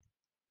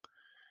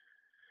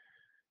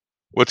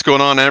What's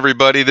going on,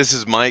 everybody? This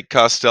is Mike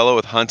Costello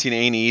with Hunting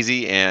Ain't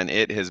Easy, and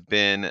it has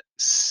been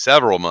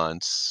several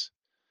months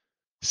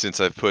since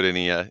I've put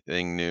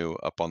anything new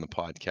up on the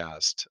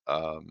podcast.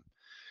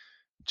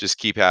 Just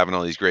keep having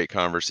all these great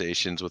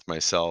conversations with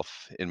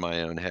myself in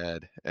my own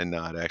head and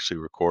not actually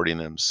recording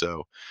them.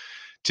 So,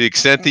 to the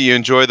extent that you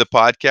enjoy the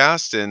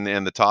podcast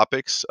and the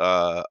topics,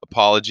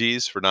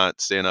 apologies for not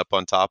staying up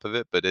on top of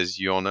it. But as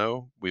you all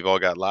know, we've all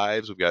got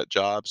lives, we've got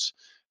jobs,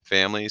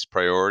 families,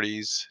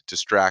 priorities,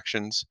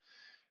 distractions,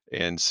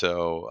 and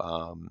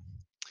so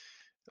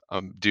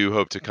do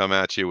hope to come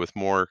at you with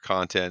more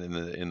content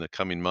in the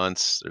coming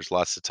months. There's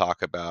lots to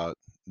talk about.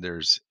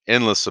 There's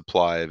endless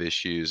supply of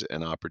issues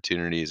and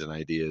opportunities and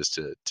ideas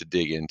to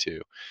dig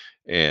into.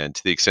 And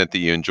to the extent that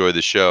you enjoy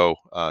the show,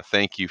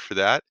 thank you for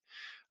that.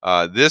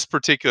 This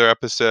particular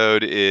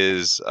episode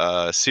is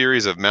a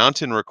series of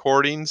mountain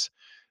recordings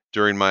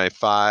during my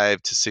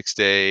 5 to 6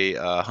 day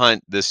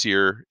hunt this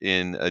year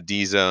in a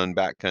D zone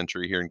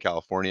backcountry here in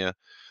California.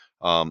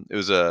 It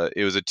was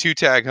a two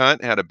tag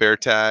hunt. Had a bear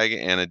tag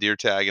and a deer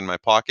tag in my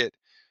pocket,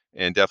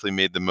 and definitely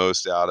made the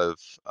most out of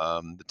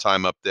the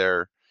time up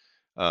there.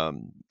 A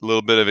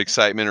little bit of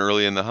excitement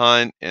early in the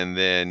hunt, and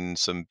then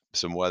some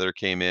weather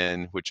came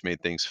in, which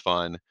made things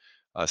fun.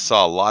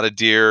 Saw a lot of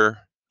deer.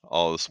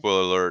 All the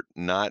spoiler alert,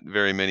 not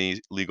very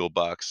many legal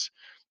bucks,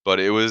 but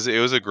it was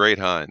a great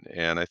hunt,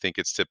 and I think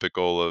it's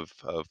typical of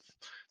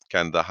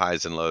kind of the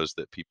highs and lows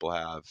that people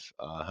have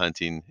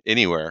hunting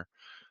anywhere.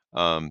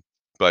 um,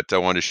 but I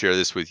wanted to share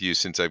this with you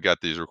since I've got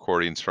these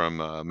recordings from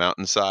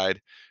Mountainside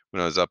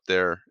when I was up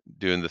there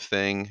doing the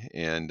thing,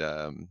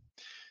 and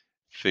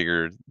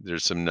figured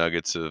there's some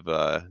nuggets of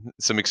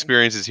some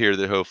experiences here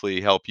that hopefully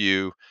help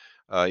you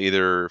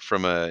either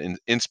from an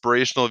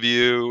inspirational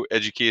view,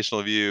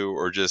 educational view,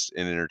 or just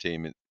an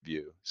entertainment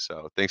view.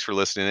 So thanks for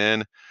listening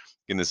in.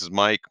 Again, this is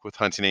Mike with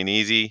Hunting Ain't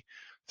Easy,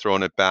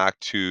 throwing it back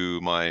to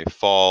my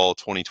fall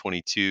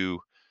 2022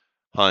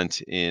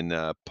 hunt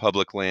in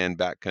public land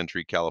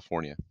backcountry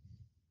California.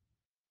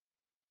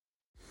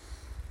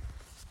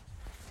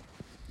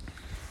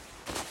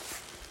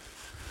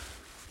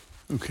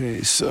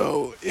 Okay,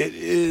 so it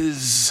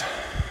is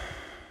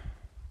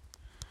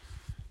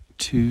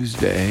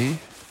Tuesday,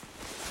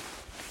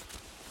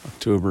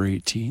 October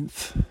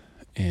 18th,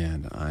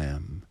 and I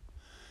am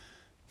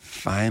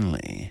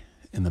finally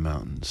in the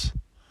mountains.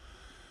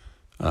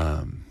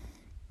 Man,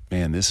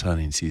 this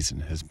hunting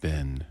season has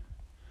been,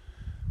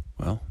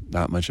 well,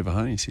 not much of a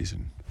hunting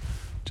season.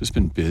 Just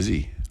been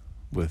busy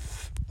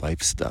with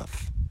life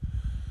stuff.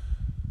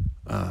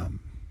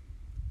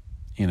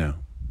 You know,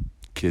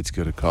 kids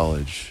go to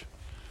college,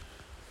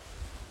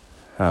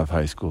 have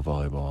high school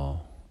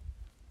volleyball.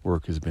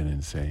 Work has been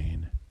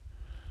insane.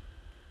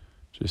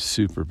 Just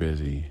super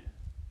busy.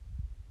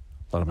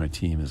 A lot of my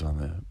team is on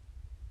the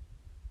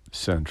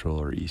Central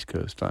or East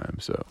Coast time,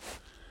 so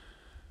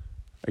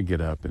I get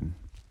up and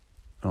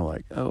I'm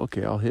like, oh,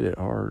 okay, I'll hit it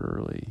hard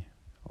early.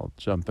 I'll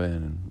jump in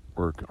and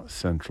work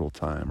Central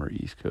time or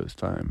East Coast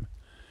time,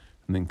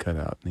 and then cut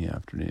out in the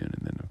afternoon.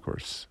 And then, of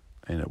course,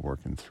 I end up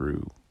working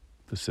through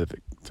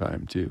Pacific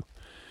time too.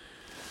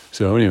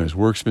 So anyways,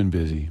 work's been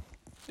busy.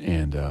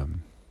 And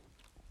then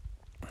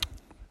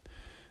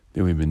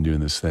we've been doing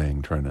this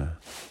thing, trying to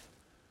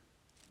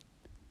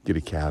get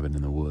a cabin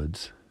in the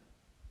woods,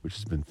 which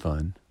has been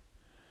fun.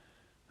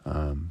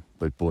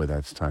 But boy,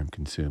 that's time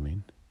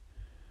consuming.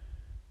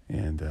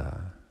 And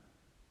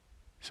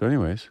so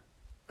anyways,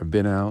 I've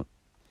been out,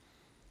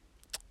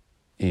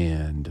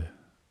 and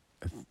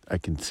I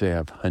can say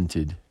I've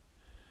hunted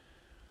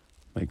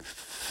like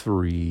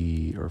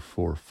 3 or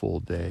 4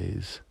 full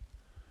days.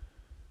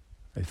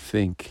 I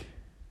think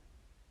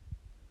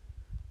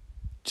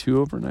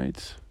 2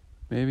 overnights,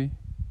 maybe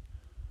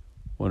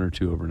 1 or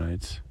 2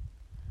 overnights.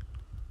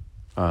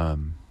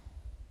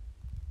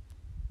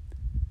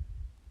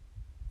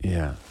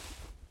 Yeah,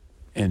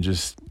 and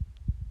just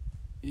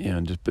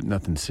but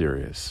nothing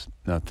serious.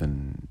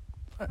 Nothing.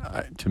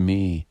 To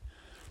me,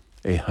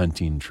 a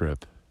hunting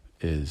trip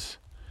is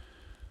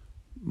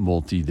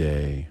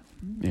multi-day.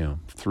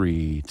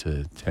 3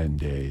 to 10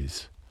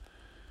 days,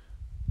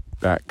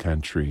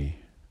 backcountry,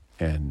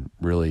 and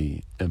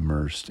really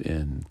immersed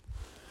in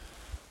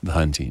the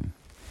hunting.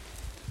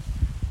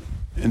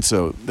 And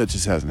so that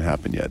just hasn't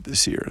happened yet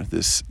this year,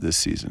 this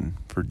season,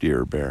 for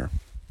deer or bear.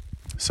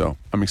 So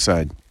I'm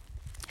excited.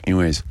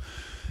 Anyways,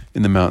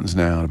 in the mountains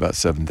now at about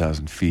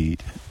 7,000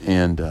 feet,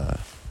 and going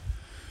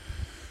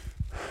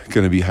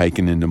to be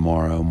hiking in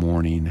tomorrow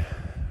morning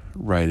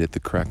right at the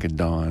crack of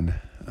dawn.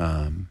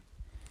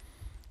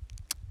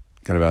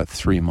 Got about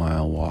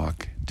 3-mile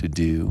walk to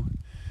do,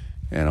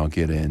 and I'll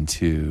get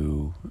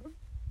into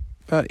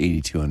about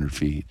 8,200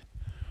 feet.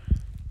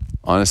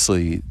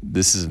 Honestly,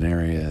 this is an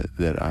area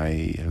that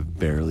I have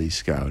barely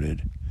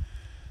scouted.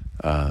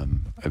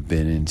 I've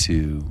been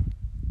into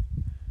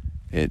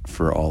it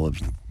for all of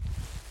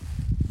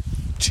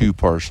 2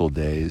 partial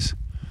days.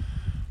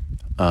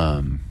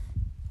 I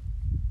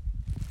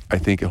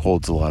think it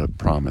holds a lot of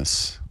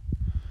promise.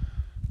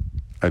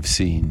 I've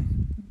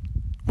seen,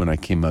 when I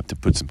came up to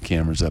put some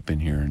cameras up in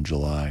here in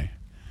July,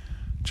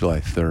 July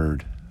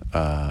 3rd.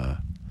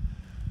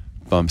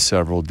 Bumped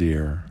several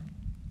deer,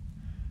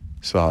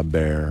 saw a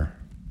bear,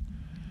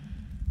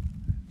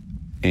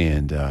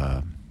 and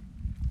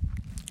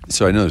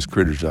so I know there's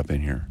critters up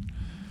in here.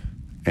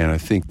 And I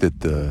think that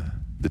the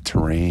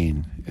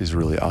terrain is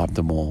really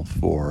optimal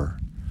for,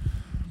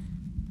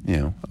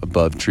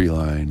 above tree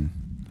line,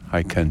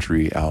 high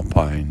country,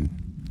 alpine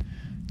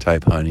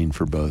type hunting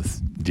for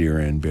both deer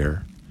and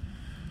bear.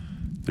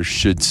 There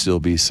should still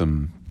be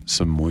some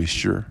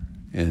moisture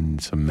in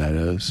some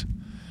meadows,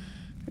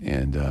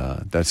 and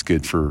that's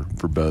good for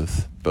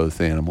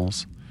both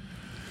animals.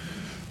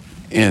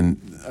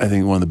 And I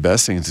think one of the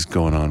best things that's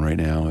going on right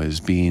now is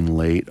being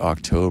late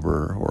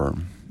October or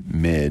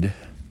mid,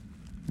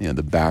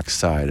 the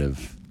backside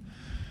of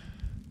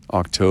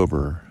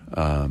October,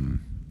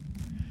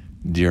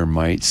 deer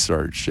might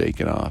start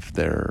shaking off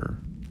their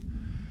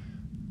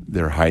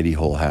hidey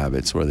hole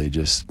habits where they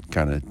just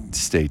kind of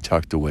stay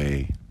tucked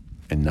away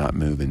and not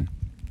moving.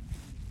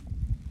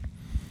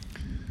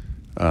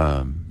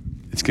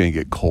 It's going to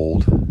get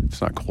cold.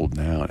 It's not cold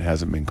now. It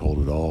hasn't been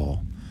cold at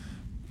all.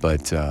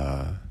 But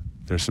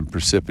there's some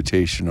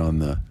precipitation on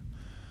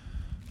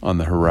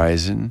the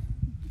horizon.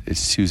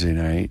 It's Tuesday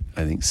night.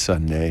 I think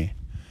Sunday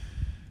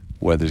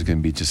weather's going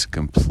to be just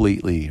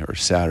or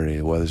Saturday,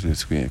 the weather's going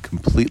to be a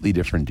completely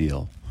different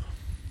deal.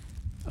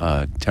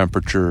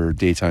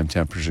 Daytime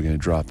temperatures are going to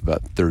drop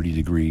about 30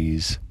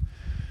 degrees.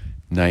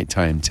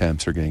 Nighttime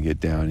temps are going to get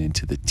down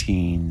into the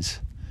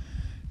teens,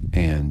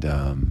 and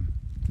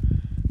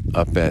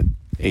up at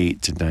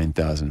 8,000 to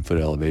 9,000 foot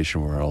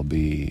elevation where I'll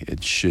be,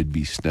 it should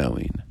be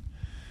snowing.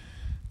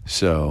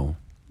 So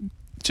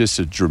just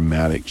a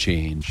dramatic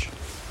change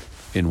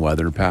in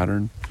weather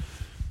pattern,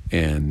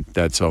 and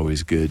that's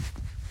always good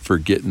for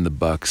getting the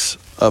bucks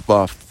up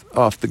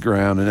off the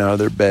ground and out of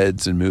their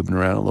beds and moving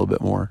around a little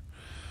bit more.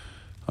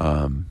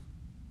 Kind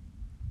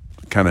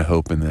of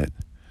hoping that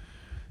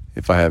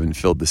if I haven't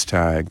filled this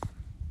tag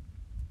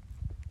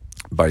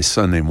by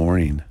Sunday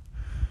morning,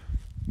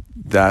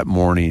 that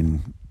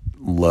morning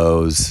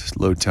low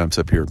temps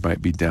up here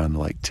might be down to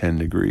like 10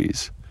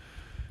 degrees.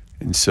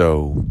 And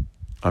so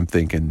I'm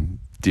thinking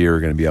deer are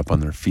going to be up on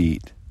their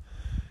feet,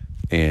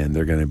 and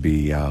they're going to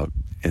be out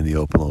in the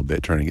open a little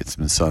bit trying to get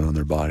some sun on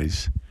their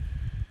bodies.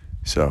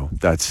 So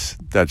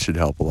that should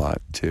help a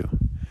lot too.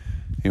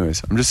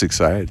 Anyways, I'm just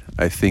excited.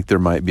 I think there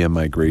might be a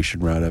migration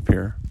route up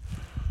here.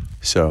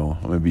 So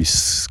I'm going to be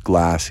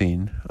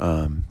glassing,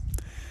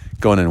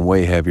 going in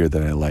way heavier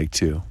than I like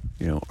to.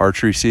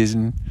 Archery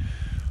season,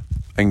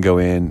 I can go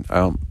in.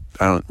 I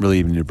don't really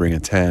even need to bring a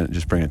tent,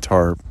 just bring a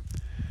tarp.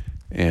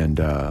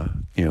 And,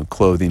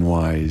 clothing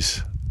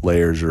wise,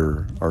 layers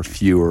are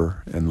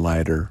fewer and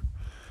lighter.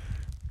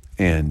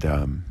 And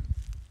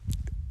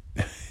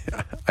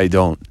I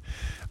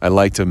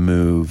like to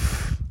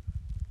move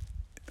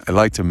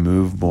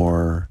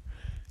more,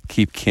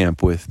 keep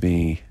camp with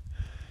me,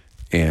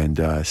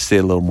 and stay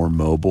a little more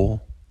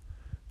mobile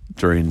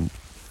during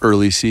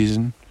early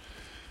season.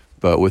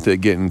 But with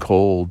it getting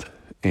cold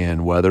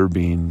and weather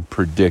being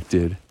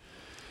predicted,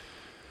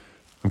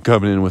 I'm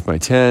coming in with my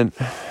tent,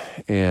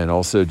 and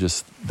also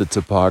just the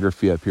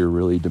topography up here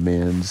really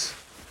demands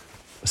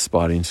a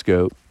spotting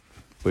scope,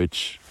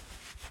 which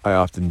I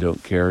often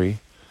don't carry.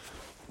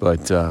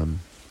 But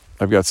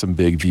I've got some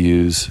big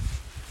views,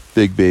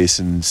 big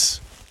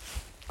basins,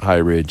 high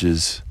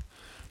ridges,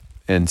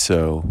 and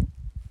so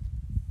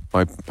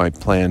my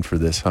plan for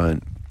this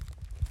hunt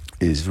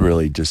is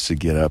really just to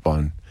get up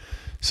on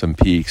some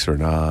peaks or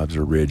knobs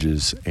or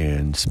ridges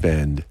and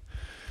spend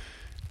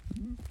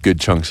good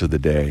chunks of the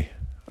day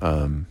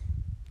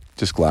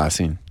just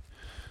glassing,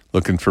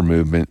 looking for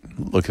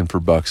movement, looking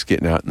for bucks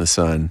getting out in the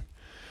sun,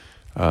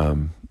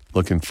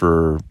 looking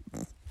for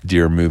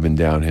deer moving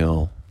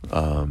downhill.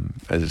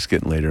 As it's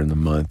getting later in the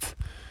month,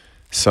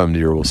 some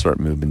deer will start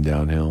moving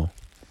downhill.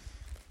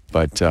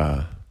 But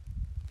so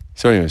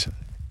anyways,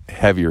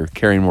 heavier,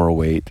 carrying more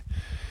weight.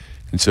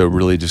 And so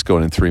really just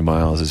going in 3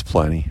 miles is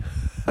plenty.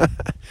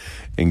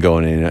 And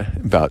going in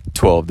about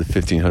 12 to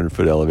 1,500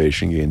 foot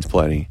elevation gains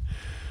plenty.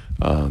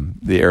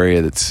 The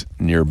area that's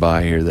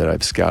nearby here that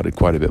I've scouted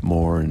quite a bit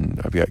more, and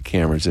I've got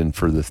cameras in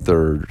for the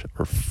 3rd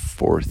or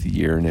 4th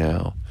year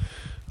now,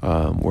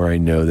 where I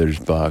know there's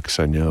bucks.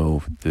 I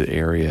know the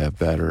area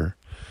better.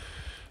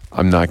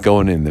 I'm not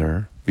going in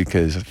there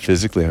because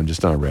physically I'm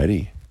just not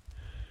ready.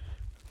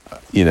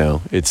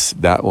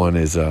 That one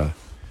is a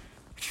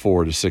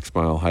 4 to 6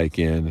 mile hike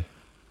in,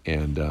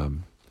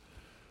 and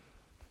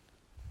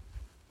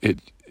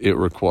it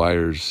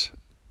requires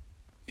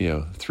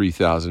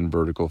 3,000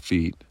 vertical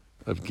feet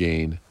of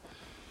gain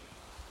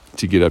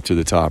to get up to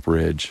the top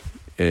ridge.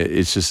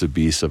 It's just a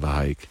beast of a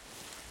hike,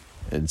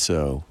 and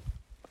so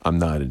I'm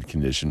not in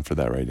condition for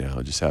that right now.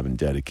 I just haven't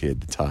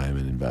dedicated the time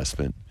and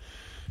investment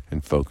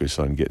and focus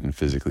on getting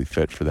physically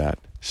fit for that.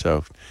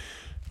 So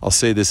I'll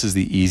say this is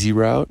the easy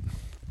route,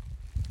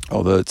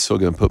 although it's still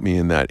going to put me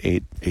in that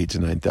 8 to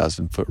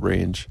 9,000 foot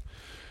range.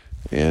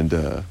 And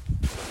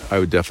I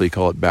would definitely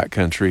call it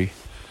backcountry.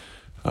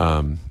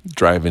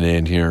 Driving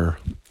in here,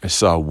 I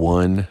saw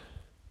one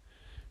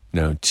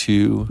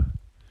two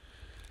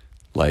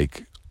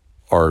like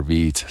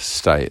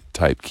RV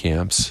type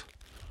camps.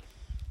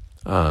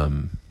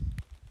 One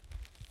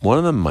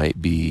of them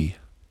might be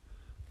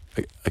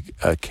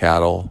a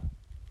cattle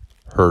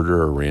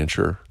herder or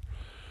rancher.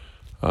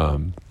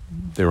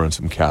 They run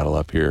some cattle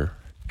up here,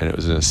 and it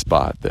was in a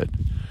spot that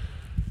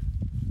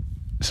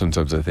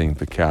sometimes I think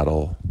the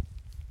cattle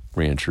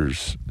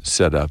ranchers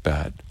set up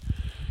at.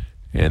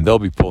 And they'll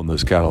be pulling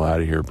those cattle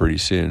out of here pretty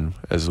soon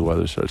as the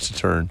weather starts to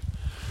turn.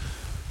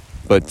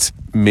 But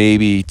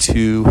maybe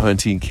 2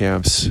 hunting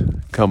camps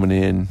coming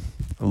in,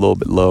 a little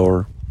bit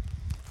lower,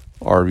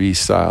 RV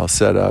style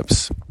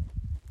setups.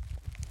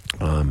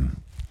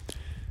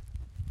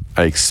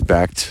 I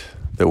expect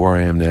that where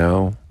I am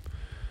now,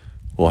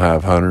 we'll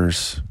have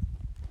hunters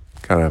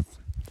kind of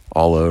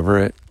all over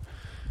it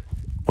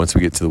once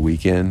we get to the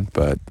weekend,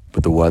 but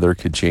the weather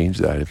could change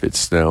that. If it's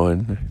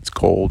snowing, it's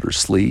cold or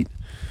sleet,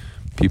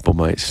 people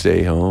might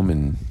stay home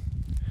and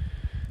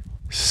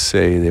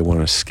say they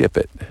want to skip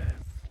it.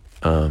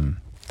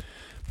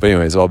 But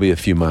anyways, I'll be a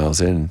few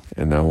miles in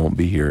and I won't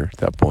be here at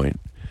that point.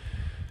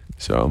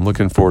 So I'm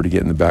looking forward to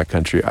getting in the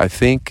backcountry. I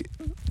think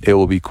it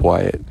will be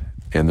quiet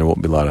and there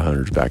won't be a lot of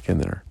hunters back in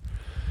there.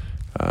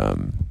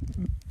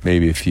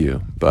 Maybe a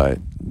few, but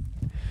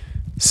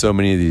so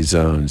many of these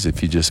zones,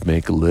 if you just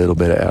make a little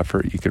bit of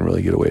effort, you can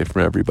really get away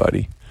from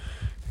everybody.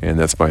 And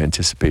that's my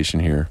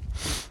anticipation here.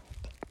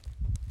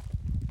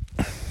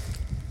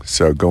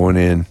 So going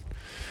in,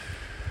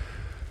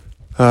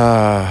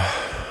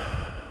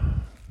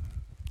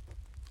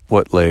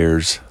 what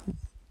layers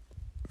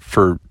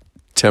for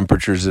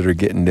temperatures that are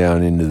getting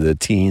down into the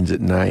teens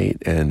at night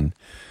and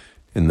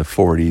in the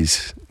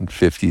 40s and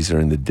 50s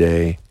during the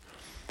day,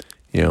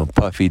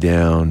 puffy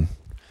down.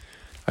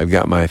 I've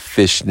got my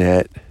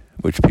fishnet,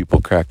 which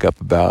people crack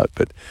up about,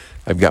 but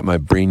I've got my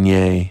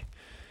Brignier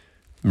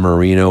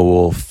merino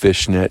wool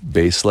fishnet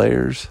base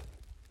layers.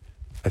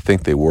 I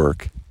think they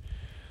work.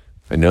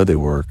 I know they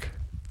work.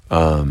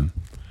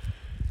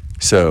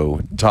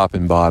 So top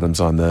and bottoms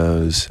on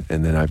those,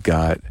 and then I've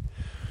got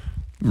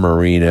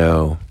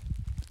merino,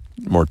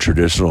 more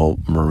traditional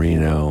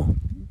merino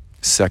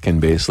second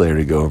base layer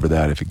to go over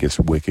that if it gets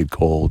wicked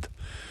cold.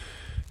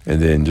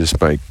 And then just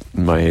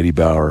my Eddie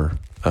Bauer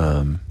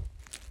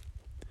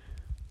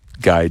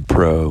Guide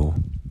Pro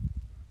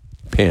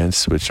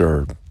pants, which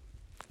are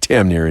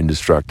damn near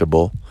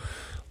indestructible,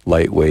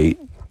 lightweight,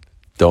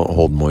 don't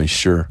hold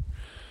moisture.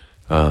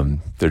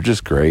 They're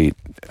just great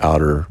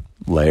outer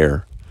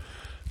layer.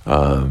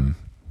 And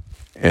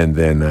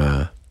then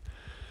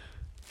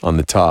on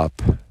the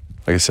top,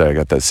 like I said, I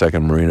got that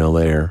second merino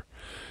layer,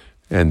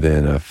 and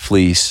then a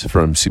fleece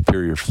from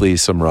Superior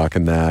Fleece. I'm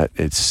rocking that.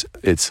 It's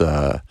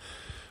a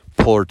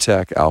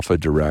Polartec Alpha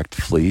Direct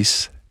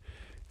fleece.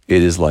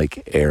 It is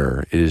like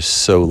air. It is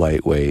so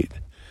lightweight,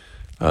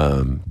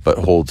 but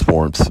holds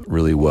warmth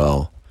really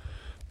well,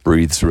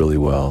 breathes really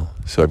well.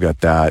 So I've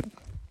got that,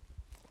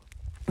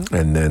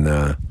 and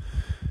then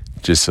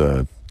just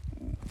a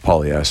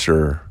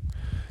polyester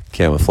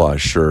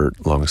camouflage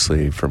shirt, long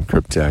sleeve from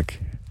Kryptek,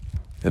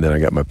 and then I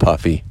got my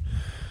puffy,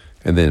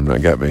 and then I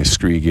got my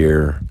Scree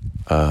Gear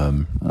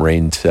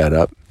rain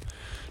setup,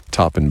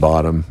 top and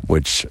bottom,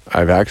 which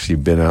I've actually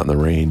been out in the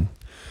rain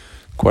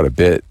quite a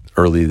bit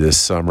early this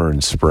summer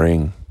and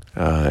spring,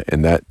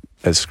 and that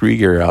Scree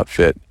Gear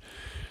outfit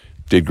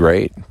did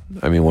great.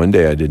 I mean, one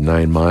day I did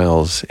 9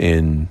 miles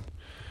in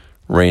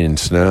rain and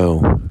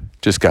snow,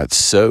 just got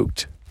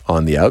soaked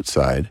on the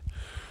outside,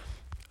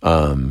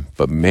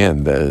 but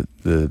man,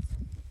 that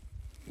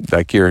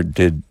gear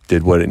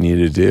did what it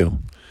needed to do.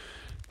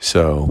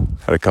 So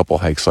had a couple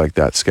hikes like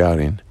that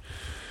scouting.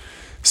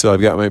 So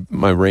I've got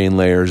my rain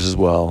layers as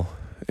well,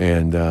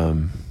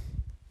 and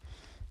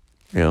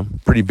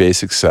pretty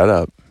basic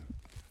setup,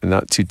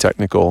 not too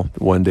technical.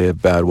 One day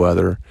of bad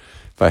weather,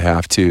 if I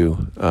have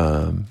to,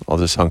 I'll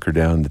just hunker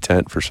down in the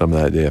tent for some of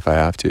that day if I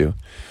have to.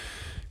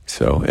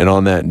 So, and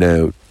on that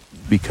note,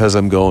 because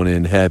I'm going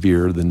in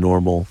heavier than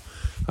normal,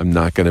 I'm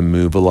not going to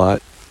move a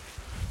lot.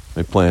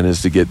 My plan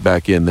is to get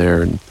back in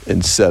there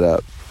and set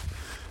up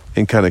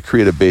and kind of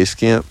create a base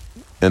camp,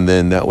 and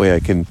then that way I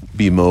can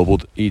be mobile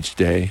each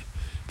day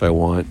if I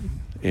want,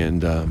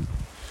 and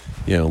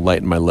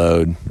lighten my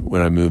load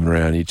when I'm moving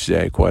around each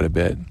day quite a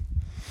bit.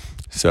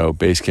 So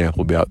base camp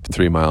will be out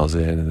 3 miles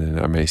in, and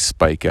then I may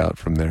spike out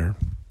from there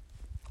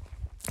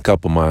a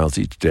couple miles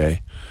each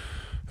day.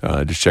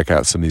 Just check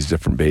out some of these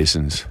different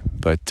basins.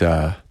 But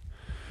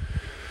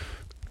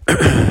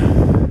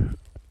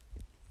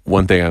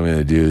one thing I'm going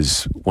to do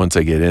is once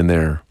I get in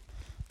there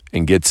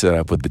and get set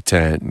up with the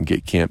tent and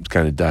get camp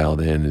kind of dialed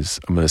in, is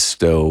I'm going to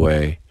stow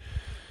away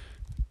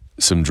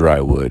some dry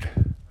wood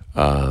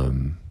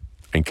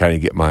and kind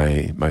of get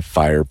my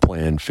fire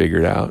plan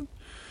figured out,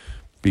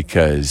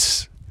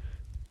 because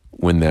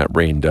when that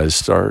rain does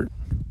start,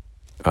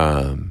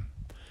 I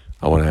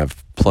want to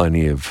have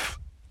plenty of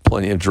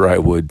dry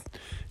wood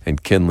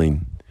and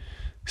kindling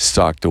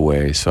stocked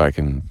away so I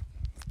can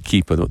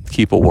keep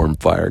a warm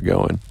fire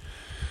going.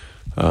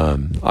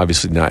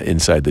 Obviously not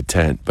inside the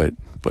tent, but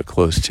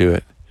close to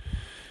it.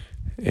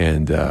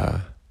 And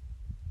I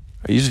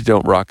usually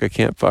don't rock a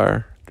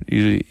campfire.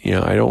 Usually,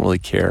 I don't really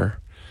care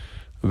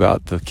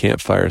about the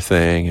campfire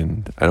thing,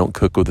 and I don't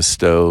cook with a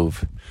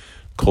stove,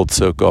 cold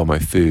soak all my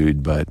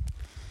food. But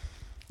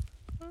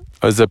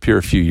I was up here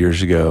a few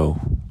years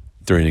ago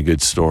during a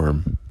good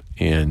storm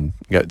and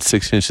got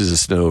 6 inches of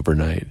snow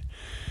overnight.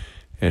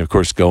 And of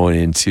course, going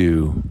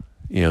into,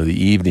 the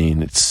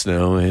evening, it's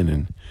snowing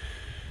and,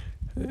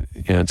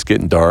 it's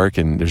getting dark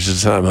and there's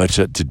just not much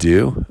to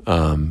do.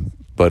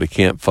 But a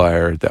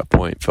campfire at that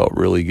point felt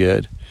really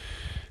good.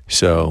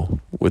 So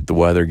with the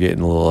weather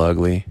getting a little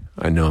ugly,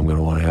 I know I'm going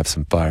to want to have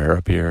some fire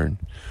up here. And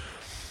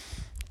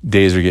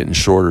days are getting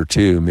shorter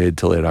too, mid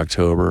to late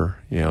October.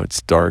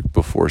 It's dark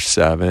before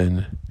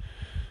 7.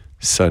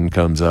 Sun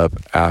comes up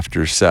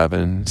after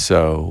 7.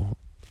 So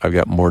I've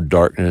got more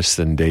darkness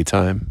than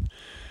daytime.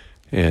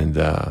 And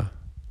I'm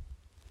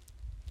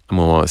going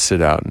to want to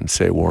sit out and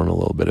stay warm a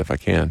little bit if I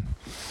can.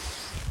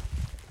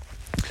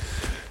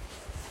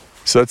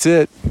 So that's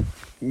it.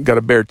 Got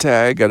a bear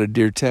tag, got a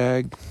deer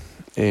tag.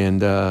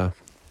 And I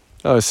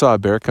saw a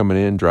bear coming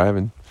in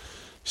driving.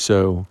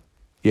 So,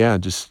 yeah,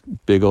 just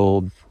big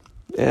old,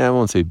 I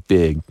won't say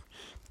big,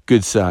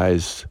 good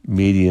size,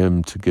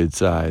 medium to good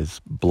size,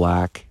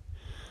 black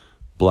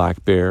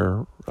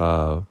bear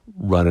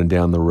running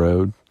down the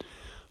road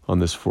on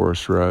this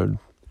forest road.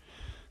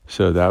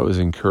 So that was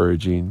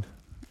encouraging.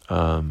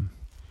 I'm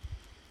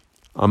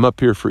up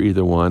here for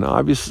either one.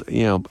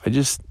 Obviously, I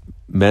just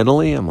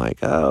mentally, I'm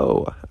like,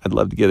 I'd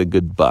love to get a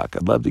good buck.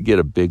 I'd love to get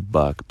a big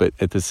buck. But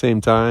at the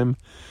same time,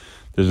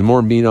 there's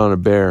more meat on a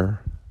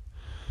bear.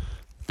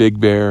 Big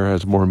bear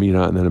has more meat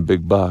on it than a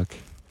big buck.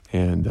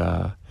 And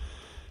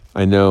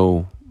I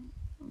know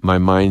my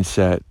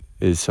mindset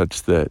is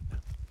such that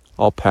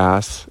I'll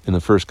pass. In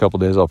the first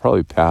couple of days, I'll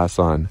probably pass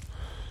on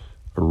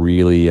a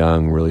really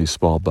young, really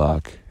small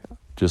buck,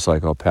 just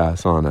like I'll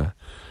pass on a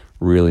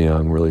really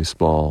young, really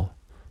small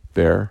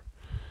bear.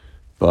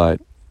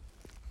 But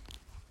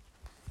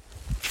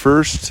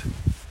first,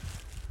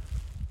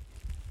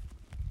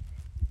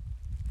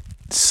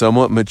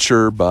 somewhat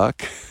mature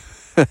buck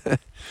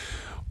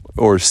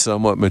or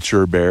somewhat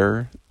mature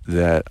bear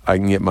that I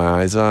can get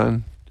my eyes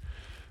on,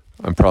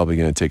 I'm probably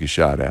going to take a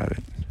shot at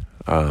it.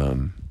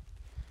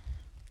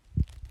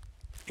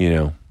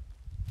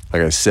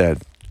 Like I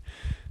said,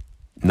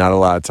 not a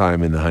lot of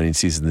time in the hunting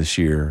season this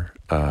year.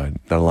 Not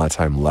a lot of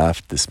time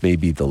left. This may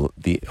be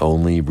the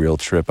only real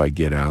trip I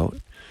get out.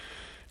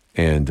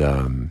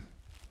 And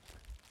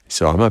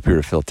so I'm up here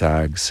to fill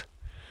tags.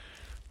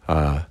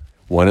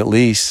 One at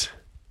least.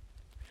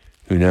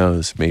 Who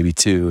knows? Maybe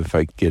 2 if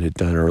I get it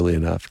done early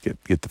enough.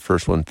 Get the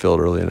first one filled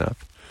early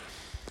enough.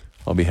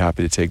 I'll be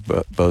happy to take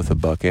both a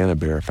buck and a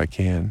bear if I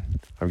can.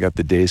 I've got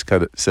the days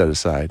set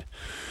aside.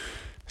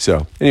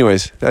 So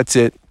anyways, that's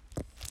it.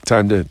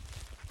 Time to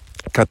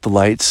cut the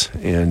lights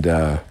and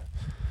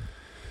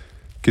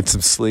get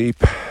some sleep.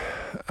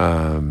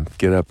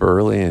 Get up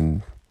early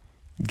and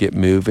get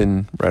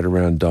moving right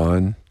around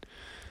dawn.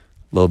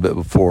 A little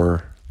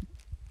before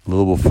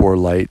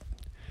light.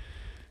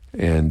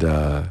 And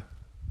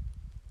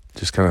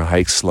just kind of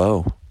hike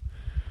slow.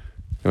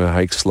 I'm going to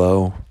hike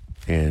slow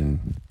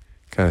and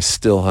kind of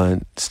still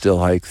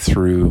hike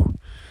through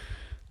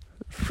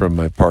from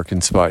my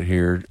parking spot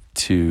here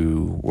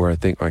to where I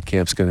think my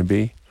camp's going to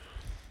be.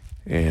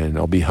 And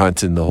I'll be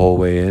hunting the whole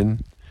way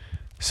in.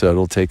 So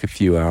it'll take a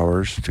few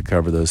hours to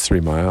cover those 3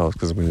 miles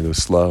because I'm going to go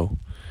slow.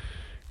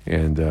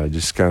 And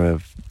just kind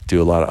of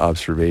do a lot of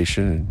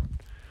observation and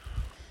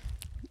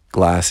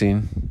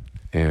glassing.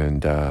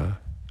 And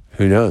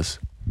who knows?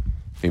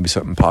 Maybe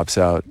something pops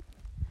out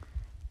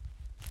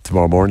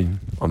tomorrow morning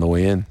on the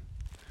way in.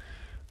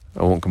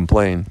 I won't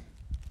complain.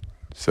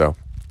 So,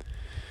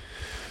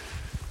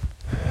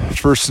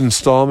 first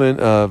installment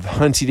of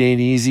Hunting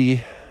Ain't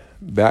Easy,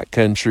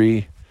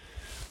 backcountry,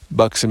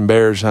 bucks and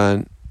bears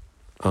hunt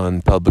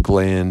on public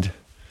land,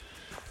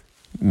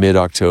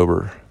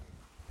 mid-October.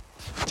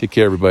 Take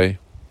care, everybody.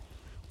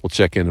 We'll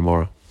check in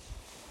tomorrow.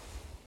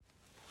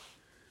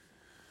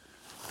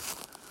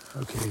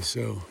 Okay,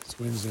 so it's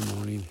Wednesday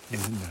morning,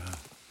 and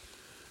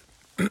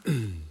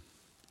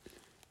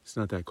it's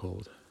not that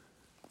cold.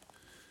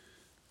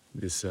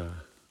 This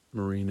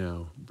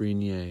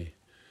Brenier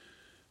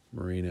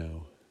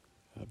Merino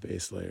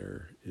base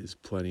layer is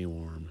plenty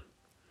warm.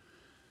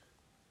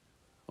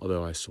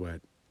 Although I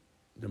sweat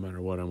no matter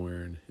what I'm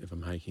wearing if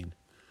I'm hiking.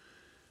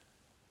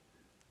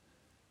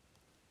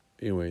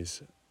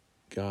 Anyways,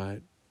 got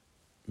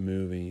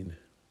moving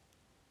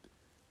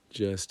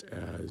just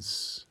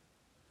as,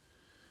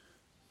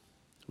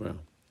 well,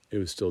 it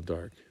was still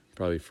dark.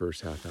 Probably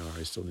first half hour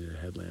I still needed a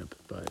headlamp,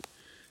 but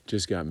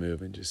just got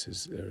moving just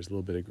as there was a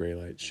little bit of gray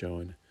light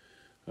showing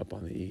up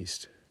on the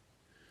east.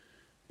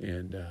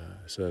 And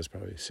so that's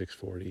probably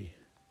 6:30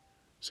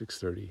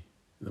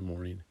 in the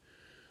morning.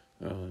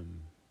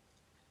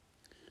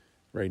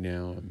 Right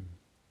now, I'm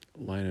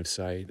line of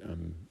sight.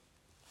 I'm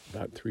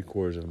about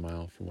 3/4 of a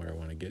mile from where I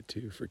want to get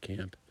to for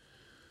camp.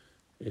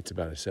 It's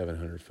about a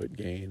 700-foot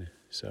gain,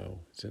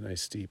 so it's a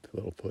nice steep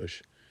little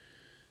push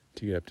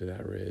to get up to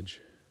that ridge.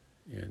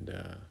 And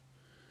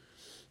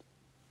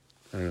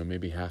I don't know,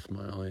 maybe half a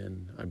mile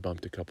in, I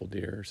bumped a couple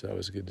deer, so that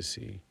was good to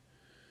see.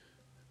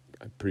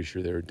 I'm pretty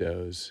sure they were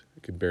does. I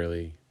could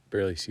barely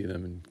see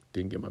them and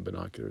didn't get my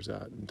binoculars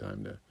out in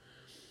time to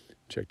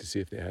check to see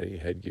if they had any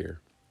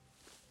headgear.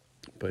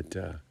 But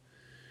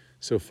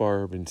so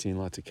far, I've been seeing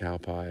lots of cow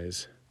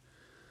pies,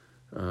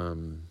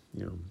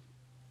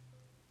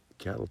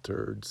 cattle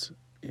turds,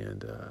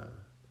 and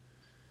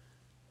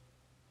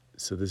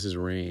so this is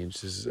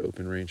range. This is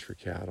open range for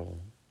cattle,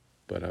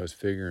 but I was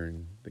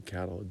figuring the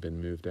cattle had been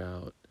moved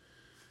out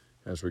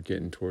as we're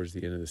getting towards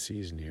the end of the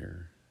season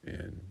here,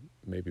 and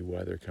maybe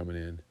weather coming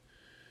in.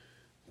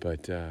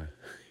 But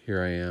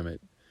here I am at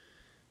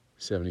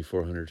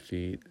 7,400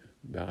 feet,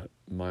 about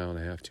a mile and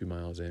a half, 2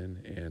 miles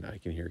in, and I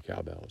can hear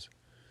cowbells.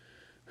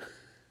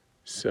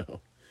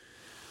 So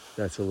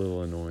that's a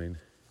little annoying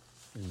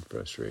and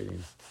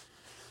frustrating.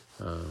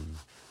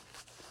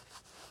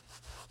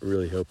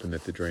 Really hoping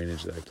that the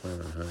drainage that I plan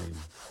on hunting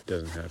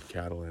doesn't have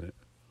cattle in it.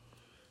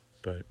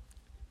 But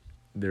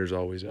there's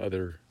always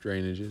other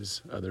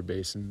drainages, other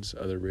basins,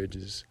 other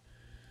ridges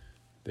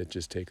that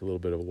just take a little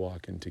bit of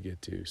walking to get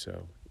to.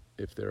 So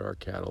if there are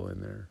cattle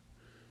in there,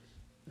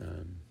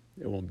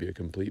 it won't be a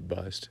complete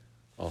bust.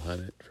 I'll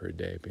hunt it for a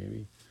day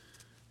maybe,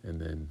 and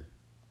then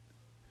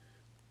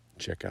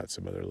check out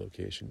some other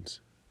locations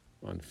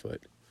on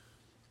foot.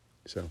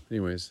 So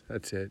anyways,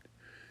 that's it.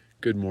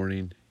 Good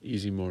morning,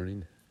 easy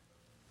morning.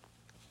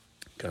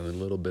 Got a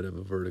little bit of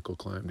a vertical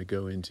climb to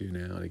go into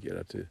now to get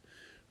up to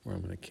where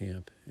I'm going to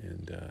camp,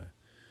 and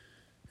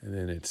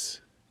then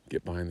it's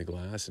get behind the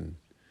glass and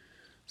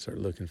start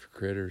looking for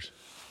critters.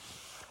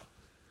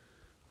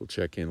 We'll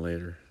check in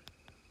later.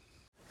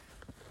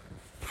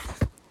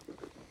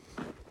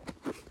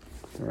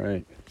 All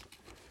right.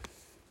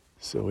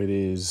 So it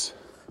is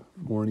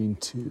morning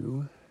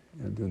 2,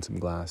 and I'm doing some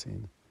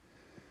glassing.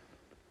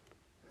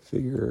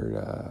 Figured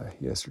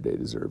yesterday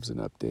deserves an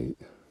update.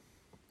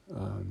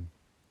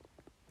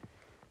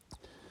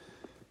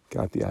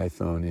 Got the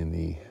iPhone in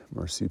the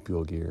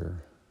marsupial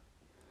gear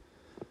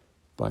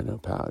bino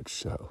pouch,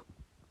 so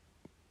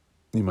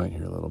you might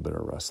hear a little bit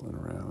of rustling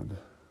around.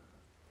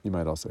 You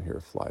might also hear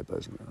a fly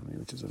buzz around me,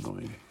 which is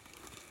annoying.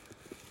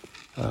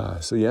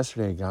 So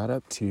yesterday I got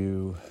up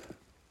to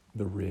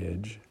the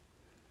ridge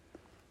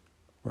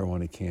where I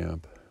want to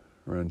camp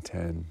around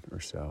 10 or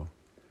so.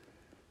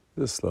 It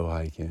was a slow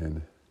hike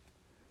in.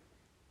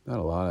 Not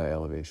a lot of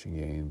elevation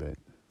gain, but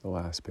the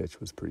last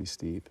pitch was pretty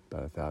steep,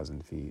 about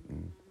 1,000 feet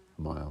in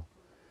a mile.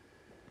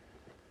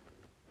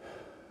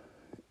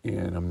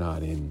 And I'm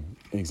not in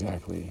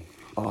exactly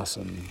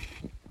awesome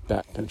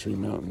backcountry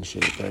mountain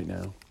shape right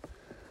now.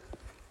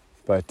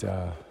 But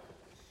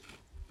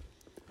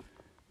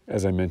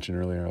as I mentioned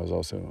earlier,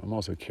 I'm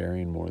also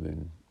carrying more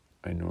than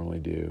I normally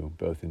do,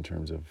 both in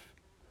terms of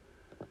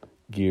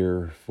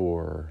gear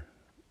for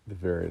the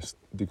various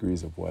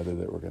degrees of weather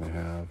that we're going to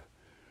have.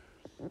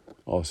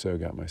 Also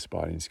got my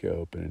spotting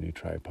scope and a new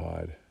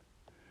tripod.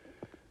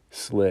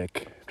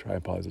 Slick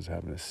Tripods is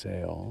having a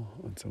sale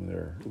on some of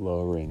their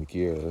lower end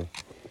gear.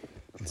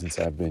 And since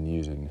I've been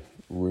using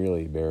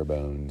really bare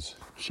bones,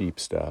 cheap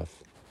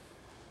stuff,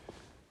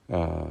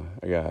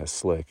 I got a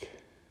Slick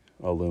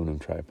aluminum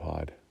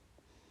tripod.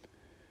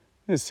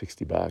 It's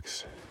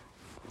 $60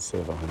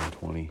 instead of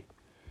 $120.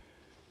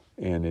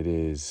 And it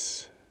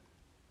is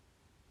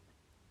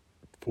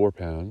 4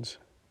 pounds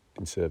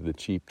instead of the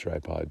cheap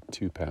tripod,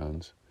 2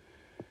 pounds.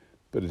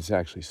 But it's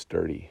actually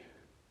sturdy.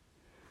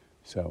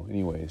 So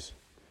anyways,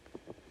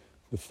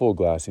 the full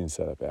glassing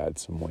setup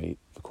adds some weight,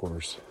 of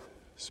course,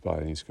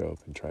 spotting scope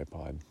and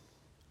tripod.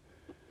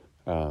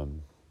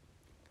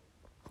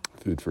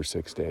 Food for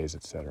 6 days,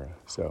 etc.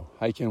 So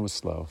hiking was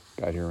slow,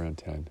 got here around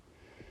 10,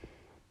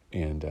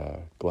 and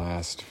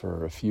glassed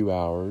for a few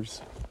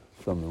hours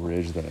from the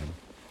ridge that I'm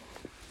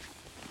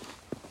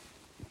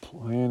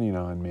planning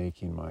on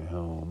making my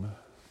home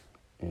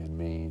and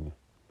main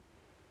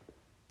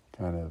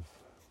kind of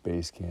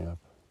base camp.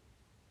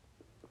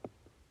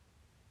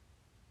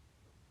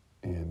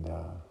 And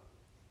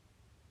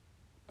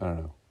I don't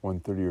know,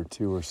 1:30 or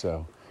 2 or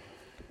so,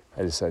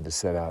 I decided to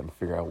set out and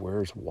figure out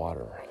where's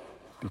water,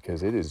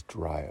 because it is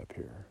dry up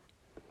here.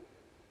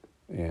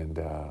 And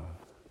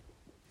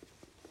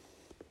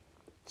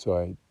so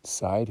I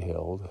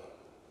side-hilled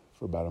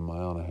for about a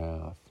mile and a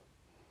half,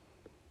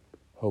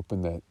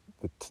 hoping that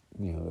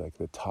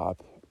the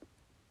top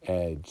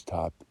edge,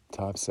 top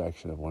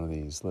section of one of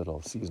these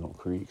little seasonal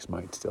creeks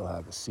might still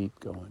have a seep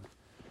going.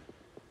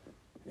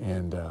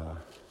 And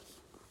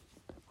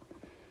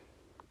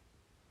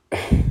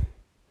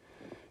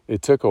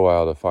it took a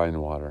while to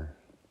find water,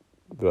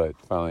 but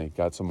finally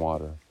got some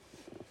water.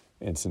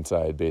 And since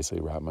I had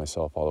basically wrapped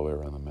myself all the way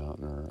around the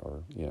mountain,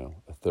 or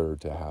a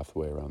third to half the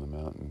way around the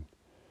mountain,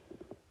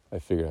 I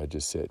figured I'd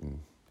just sit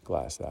and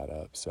glass that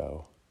up.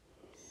 So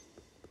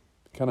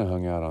kind of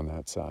hung out on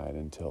that side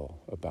until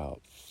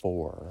about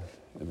 4,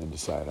 and then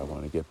decided I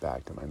want to get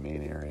back to my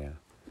main area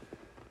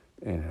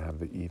and have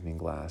the evening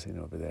glassing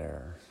over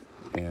there.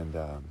 And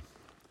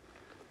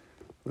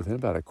within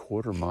about a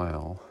quarter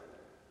mile,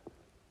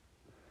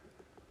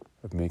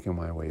 of making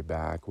my way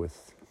back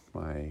with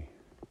my,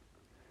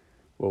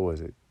 what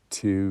was it,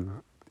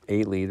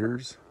 8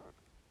 liters,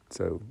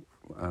 so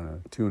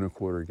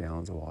 2.25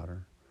 gallons of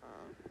water.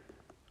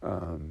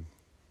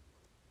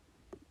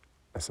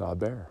 I saw a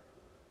bear.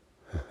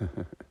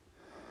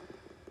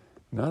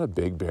 Not a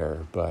big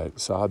bear, but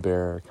saw a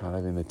bear kind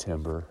of in the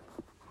timber,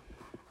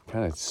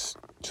 kind of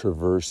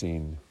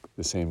traversing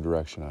the same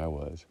direction I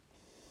was.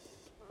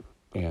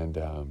 And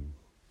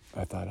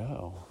I thought,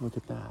 oh, look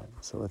at that.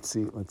 So let's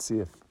see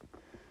if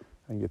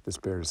I can get this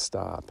bear to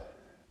stop.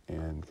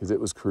 And because it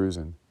was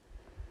cruising,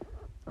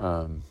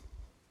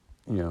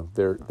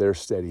 their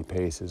steady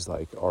pace is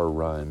like our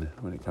run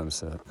when it comes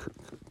to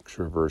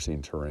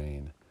traversing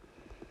terrain.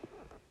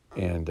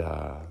 And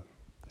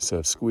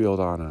so squealed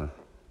on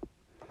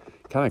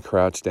kind of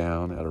crouched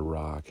down at a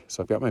rock.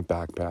 So I've got my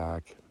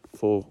backpack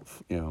full,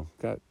 I've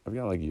got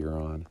like gear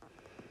on,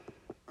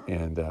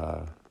 and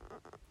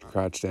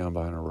crouched down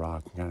behind a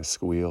rock and kind of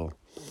squeal.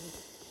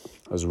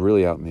 I was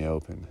really out in the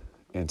open.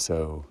 And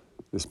so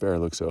this bear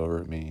looks over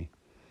at me,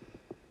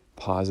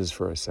 pauses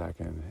for a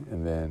second,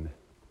 and then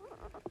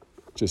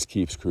just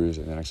keeps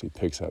cruising and actually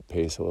picks up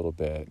pace a little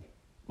bit.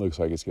 Looks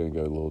like it's going to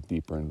go a little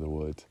deeper into the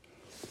woods.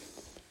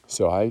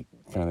 So I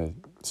kind of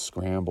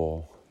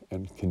scramble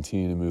and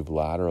continue to move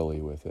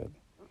laterally with it.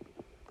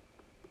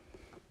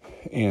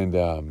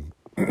 And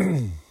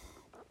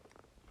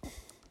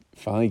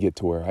finally get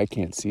to where I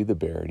can't see the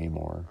bear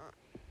anymore,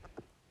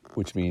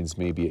 which means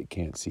maybe it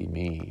can't see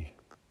me.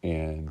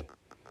 And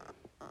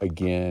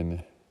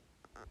again,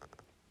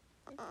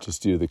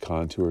 just due to the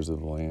contours of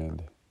the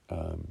land,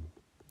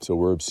 so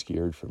we're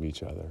obscured from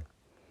each other.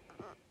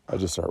 I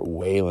just start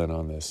wailing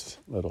on this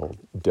little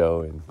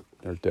doe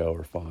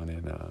or fawn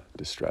in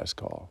distress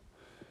call.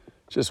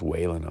 Just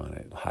wailing on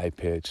it, high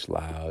pitched,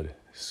 loud,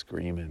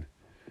 screaming.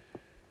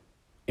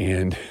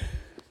 And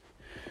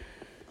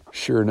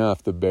sure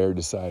enough, the bear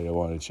decided I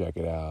want to check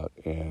it out,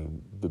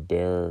 and the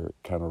bear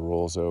kind of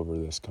rolls over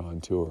this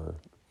contour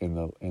in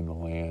the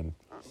land,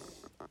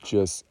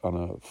 just on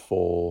a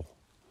full,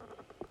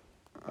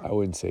 I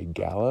wouldn't say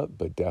gallop,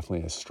 but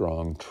definitely a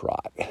strong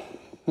trot,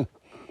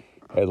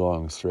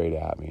 headlong straight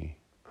at me.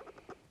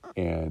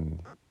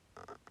 And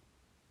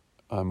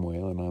I'm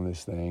wailing on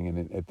this thing,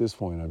 and at this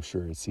point, I'm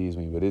sure it sees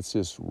me, but it's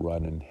just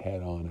running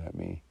head on at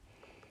me.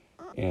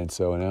 And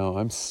so now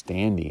I'm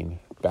standing,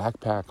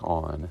 backpack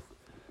on,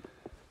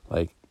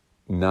 like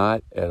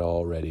not at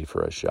all ready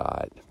for a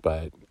shot,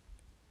 but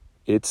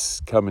it's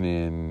coming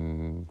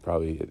in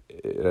probably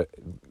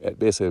at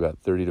basically about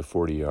 30 to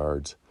 40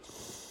 yards.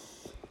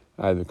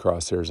 I had the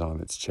crosshairs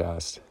on its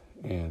chest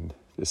and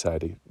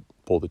decided to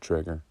pull the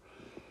trigger.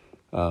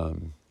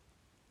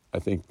 I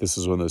think this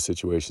is one of those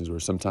situations where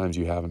sometimes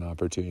you have an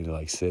opportunity to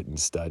like sit and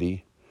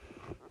study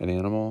an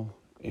animal,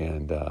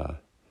 and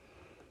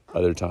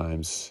other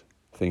times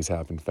things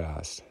happen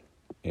fast,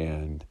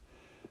 and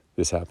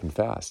this happened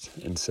fast.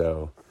 And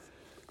so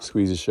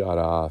squeeze a shot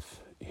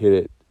off, hit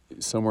it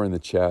somewhere in the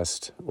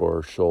chest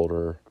or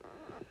shoulder,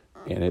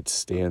 and it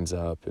stands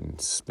up and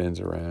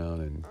spins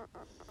around. And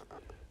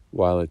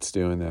while it's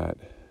doing that,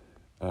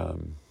 I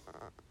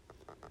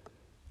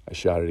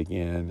shot it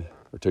again,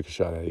 or took a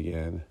shot at it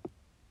again.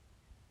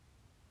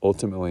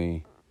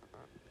 Ultimately,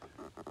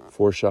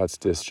 4 shots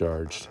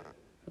discharged.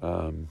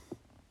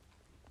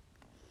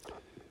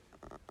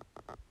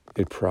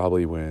 It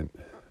probably went,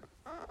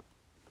 I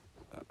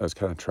was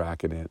kind of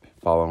tracking it,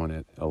 following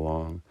it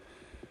along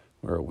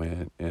where it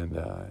went, and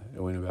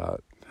it went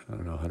about,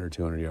 100,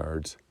 200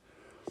 yards,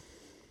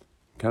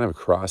 kind of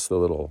across the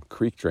little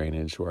creek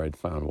drainage where I'd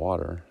found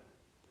water.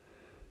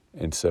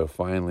 And so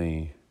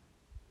finally,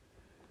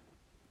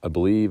 I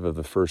believe of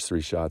the first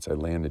 3 shots, I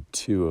landed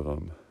 2 of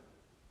them,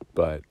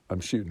 but I'm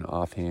shooting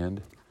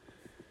offhand,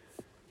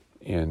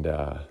 and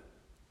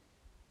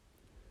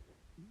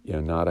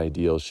not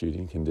ideal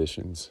shooting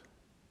conditions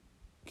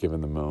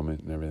given the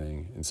moment and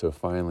everything. And so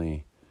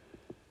finally,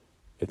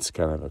 it's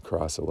kind of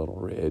across a little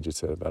ridge.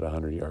 It's at about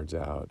 100 yards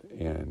out,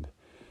 and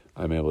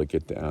I'm able to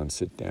get down,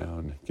 sit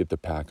down, get the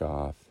pack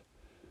off,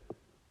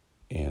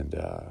 and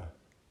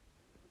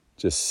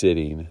just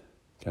sitting,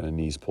 kind of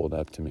knees pulled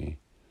up to me,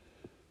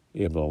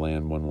 able to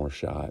land one more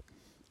shot.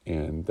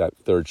 And that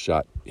 3rd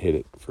shot hit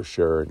it for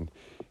sure, and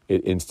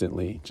it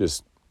instantly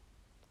just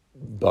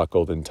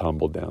buckled and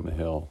tumbled down the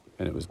hill,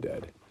 and it was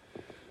dead.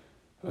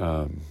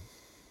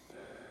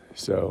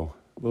 So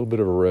a little bit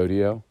of a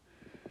rodeo,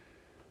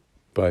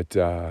 but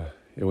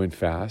it went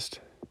fast.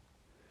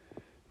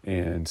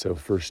 And so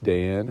first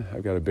day in,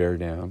 I've got a bear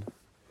down.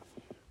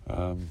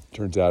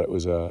 Turns out it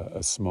was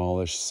a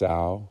smallish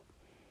sow,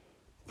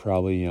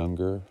 probably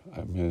younger.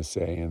 I'm going to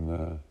say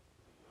in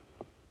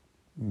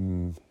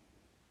the,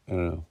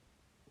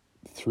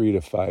 3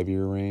 to 5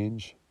 year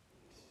range.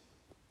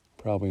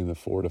 Probably in the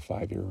 4 to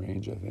 5 year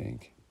range, I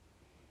think.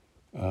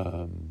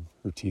 Her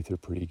teeth are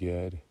pretty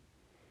good.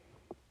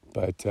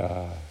 But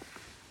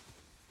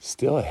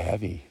still a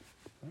heavy.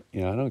 I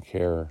don't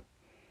care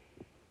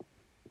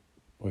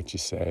what you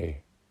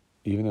say.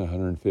 Even a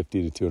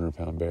 150 to 200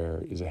 pound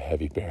bear is a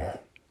heavy bear.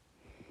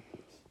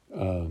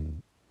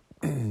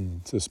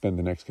 So spend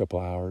the next couple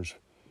hours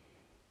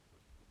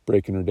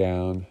breaking her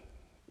down,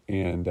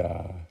 and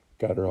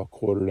got her all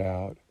quartered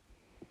out.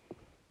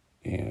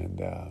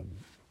 And I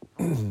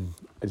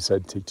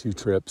decided to take 2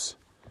 trips.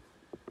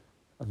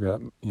 I've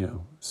got,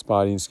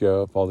 spotting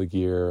scope, all the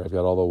gear. I've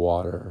got all the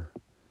water,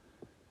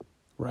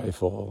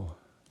 rifle.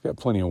 I've got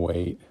plenty of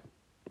weight,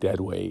 dead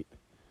weight,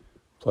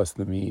 plus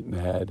the meat and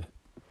the head.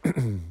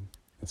 And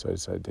so I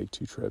decided to take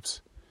 2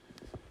 trips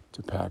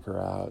to pack her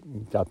out,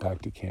 and got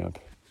back to camp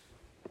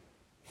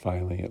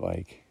finally at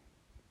like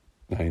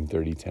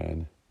 9:30,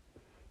 10.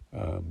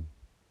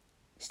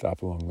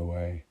 Stopped along the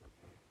way.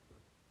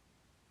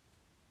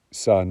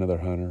 Saw another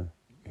hunter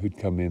who'd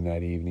come in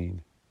that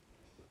evening.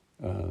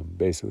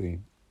 Basically,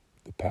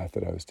 the path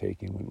that I was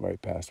taking went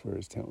right past where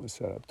his tent was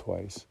set up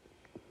twice.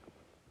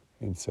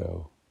 And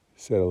so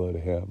said hello to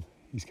him.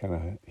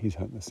 He's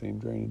hunting the same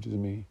drainage as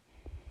me,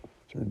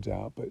 turns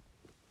out, but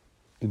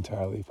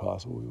entirely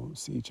possible we won't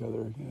see each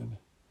other again.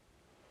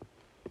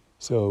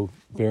 So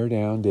bear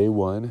down, day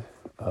 1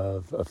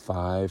 of a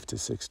 5 to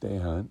 6 day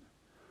hunt.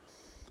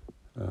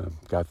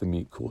 Got the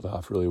meat cooled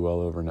off really well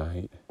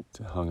overnight. It's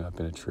hung up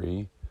in a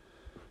tree.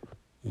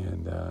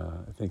 And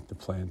I think the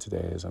plan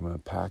today is I'm going to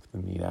pack the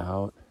meat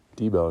out,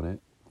 debone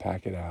it,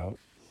 pack it out,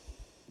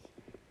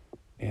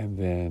 and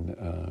then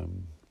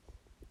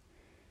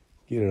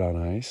get it on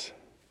ice,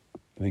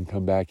 and then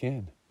come back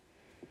in.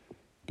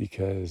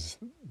 Because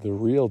the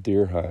real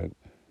deer hunt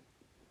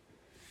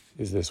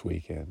is this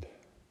weekend.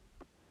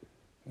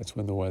 That's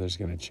when the weather's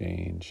going to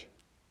change.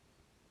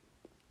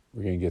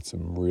 We're going to get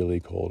some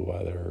really cold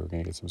weather. We're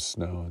going to get some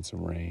snow and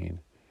some rain.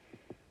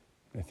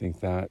 I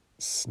think that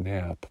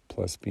snap,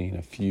 plus being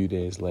a few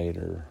days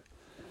later,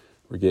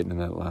 we're getting in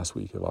that last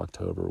week of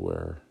October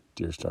where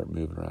deer start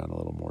moving around a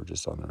little more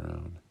just on their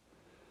own.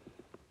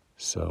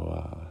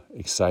 So,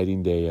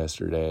 exciting day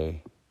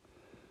yesterday.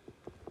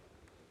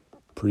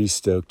 Pretty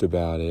stoked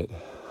about it.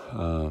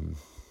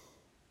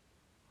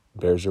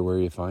 Bears are where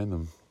you find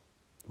them.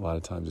 A lot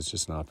of times it's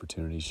just an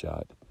opportunity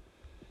shot.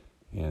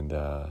 And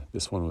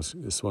this one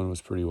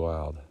was pretty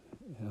wild.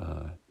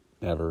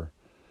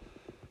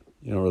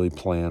 You don't really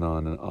plan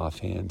on an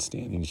offhand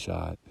standing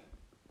shot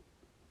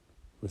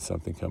with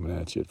something coming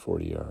at you at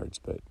 40 yards,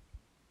 but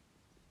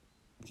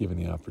given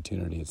the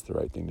opportunity, it's the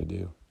right thing to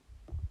do.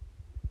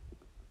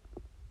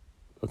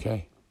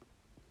 Okay.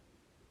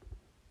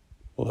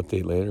 We'll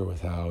update later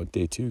with how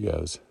day 2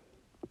 goes.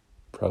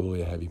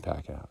 Probably a heavy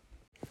pack out.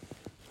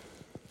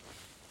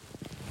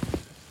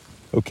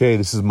 Okay,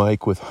 this is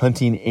Mike with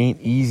Hunting Ain't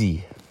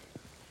Easy.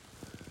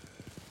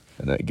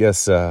 And I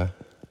guess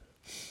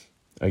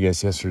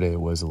yesterday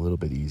was a little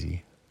bit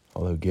easy,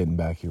 although getting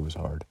back here was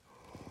hard.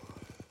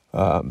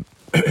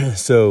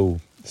 So,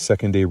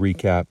 second day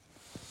recap.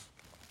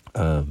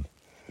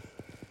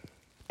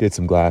 Did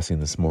some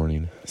glassing this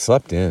morning.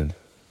 Slept in.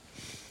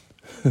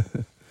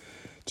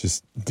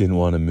 Just didn't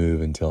want to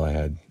move until I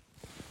had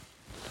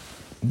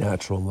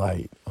natural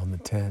light on the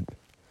tent.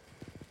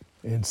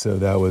 And so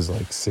that was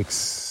like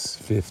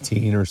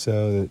 6:15 or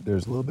so that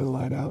there's a little bit of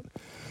light out.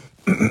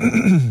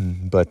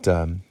 But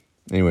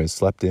anyways,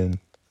 slept in.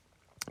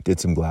 Did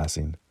some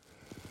glassing,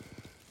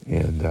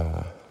 and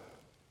I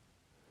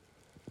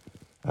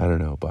don't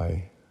know,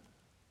 by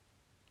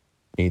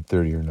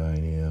 8:30 or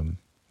 9 a.m.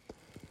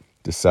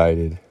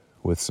 decided,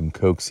 with some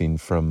coaxing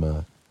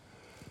from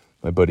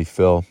my buddy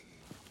Phil,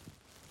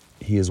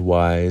 he is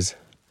wise.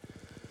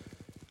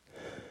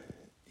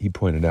 He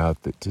pointed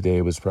out that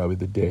today was probably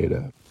the day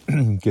to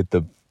get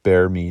the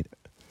bear meat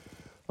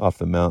off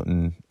the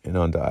mountain and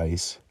onto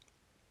ice,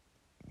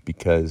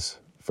 because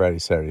Friday,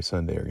 Saturday,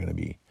 Sunday are going to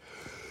be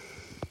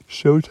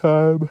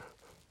showtime.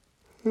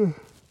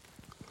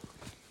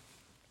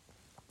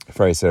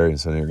 Friday, Saturday, and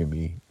Sunday are going to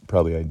be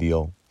probably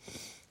ideal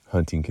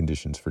hunting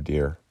conditions for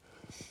deer.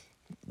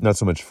 Not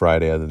so much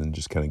Friday, other than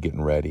just kind of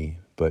getting ready.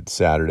 But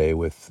Saturday,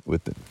 with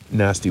the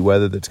nasty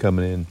weather that's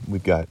coming in,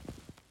 we've got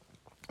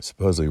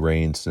supposedly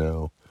rain,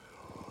 snow,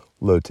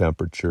 low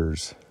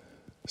temperatures.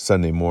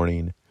 Sunday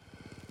morning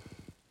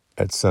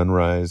at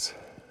sunrise,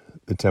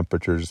 the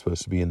temperatures are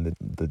supposed to be in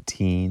the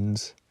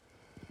teens.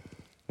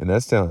 And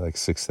that's down at like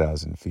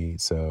 6,000 feet.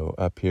 So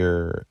up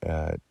here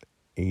at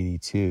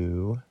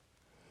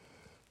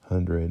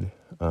 8,200,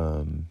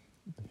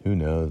 who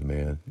knows,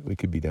 man? We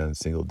could be down in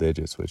single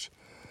digits, which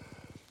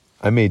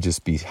I may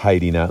just be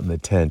hiding out in the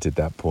tent at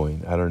that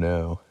point. I don't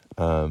know.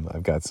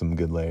 I've got some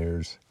good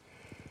layers,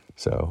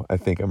 so I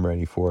think I'm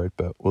ready for it.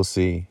 But we'll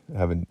see. I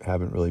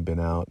haven't really been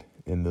out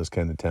in those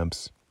kind of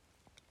temps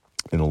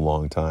in a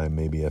long time,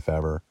 maybe if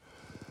ever.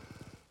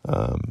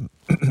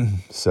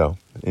 So,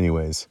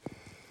 anyways.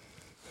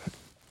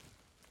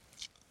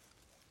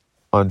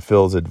 On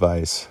Phil's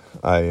advice,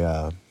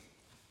 I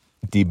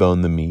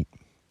deboned the meat,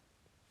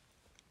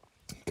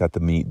 got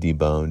the meat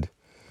deboned,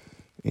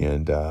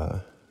 and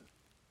I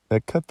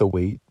cut the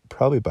weight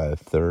probably by a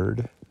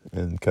third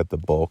and cut the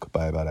bulk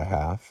by about a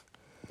half.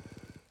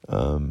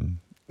 And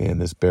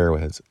this bear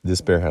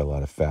had a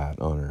lot of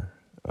fat on her,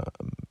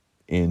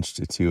 1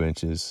 to 2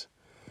 inches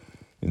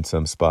in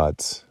some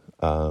spots.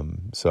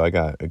 So I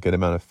got a good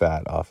amount of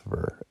fat off of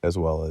her, as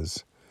well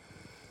as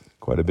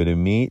quite a bit of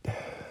meat,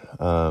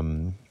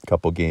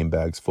 couple game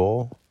bags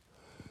full,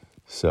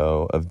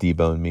 so of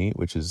deboned meat,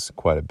 which is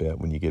quite a bit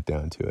when you get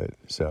down to it.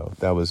 So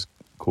that was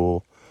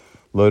cool.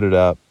 Loaded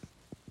up,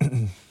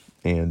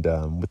 and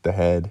with the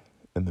head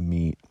and the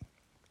meat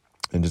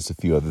and just a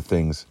few other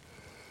things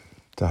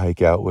to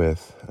hike out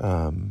with.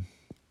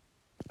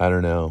 I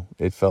don't know.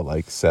 It felt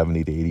like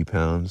 70 to 80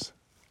 pounds.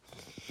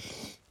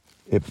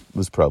 It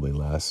was probably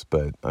less,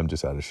 but I'm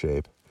just out of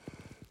shape.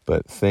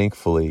 But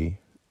thankfully,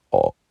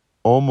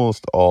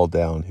 almost all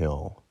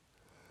downhill.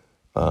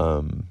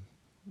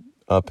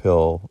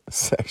 Uphill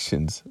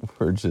sections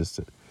were just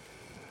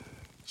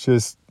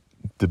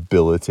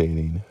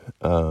debilitating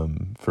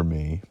for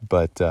me,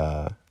 but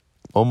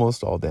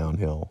almost all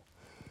downhill.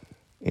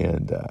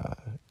 And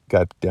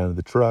got down to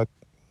the truck,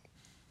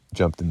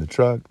 jumped in the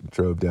truck,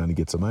 drove down to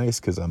get some ice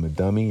because I'm a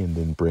dummy and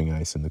didn't bring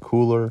ice in the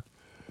cooler.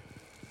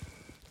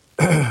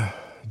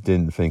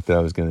 Didn't think that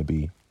I was going to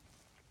be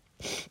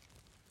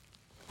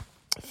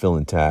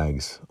filling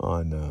tags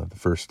on the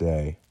first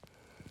day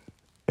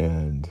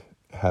and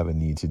have a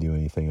need to do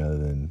anything other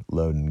than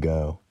load and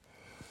go.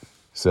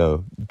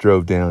 So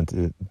drove down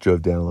a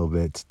little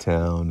bit to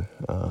town,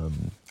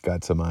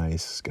 got some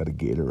ice, got a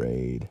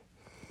Gatorade,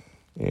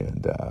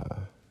 and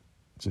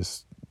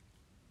just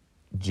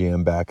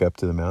jammed back up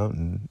to the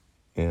mountain.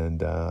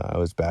 And I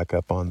was back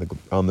up on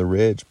the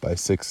ridge by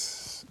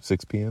 6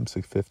 p.m.,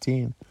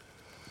 6:15.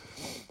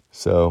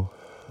 So,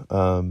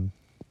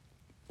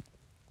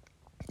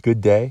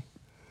 good day.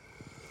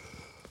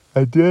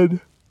 I did.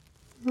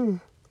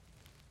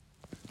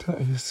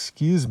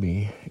 Excuse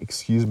me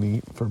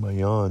for my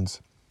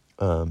yawns.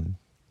 I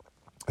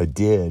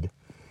did,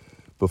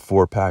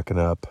 before packing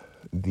up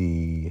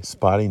the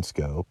spotting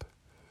scope,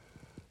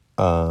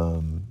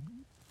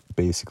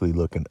 basically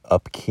looking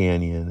up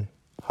canyon,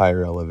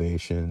 higher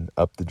elevation,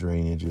 up the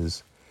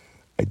drainages.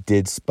 I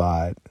did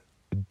spot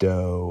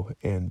doe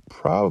and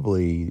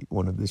probably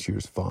one of this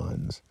year's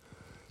fawns,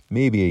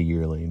 maybe a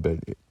yearling, but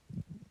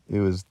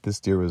this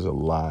deer was a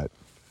lot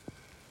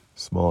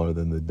smaller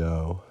than the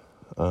doe.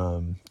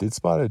 Did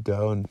spot a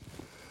doe and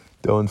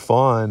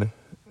fawn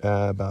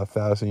about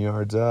 1,000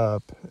 yards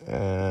up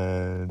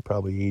and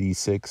probably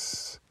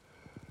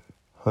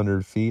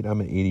 8,600 feet.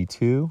 I'm at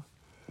 82.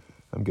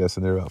 I'm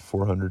guessing they're about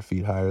 400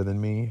 feet higher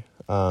than me.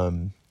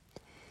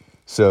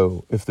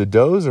 So if the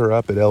does are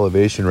up at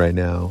elevation right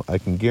now, I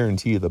can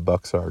guarantee you the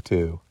bucks are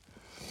too.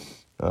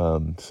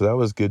 So that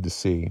was good to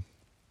see.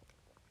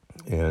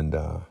 And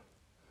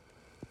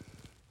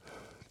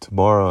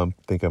tomorrow I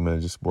think I'm going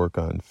to just work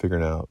on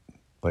figuring out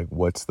like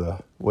what's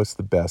the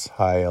best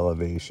high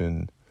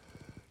elevation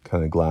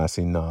kind of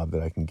glassing knob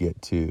that I can get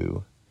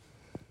to,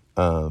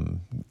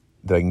 in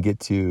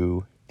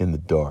the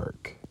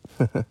dark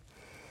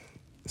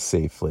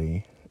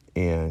safely,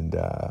 and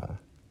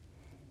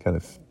kind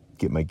of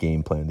get my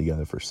game plan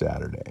together for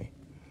Saturday.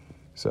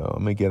 So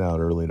I'm going to get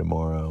out early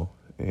tomorrow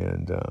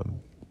and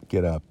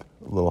get up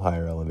a little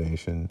higher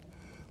elevation,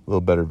 a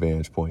little better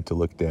vantage point to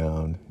look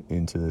down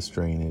into this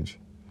drainage,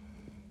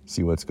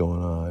 see what's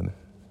going on.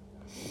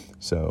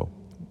 So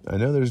I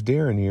know there's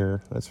deer in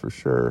here, that's for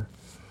sure.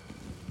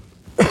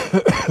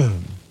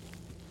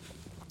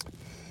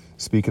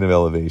 Speaking of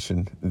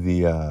elevation,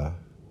 I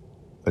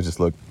just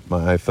looked,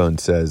 my iPhone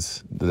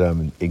says that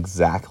I'm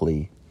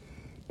exactly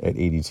at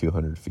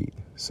 8,200 feet.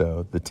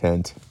 So the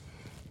tent,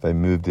 if I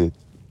moved it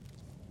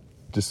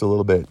just a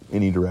little bit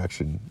any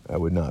direction, I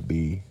would not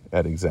be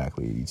at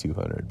exactly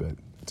 8,200, but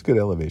it's good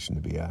elevation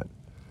to be at.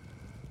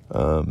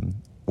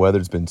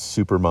 Weather's been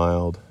super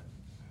mild.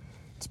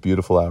 It's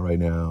beautiful out right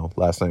now.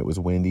 Last night was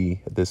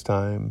windy at this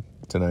time.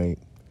 Tonight,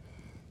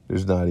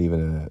 there's not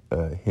even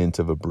a hint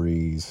of a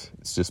breeze.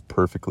 It's just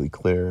perfectly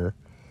clear.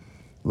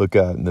 Look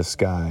out in the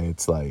sky.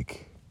 It's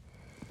like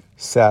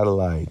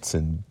satellites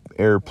and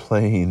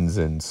airplanes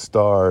and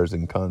stars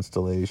and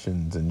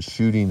constellations and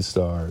shooting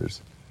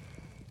stars.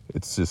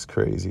 It's just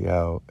crazy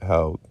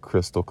how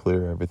crystal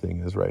clear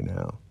everything is right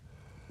now.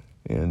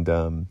 And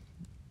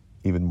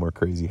even more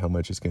crazy how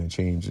much it's going to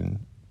change in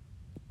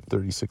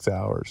 36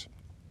 hours.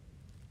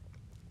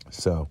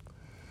 So,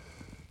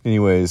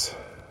 anyways,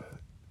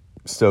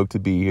 stoked to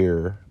be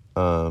here.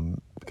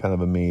 Kind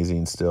of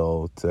amazing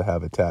still to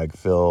have a tag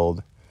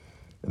filled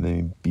and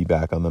then be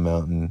back on the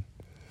mountain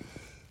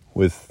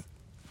with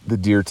the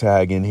deer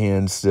tag in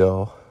hand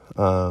still.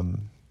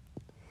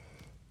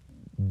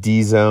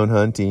 D-zone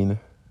hunting,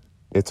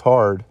 it's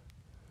hard,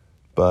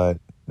 but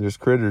there's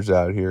critters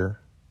out here.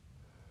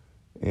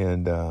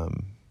 And,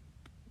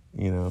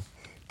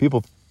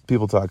 people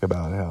talk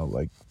about how,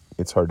 like,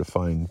 it's hard to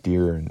find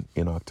deer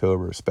in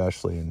October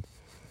especially. And I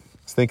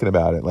was thinking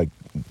about it, like,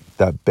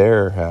 that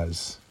bear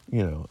has,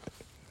 1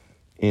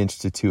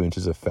 to 2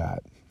 inches of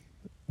fat.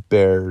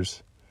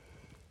 Bears,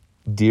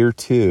 deer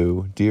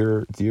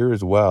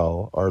as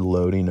well, are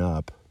loading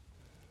up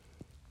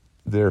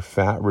their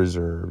fat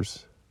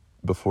reserves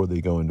before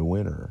they go into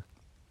winter.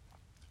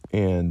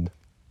 And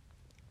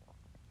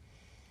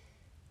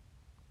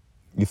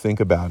you think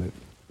about it,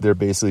 they're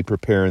basically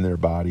preparing their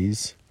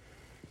bodies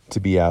to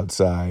be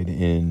outside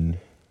in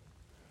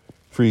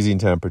freezing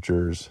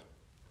temperatures,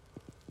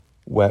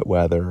 wet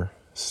weather,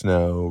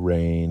 snow,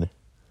 rain,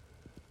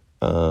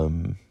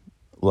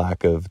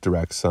 lack of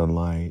direct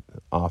sunlight,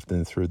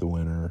 often through the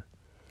winter.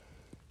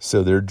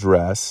 So they're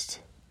dressed.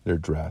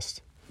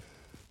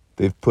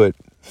 They've put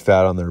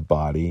fat on their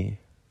body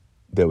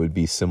that would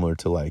be similar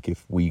to like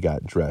if we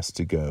got dressed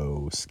to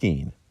go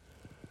skiing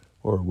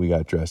or we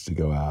got dressed to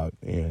go out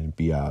and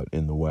be out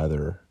in the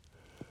weather.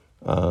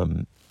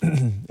 And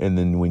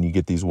then when you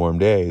get these warm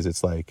days,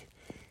 it's like,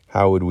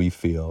 how would we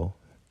feel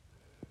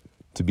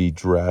to be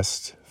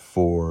dressed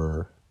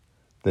for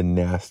the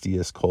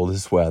nastiest,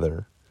 coldest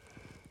weather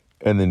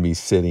and then be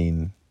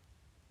sitting,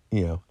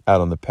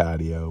 out on the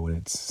patio when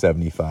it's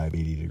 75,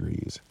 80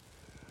 degrees?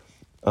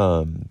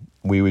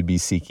 We would be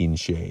seeking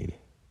shade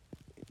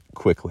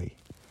quickly.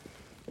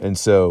 And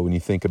so when you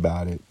think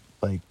about it,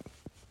 like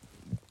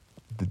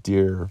the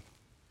deer,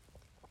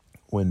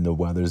 when the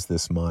weather's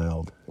this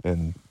mild,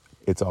 and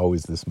it's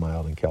always this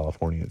mild in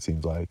California, it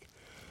seems like,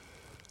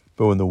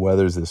 but when the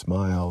weather's this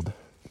mild,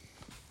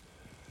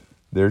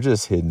 they're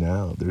just hidden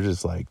out. They're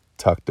just like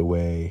tucked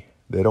away.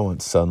 They don't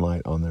want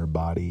sunlight on their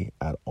body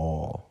at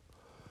all.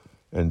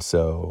 And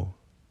so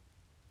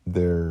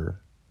they're,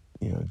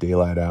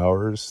 daylight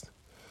hours,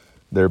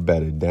 they're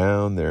bedded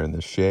down, they're in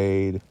the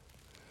shade,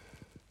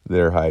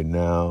 they're hiding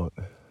out,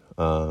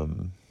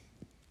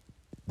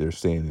 they're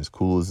staying as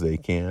cool as they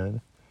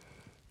can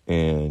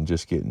and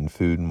just getting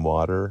food and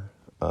water,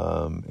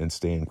 and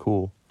staying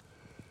cool.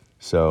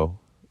 So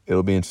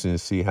it'll be interesting to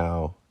see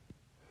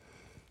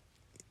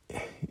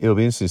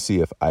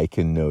if I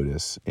can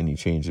notice any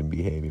change in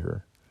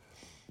behavior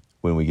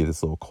when we get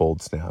this little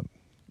cold snap.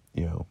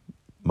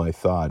 My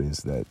thought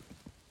is that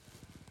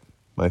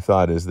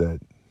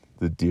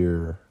the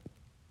deer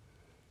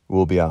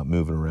will be out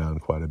moving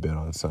around quite a bit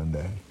on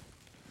Sunday.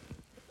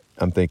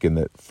 I'm thinking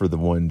that for the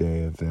one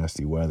day of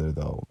nasty weather,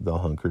 they'll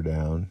hunker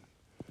down,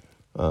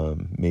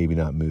 maybe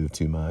not move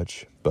too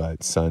much.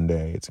 But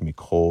Sunday, it's gonna be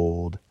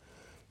cold.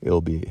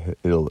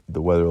 The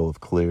weather will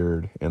have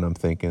cleared, and I'm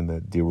thinking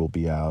that deer will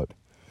be out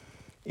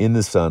in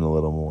the sun a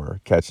little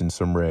more, catching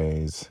some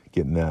rays,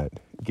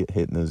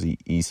 hitting those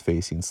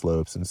east-facing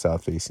slopes and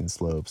south-facing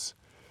slopes,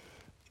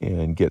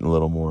 and getting a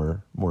little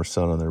more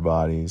sun on their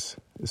bodies,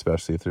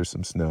 especially if there's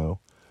some snow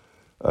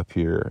up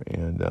here,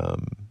 and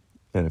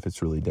if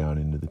it's really down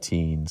into the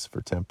teens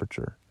for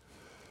temperature.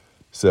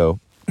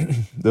 So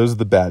those are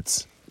the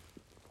bets.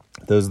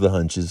 Those are the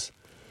hunches.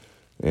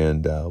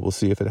 And we'll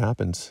see if it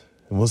happens.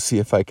 And we'll see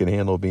if I can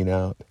handle being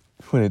out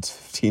when it's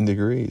 15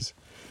 degrees.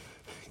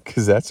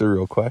 Because that's a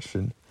real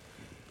question.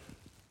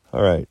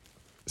 All right.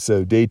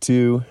 So day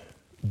 2,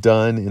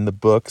 done in the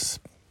books.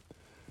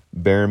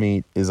 Bear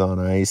meat is on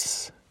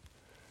ice.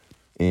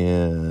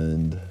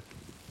 And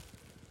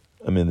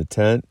I'm in the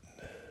tent.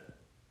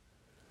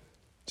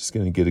 Just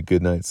going to get a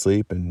good night's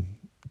sleep and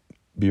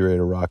be ready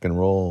to rock and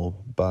roll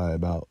by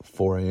about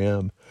 4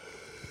 a.m.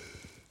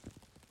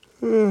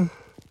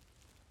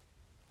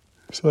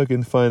 So I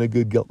can find a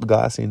good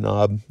glassing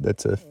knob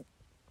that's a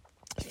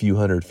few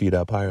hundred feet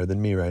up higher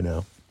than me right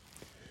now.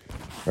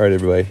 All right,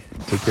 everybody.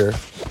 Take care.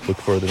 Look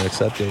forward to the next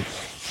update.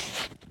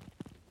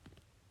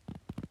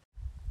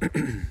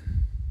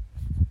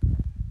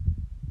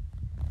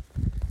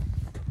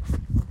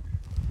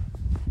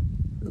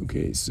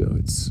 Okay, so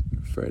it's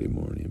Friday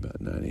morning, about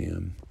 9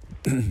 a.m.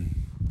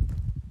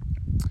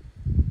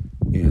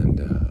 And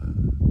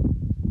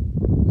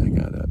I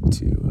got up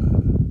to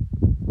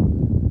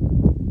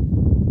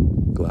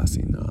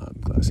glassing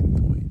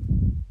point,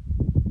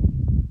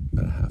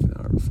 about a half an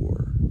hour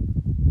before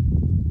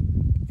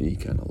any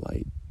kind of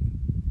light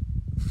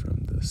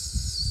from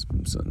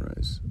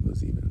sunrise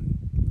was even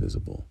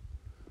visible.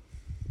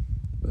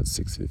 About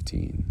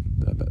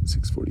 6:15, about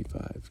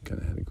 6:45,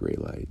 kind of had a gray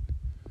light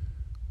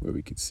where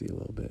we could see a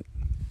little bit.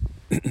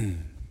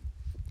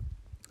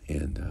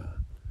 And I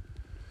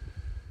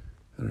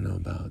don't know,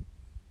 about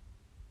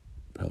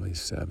probably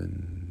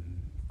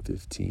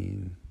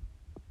 7:15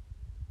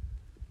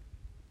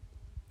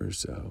 or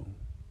so,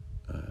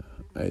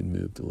 I had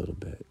moved a little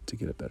bit to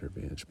get a better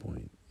vantage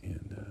point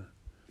and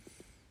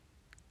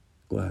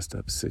glassed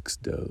up 6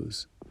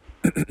 does,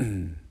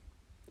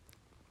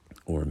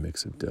 or a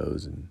mix of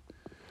does and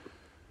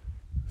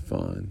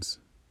fawns,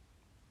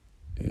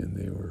 and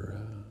they're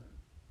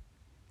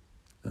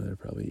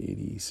probably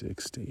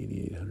 86 to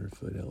 8,800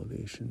 foot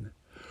elevation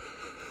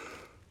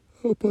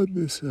up on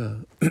this,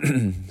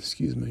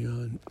 excuse my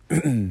yawn,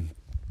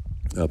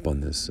 up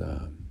on this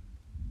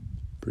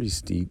pretty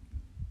steep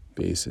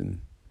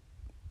basin,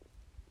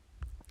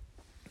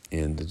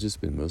 and I've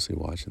just been mostly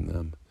watching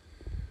them,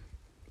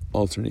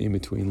 alternating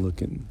between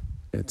looking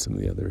at some of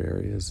the other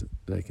areas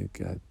that I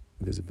got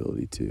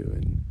visibility to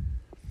and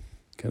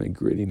kind of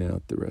gridding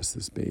out the rest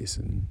of this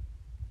basin,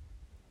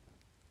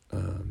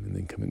 and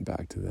then coming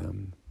back to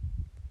them.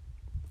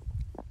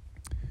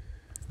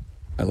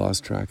 I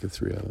lost track of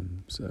 3 of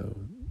them, so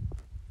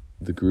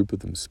the group of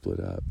them split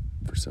up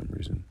for some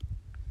reason.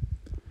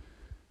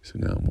 So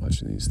now I'm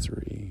watching these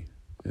three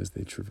as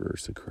they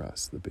traverse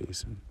across the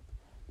basin.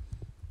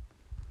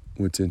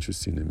 What's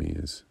interesting to me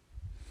is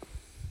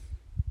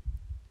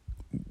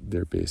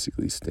they're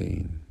basically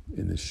staying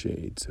in the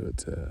shade. So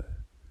it's a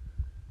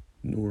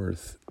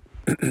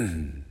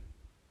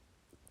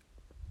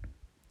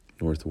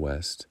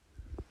northwest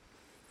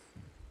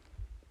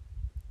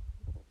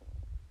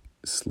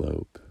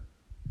slope,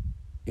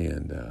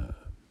 and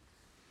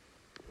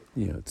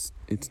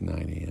it's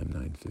 9 a.m.,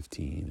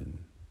 9:15,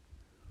 and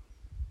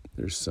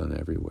there's sun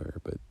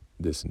everywhere, but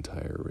this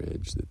entire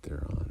ridge that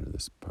they're on, or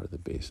this part of the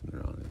basin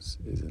they're on, is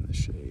in the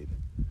shade.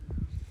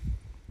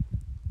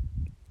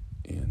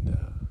 And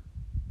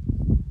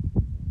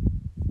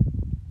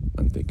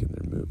I'm thinking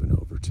they're moving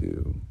over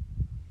to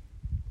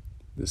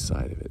the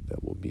side of it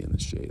that will be in the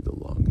shade the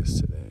longest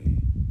today,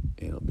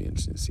 and it'll be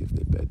interesting to see if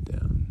they bed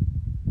down.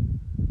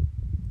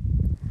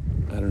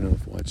 I don't know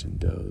if watching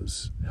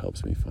does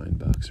helps me find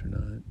bucks or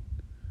not,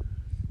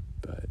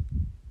 but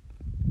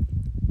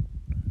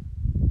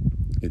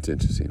it's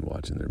interesting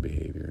watching their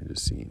behavior and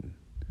just seeing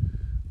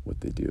what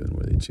they do and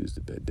where they choose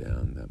to bed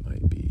down. That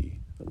might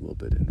be a little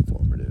bit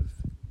informative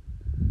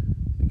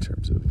in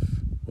terms of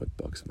what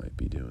bucks might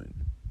be doing.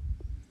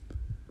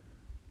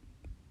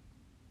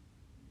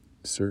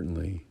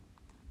 Certainly,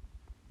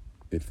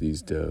 if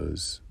these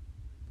does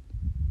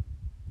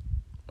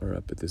are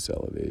up at this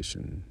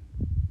elevation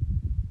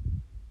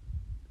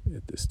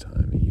at this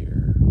time of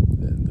year,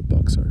 then the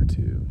bucks are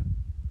too.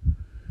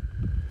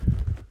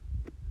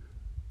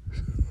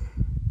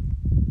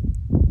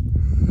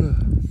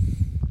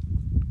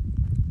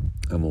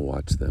 I'm gonna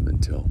watch them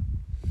until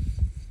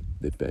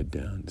they bed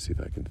down to see if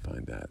I can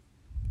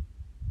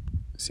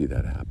see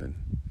that happen.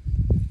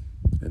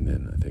 And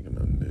then I think I'm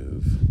gonna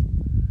move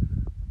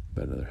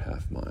about another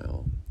half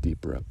mile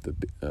deeper up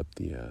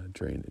the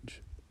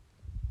drainage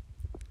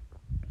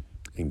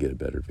and get a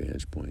better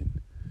vantage point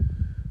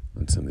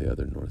on some of the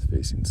other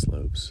north-facing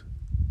slopes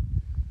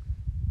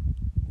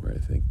where I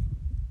think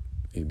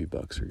maybe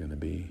bucks are going to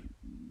be,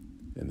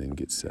 and then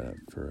get set up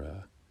for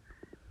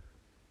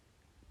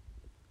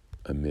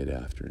a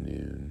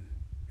mid-afternoon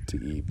to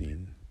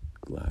evening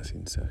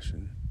glassing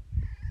session.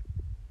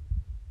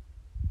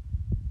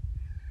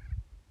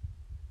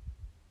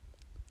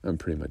 I'm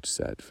pretty much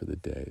set for the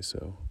day,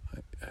 so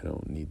I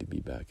don't need to be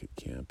back at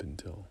camp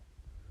until,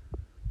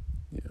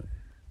 a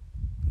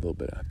little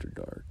bit after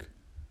dark.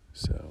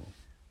 So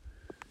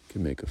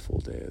can make a full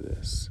day of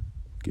this,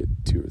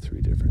 get 2 or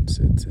 3 different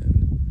sits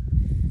in,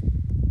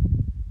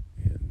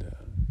 and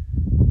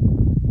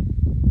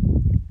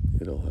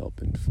it'll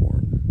help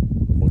inform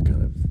what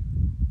kind of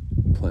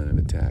plan of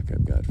attack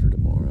I've got for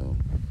tomorrow.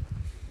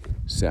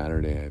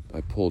 Saturday,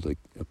 I pulled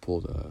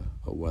a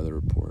weather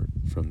report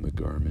from the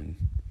Garmin,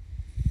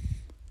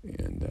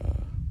 and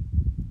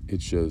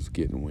it shows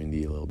getting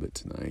windy a little bit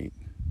tonight,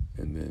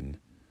 and then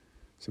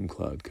some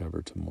cloud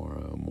cover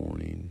tomorrow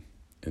morning,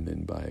 and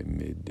then by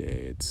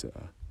midday it's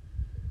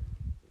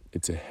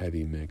a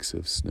heavy mix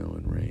of snow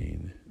and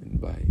rain, and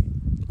by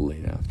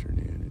late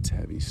afternoon it's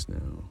heavy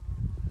snow.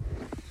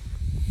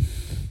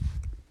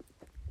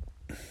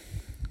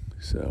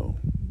 So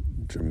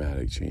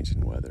dramatic change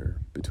in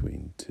weather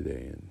between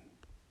today and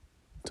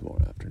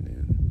tomorrow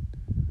afternoon.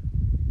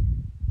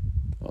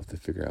 I'll have to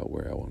figure out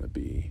where I want to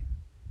be.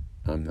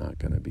 I'm not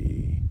going to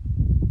be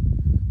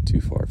too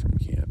far from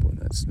camp when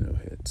that snow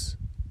hits.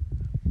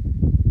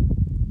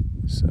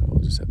 So I'll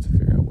just have to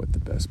figure out what the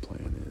best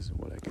plan is and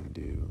what I can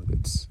do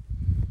that's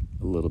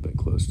a little bit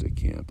closer to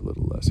camp, a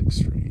little less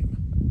extreme,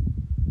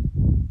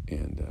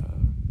 and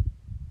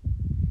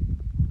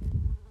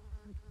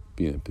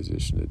be in a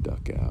position to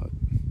duck out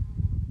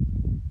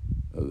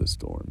of the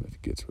storm if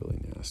it gets really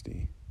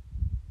nasty.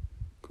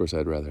 Of course,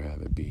 I'd rather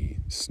have it be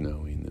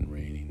snowing than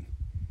raining,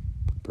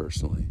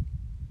 personally.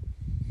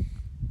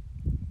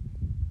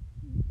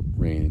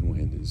 Rain and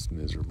wind is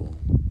miserable.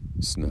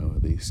 Snow,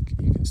 at least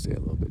you can stay a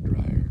little bit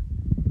drier.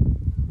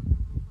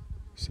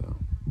 So,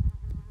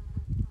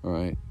 all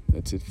right,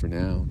 that's it for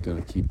now. I'm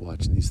going to keep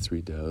watching these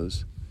 3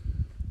 does,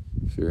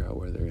 figure out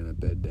where they're going to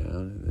bed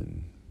down, and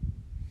then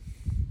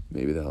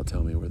maybe that'll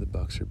tell me where the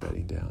bucks are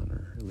bedding down,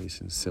 or at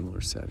least in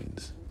similar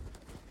settings.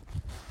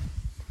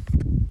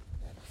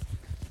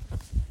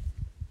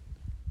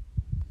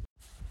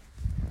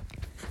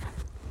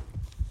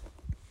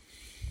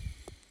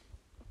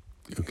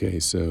 Okay,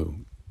 so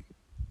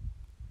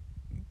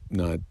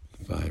not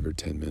 5 or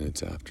 10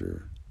 minutes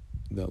after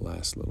that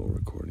last little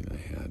recording I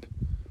had,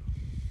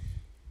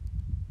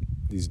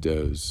 these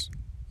does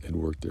had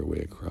worked their way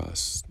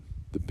across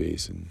the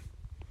basin,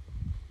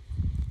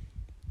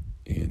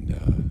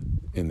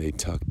 and they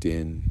tucked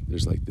in.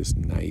 There's like this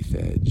knife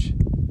edge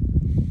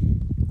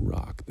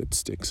rock that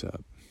sticks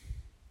up,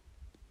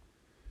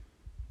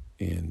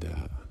 and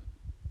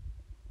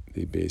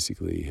they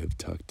basically have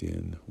tucked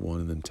in. One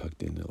of them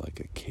tucked into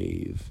like a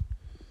cave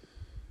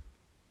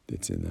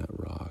that's in that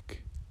rock.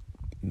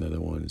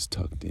 Another one is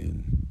tucked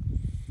in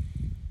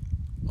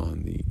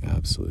on the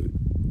absolute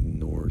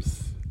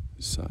north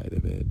side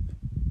of it.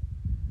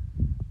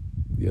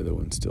 The other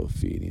one's still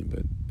feeding,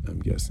 but I'm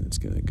guessing it's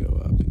going to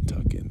go up and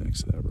tuck in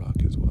next to that rock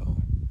as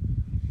well.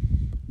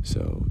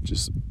 So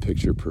just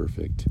picture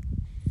perfect.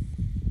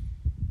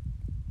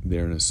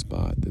 They're in a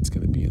spot that's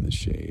going to be in the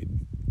shade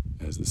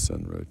as the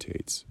sun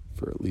rotates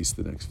for at least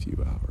the next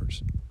few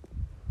hours.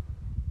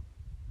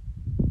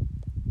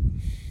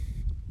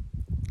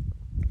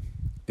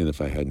 And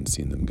if I hadn't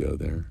seen them go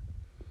there,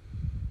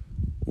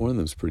 one of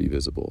them's pretty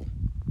visible.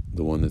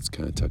 The one that's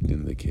kind of tucked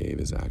into the cave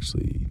is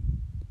actually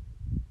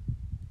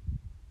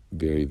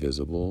very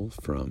visible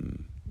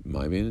from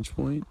my vantage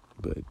point,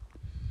 but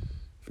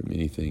from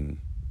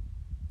anything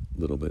a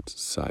little bit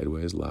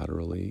sideways,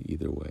 laterally,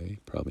 either way,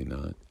 probably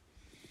not.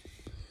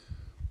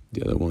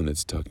 The other one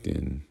that's tucked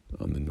in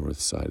on the north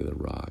side of the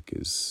rock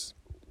is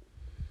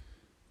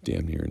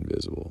damn near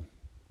invisible.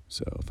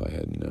 So if I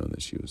hadn't known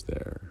that she was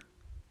there,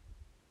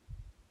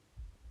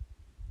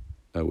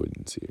 I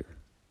wouldn't see her.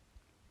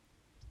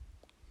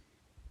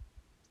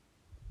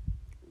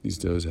 These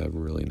does have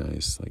really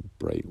nice, like,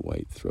 bright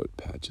white throat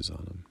patches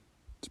on them.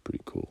 It's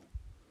pretty cool.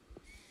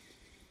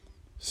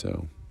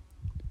 So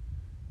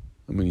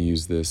I'm going to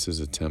use this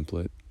as a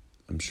template.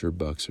 I'm sure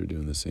bucks are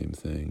doing the same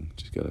thing.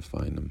 Just got to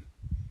find them.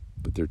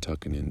 But they're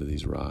tucking into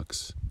these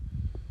rocks,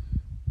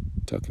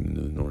 tucking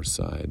into the north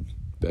side,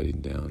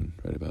 bedding down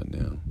right about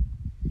now.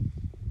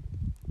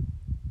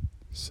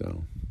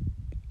 So,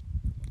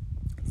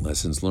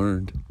 lessons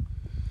learned.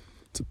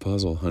 It's a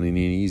puzzle. Hunting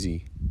ain't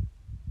easy.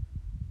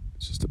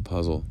 It's just a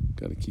puzzle.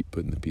 Got to keep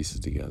putting the pieces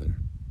together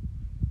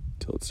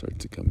until it starts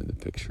to come into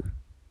picture.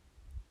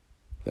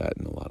 That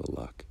and a lot of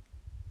luck.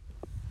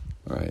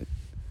 All right.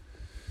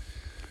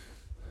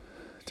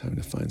 Time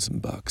to find some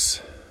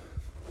bucks.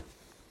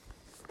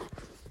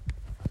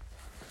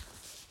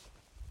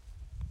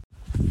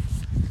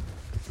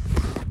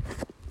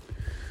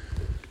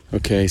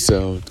 Okay,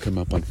 so it's come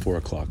up on 4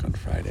 o'clock on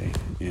Friday,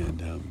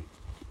 and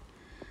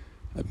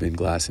I've been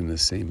glassing the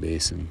same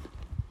basin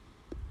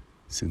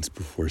since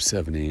before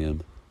 7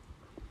 a.m.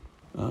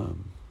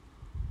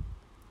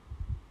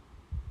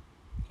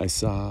 I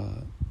saw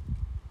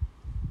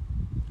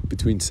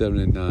between 7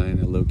 and 9,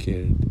 I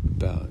located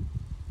about,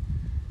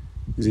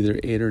 it was either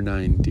 8 or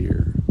 9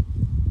 deer.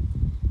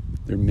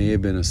 There may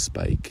have been a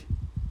spike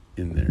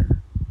in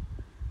there,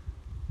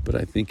 but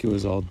I think it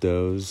was all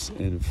does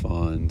and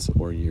fawns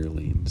or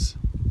yearlings.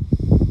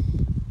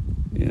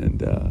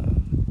 And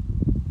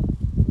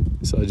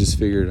so I just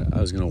figured I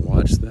was going to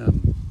watch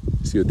them,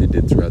 see what they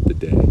did throughout the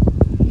day.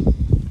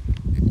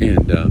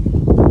 And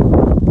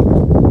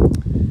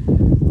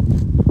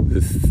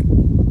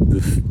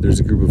there's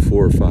a group of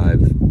 4 or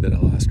 5 that I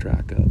lost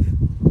track of.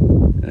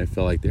 And I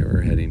felt like they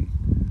were heading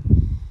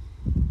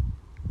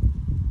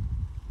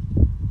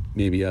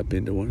maybe up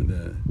into one of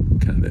the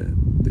kind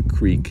of the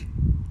creek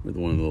with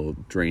one of the little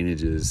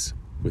drainages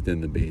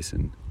within the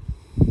basin.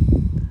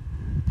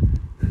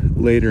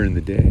 Later in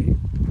the day,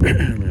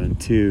 around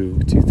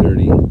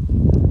 2:30,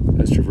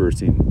 I was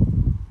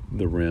traversing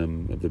the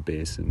rim of the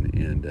basin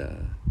and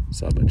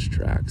saw a bunch of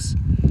tracks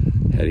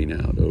heading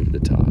out over the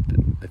top,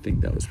 and I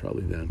think that was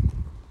probably them.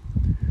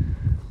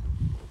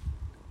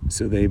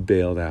 So they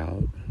bailed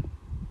out,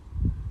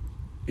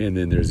 and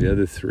then there's the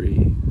other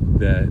 3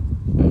 that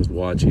I was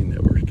watching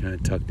that were kind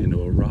of tucked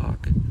into a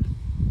rock.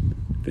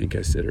 I think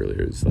I said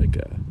earlier it was like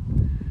a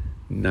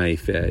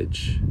knife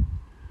edge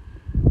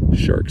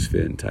shark's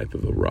fin type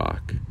of a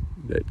rock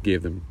that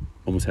gave them,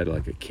 almost had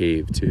like a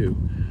cave too.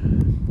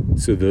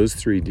 So those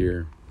 3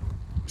 deer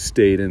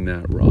stayed in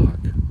that rock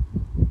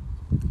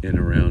and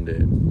around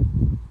it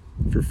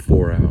for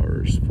 4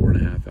 hours,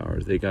 4.5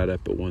 hours. They got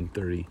up at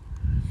 1:30.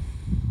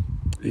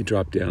 They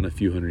dropped down a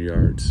few hundred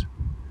yards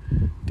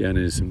down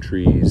into some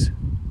trees,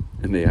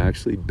 and they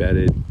actually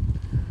bedded.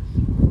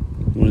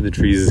 One of the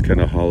trees is kind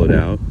of hollowed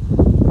out.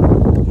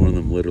 One of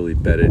them literally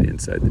bedded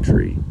inside the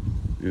tree.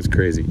 It was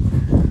crazy.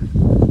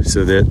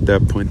 So at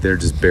that point, they're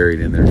just buried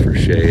in there for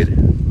shade.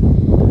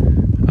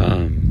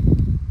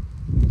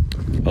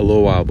 A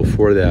little while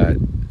before that,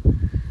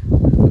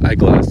 I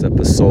glassed up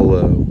a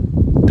solo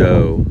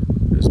doe.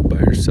 It was by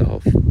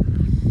herself.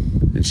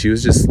 And she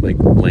was just like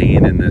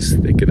laying in this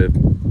thicket of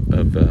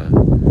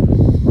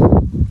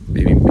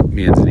maybe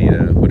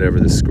manzanita, whatever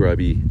the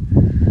scrubby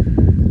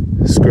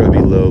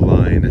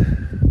low-lying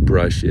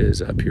brush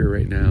is up here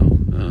right now.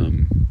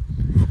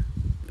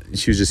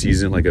 She was just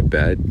using it like a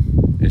bed,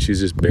 and she was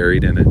just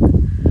buried in it.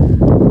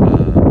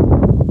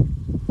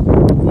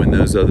 When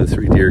those other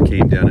 3 deer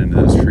came down into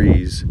those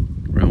trees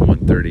around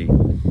 1:30,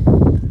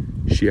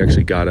 she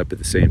actually got up at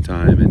the same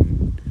time,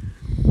 and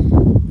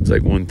it was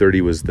like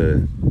 1:30 was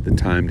the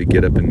time to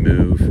get up and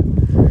move.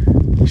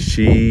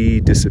 She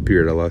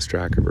disappeared. I lost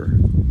track of her.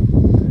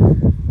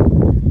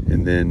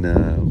 And then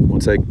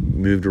once I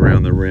moved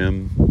around the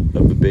rim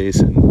of the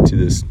basin to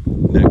this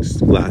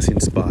next glassing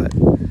spot,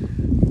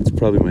 it's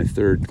probably my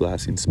 3rd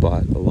glassing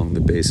spot along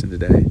the basin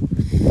today.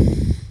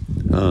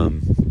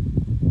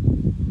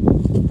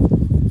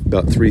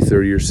 About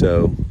 3:30 or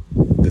so,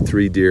 the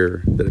 3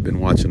 deer that I've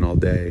been watching all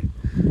day,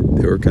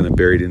 they were kind of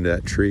buried into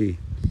that tree.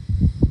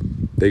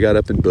 They got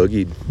up and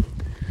boogied.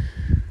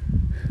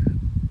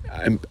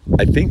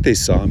 I think they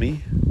saw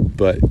me,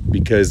 but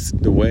because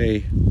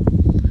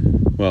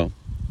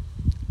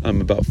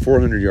I'm about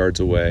 400 yards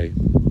away,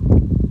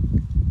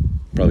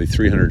 probably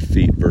 300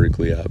 feet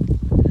vertically up.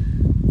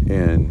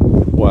 And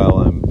while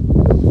I'm,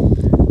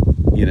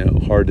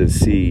 hard to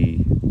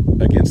see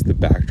against the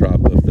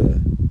backdrop of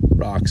the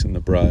rocks and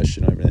the brush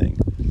and everything,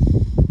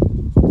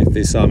 if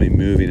they saw me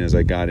moving as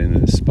I got into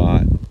the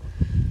spot,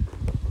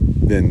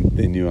 then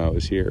they knew I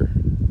was here.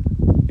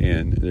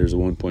 And there's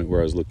one point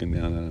where I was looking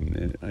down at them,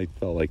 and I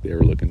felt like they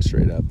were looking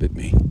straight up at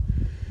me.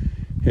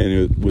 And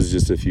it was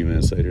just a few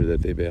minutes later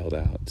that they bailed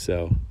out.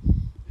 So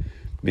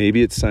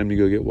maybe it's time to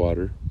go get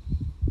water.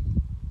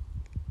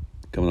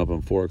 Coming up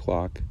on 4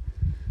 o'clock.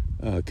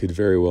 Could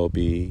very well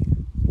be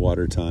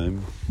water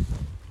time.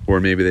 Or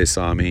maybe they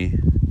saw me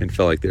and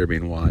felt like they were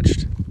being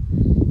watched.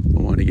 I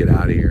want to get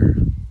out of here.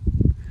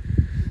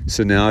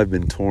 So now I've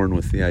been torn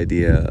with the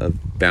idea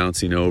of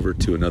bouncing over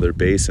to another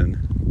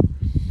basin,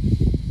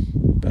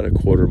 about a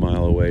quarter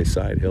mile away,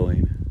 side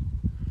hilling.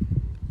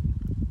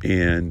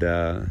 And,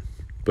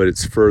 but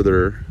it's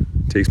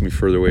takes me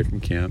further away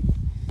from camp.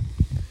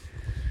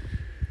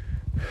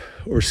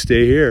 Or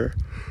stay here.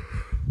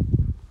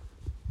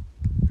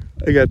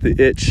 I got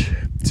the itch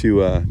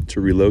to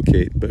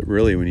relocate, but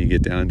really when you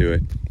get down to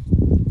it,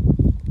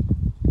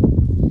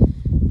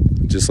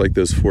 just like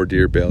those 4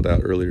 deer bailed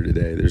out earlier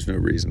today, there's no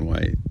reason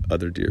why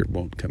other deer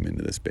won't come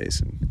into this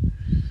basin.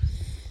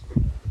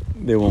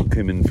 They won't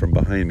come in from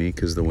behind me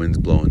because the wind's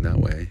blowing that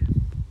way.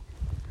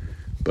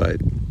 But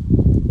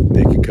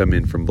they could come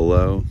in from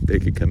below. They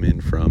could come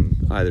in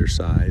from either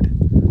side.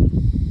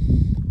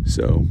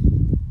 So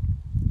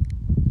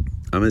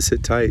I'm going to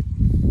sit tight.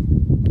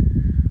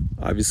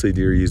 Obviously,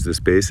 deer use this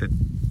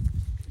basin.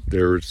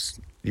 There's,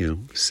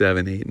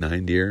 7, 8,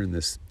 9 deer in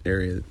this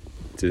area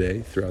today,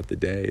 throughout the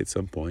day at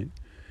some point.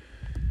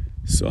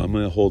 So I'm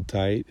going to hold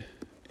tight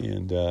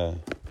and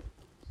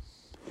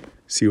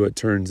see what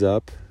turns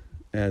up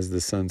as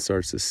the sun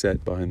starts to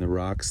set behind the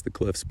rocks, the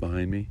cliffs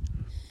behind me.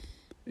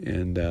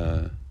 And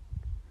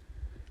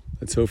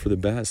let's hope for the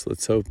best.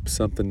 Let's hope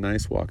something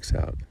nice walks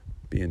out.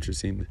 Be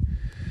interesting.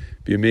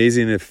 Be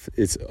amazing if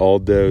it's all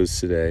does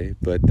today,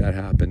 but that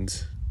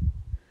happens.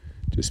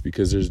 Just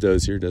because there's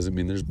does here doesn't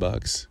mean there's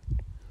bucks.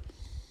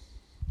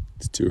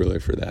 It's too early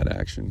for that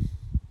action.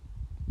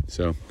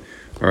 So,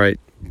 all right,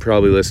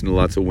 probably listen to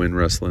lots of wind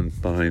rustling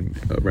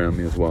around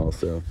me as well.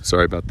 So,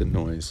 sorry about the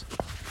noise.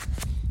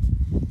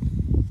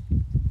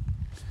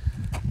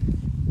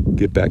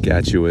 Get back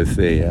at you with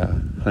a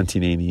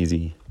Hunting Ain't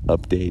Easy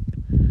update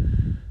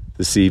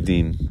this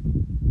evening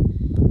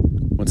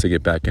once I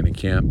get back into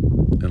camp,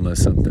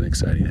 unless something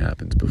exciting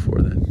happens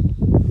before then.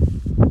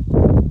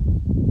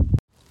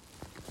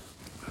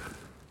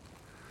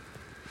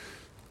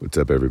 What's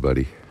up,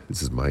 everybody?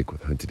 This is Mike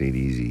with Hunting Ain't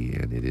Easy,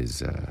 and it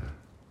is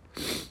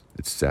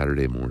it's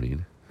Saturday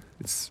morning.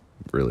 It's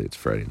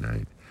Friday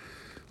night,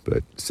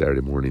 but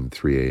Saturday morning,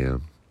 3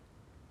 a.m.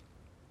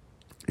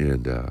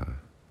 And I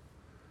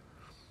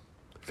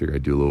figured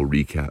I'd do a little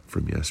recap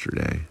from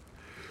yesterday.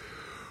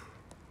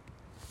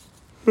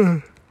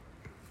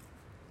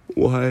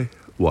 Why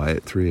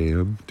at 3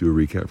 a.m. do a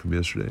recap from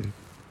yesterday?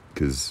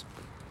 Because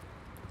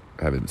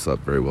I haven't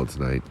slept very well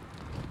tonight.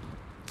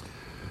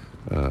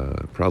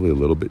 Probably a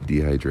little bit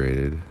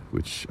dehydrated,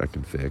 which I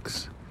can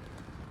fix.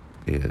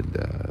 And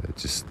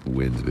just the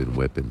wind's been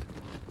whipping,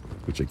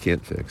 which I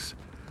can't fix.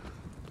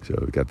 So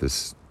we got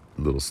this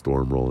little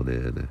storm rolling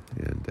in.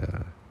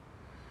 And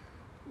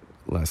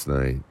last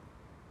night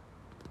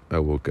I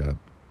woke up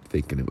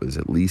thinking it was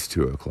at least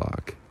 2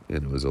 o'clock,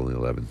 and it was only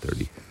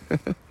 11:30.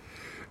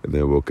 And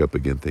then I woke up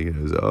again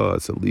thinking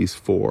it's at least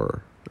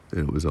 4,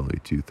 and it was only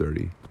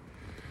 2:30.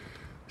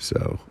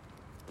 So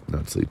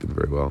not sleeping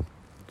very well.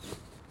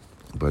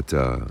 But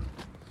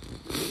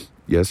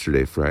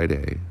yesterday,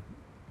 Friday,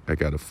 I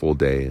got a full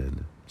day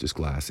in just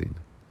glassing.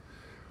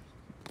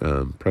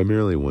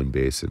 Primarily one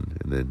basin,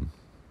 and then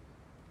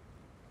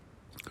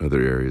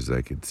other areas that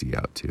I could see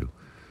out to.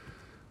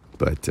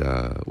 But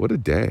what a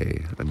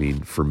day. I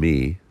mean, for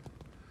me,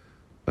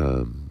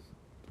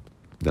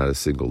 not a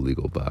single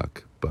legal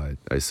buck, but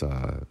I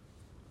saw,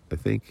 I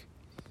think,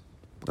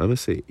 I'm going to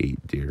say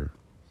 8 deer.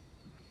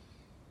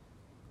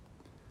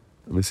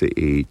 I'm going to say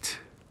 8,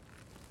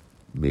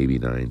 maybe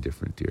 9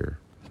 different deer.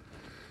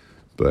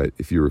 But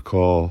if you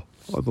recall,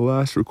 on the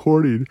last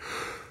recording,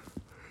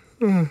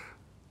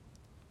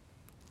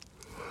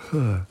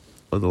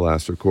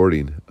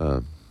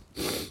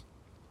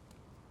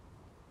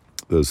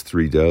 those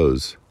 3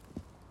 does,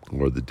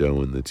 or the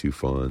doe and the 2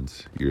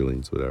 fawns,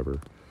 yearlings,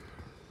 whatever,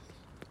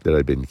 that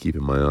I'd been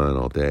keeping my eye on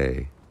all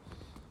day,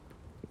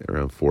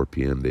 around 4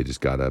 p.m., they just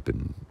got up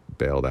and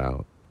bailed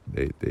out.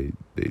 They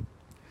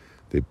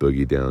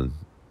boogied down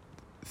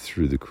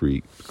through the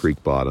creek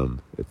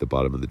bottom at the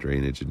bottom of the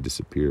drainage and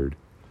disappeared.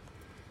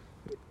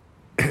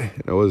 I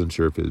wasn't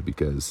sure if it was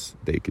because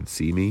they could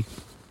see me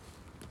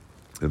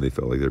and they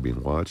felt like they're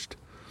being watched,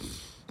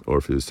 or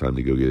if it was time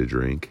to go get a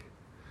drink.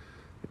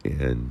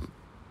 And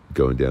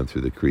going down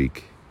through the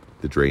creek,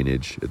 the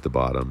drainage at the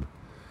bottom,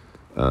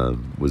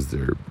 was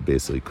their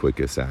basically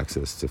quickest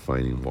access to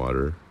finding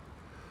water.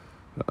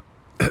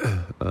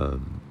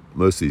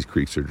 Most of these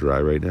creeks are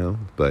dry right now,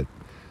 but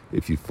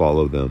if you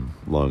follow them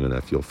long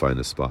enough, you'll find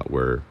a spot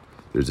where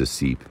there's a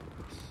seep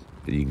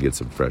and you can get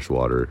some fresh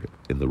water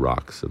in the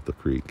rocks of the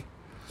creek.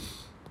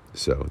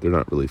 So they're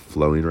not really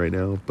flowing right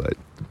now, but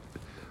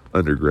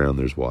underground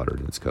there's water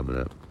and it's coming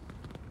up.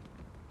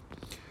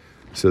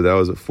 So that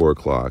was at 4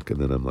 o'clock, and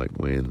then I'm like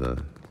weighing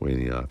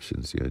the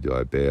options. Do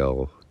I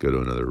bail, go to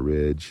another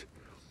ridge,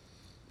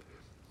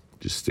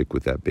 just stick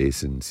with that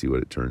basin and see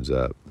what it turns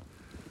up?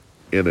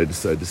 And I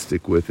decided to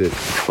stick with it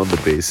on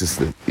the basis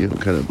that,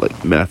 kind of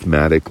like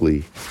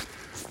mathematically,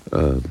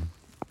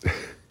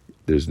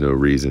 there's no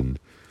reason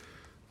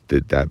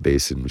that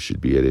basin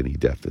should be at any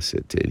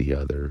deficit to any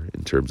other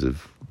in terms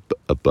of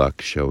a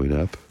buck showing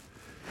up.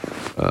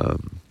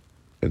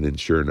 And then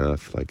sure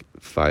enough, like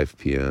 5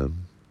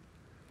 p.m.,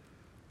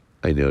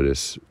 I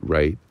notice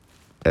right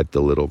at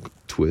the little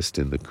twist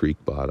in the creek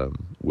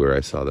bottom where I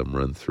saw them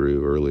run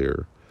through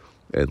earlier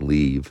and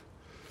leave,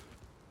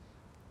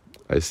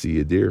 I see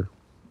a deer.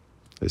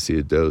 I see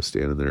a doe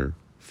standing there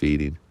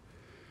feeding.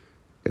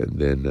 And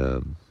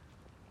then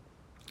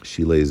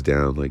she lays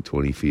down like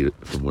 20 feet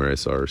from where I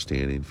saw her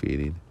standing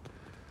feeding.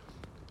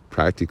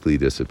 Practically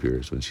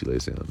disappears when she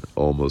lays down,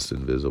 almost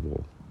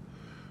invisible.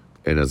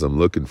 And as I'm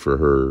looking for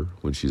her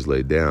when she's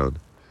laid down,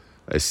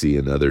 I see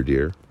another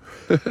deer.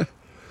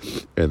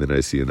 And then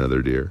I see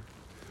another deer.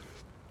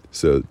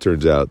 So it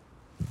turns out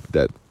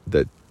that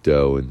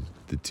doe and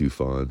the 2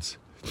 fawns,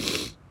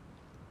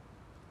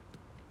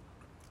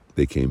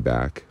 they came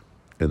back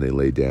and they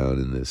lay down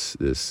in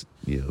this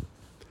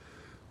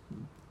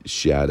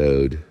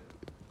shadowed,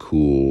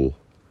 cool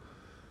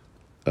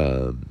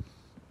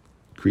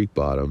creek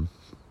bottom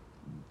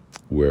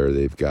where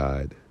they've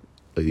got,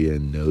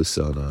 again, no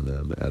sun on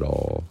them at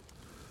all.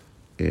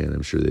 And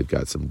I'm sure they've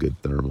got some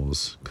good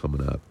thermals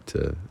coming up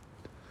to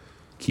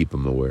keep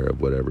them aware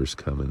of whatever's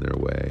coming their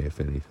way, if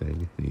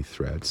anything, any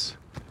threats.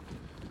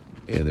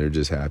 And they're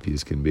just happy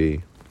as can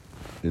be.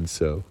 And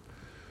so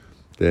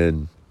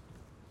then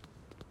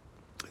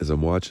as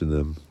I'm watching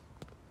them,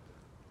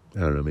 I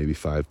don't know, maybe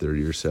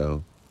 5:30 or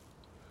so,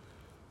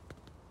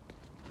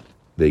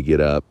 they get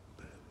up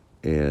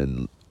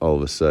and all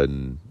of a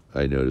sudden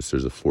I notice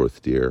there's a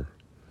 4th deer.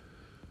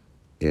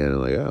 And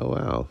I'm like, oh,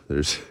 wow,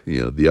 there's,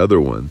 the other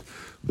one,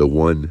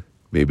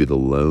 maybe the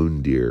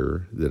lone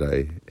deer that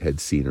I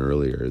had seen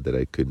earlier that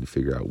I couldn't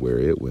figure out where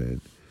it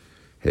went,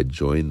 had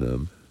joined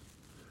them.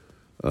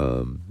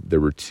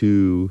 There were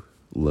 2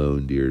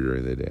 lone deer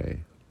during the day.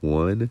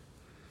 One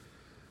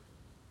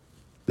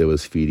that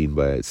was feeding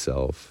by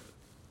itself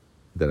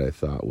that I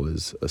thought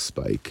was a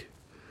spike.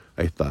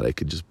 I thought I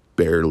could just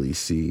barely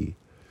see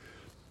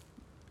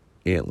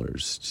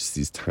antlers, just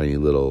these tiny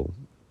little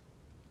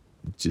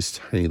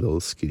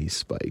skinny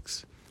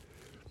spikes.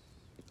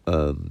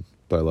 But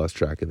I lost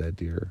track of that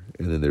deer.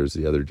 And then there's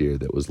the other deer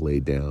that was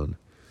laid down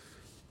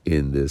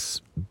in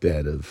this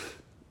bed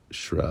of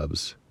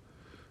shrubs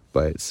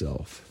by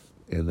itself.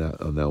 And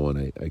on that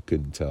one, I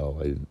couldn't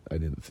tell. I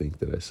didn't think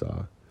that I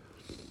saw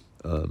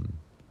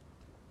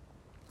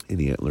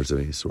any antlers of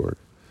any sort.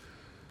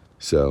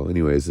 So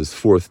anyways, this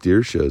 4th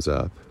deer shows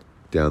up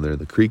down there in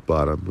the creek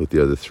bottom with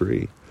the other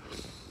 3.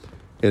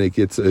 And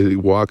it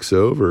walks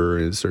over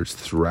and it starts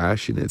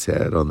thrashing its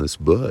head on this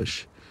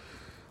bush.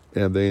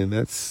 And I'm thinking,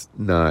 that's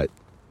not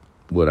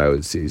what I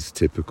would say is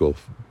typical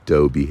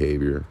doe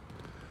behavior.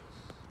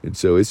 And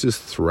so it's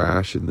just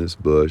thrashing this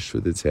bush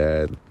with its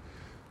head,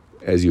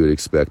 as you would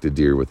expect a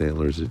deer with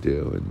antlers to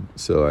do. And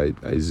so I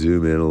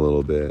zoom in a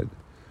little bit.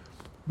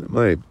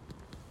 My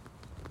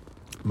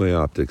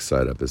optics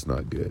side up is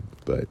not good,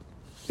 but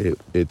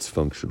it's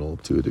functional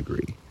to a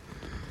degree.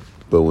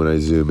 But when I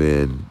zoom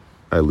in,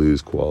 I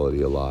lose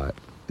quality a lot.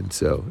 And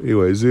so,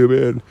 anyway, zoom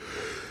in.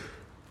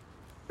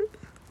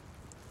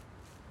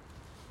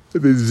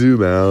 And then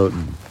zoom out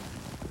and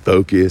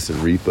focus and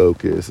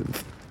refocus.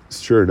 And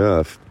sure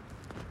enough,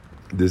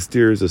 this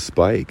deer is a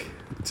spike.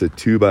 It's a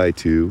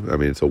 2x2. I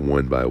mean, it's a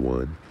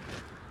 1x1.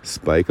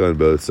 Spike on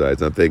both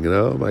sides. I'm thinking,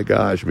 oh my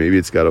gosh, maybe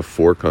it's got a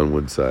fork on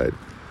one side.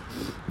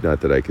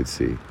 Not that I could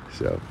see.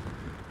 So,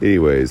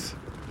 anyways,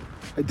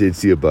 I did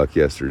see a buck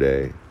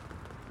yesterday.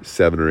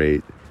 7 or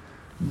 8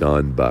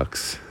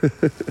 non-bucks.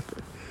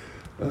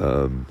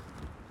 I'm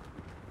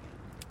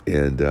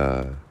going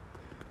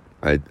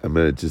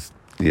to just,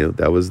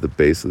 that was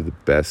basically the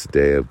best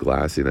day of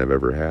glassing I've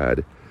ever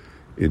had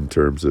in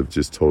terms of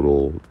just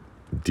total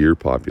deer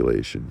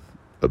population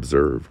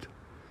observed.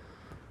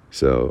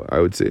 So I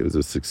would say it was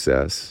a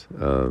success.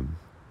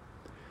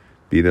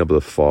 Being able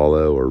to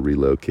follow or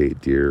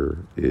relocate deer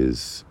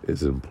is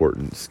an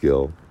important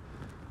skill.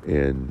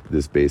 And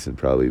this basin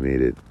probably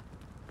made it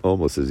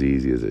almost as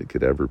easy as it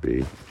could ever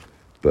be.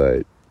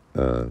 But,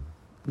 I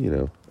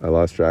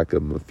lost track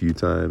of them a few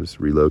times,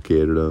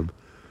 relocated them.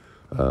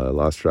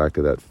 Lost track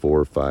of that 4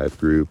 or 5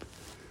 group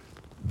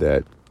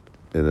and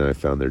then I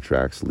found their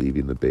tracks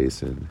leaving the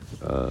basin.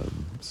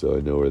 So I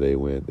know where they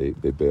went.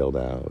 They bailed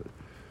out.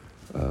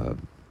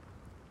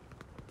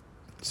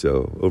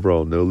 So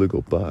overall, no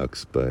legal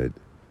bucks, but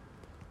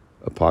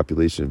a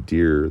population of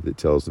deer that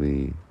tells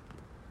me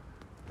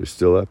they're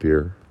still up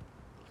here.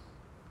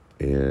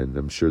 And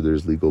I'm sure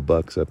there's legal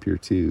bucks up here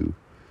too.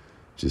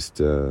 Just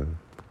they're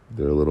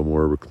a little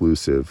more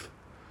reclusive.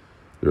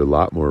 They're a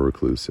lot more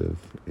reclusive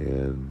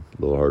and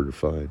a little harder to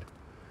find.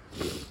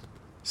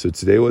 So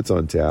today what's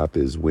on tap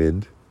is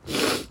wind,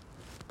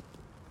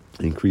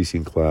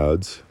 increasing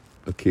clouds,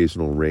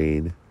 occasional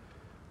rain,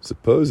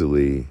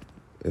 supposedly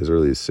as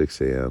early as 6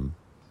 a.m.,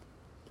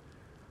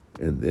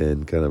 and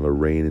then kind of a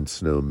rain and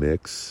snow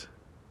mix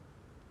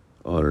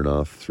on and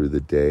off through the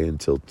day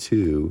until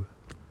 2.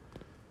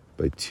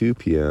 By 2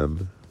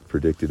 p.m.,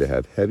 predicted to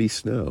have heavy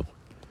snow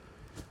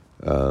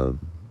for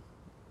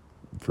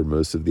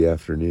most of the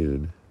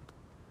afternoon.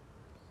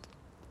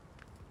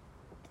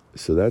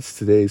 So that's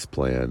today's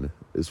plan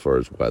as far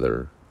as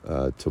weather.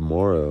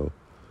 Tomorrow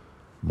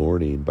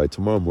morning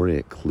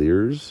it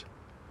clears.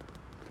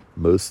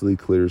 Mostly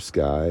clear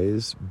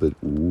skies, but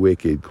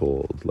wicked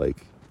cold,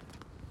 like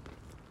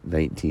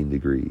 19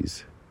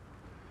 degrees.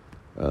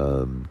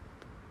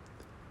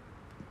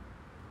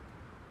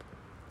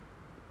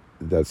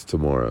 That's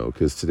tomorrow,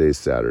 because today's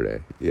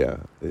Saturday. Yeah,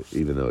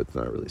 even though it's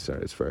not really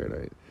Saturday, it's Friday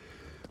night.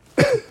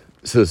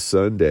 So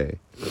Sunday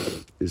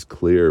is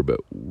clear, but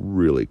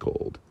really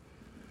cold.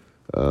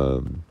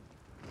 And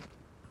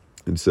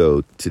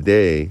so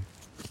today,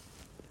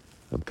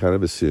 I'm kind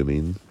of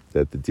assuming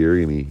that the deer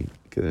are going to be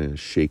kind of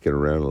shaking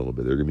around a little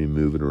bit. They're going to be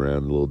moving around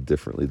a little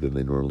differently than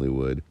they normally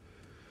would,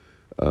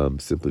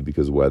 simply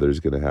because weather's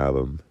going to have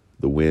them.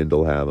 The wind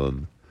will have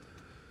them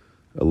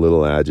a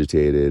little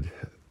agitated.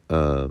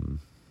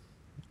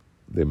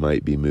 They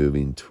might be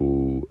moving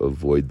to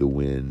avoid the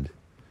wind.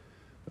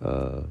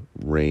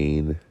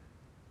 Rain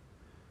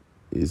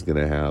is going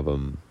to have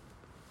them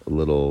a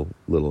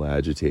little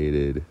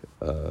agitated.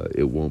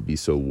 It won't be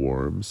so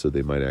warm, so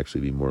they might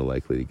actually be more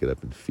likely to get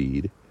up and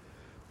feed,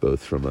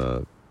 both from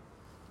a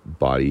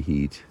body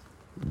heat,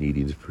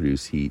 needing to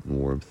produce heat and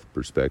warmth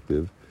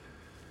perspective,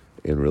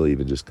 and really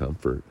even just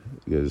comfort.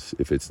 Because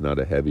if it's not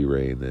a heavy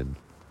rain, then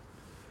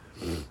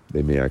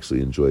they may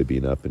actually enjoy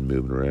being up and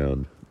moving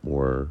around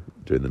more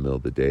during the middle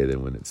of the day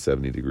than when it's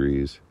 70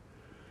 degrees.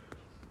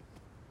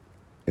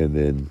 And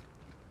then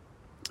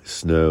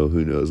snow,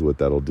 who knows what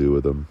that'll do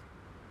with them.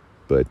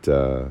 But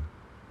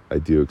I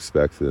do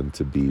expect them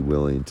to be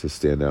willing to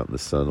stand out in the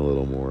sun a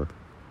little more.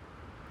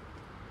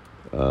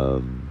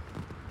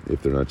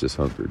 If they're not just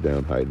hunkered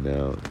down, hiding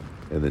out.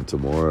 And then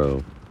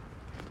tomorrow,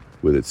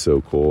 with it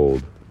so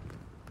cold,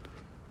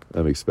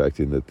 I'm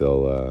expecting that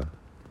they'll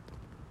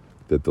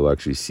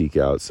actually seek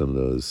out some of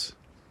those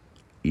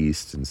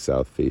east and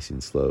south facing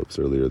slopes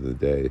earlier in the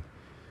day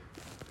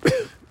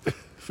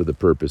for the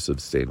purpose of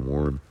staying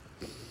warm.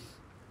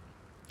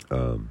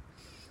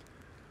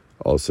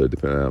 Also,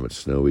 depending on how much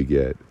snow we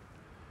get,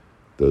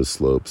 those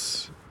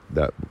slopes,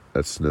 that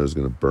snow is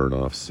going to burn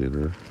off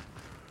sooner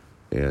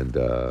and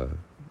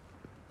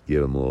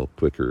give them a little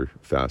quicker,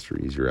 faster,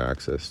 easier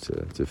access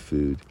to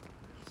food.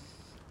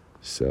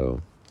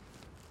 So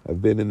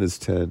I've been in this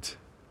tent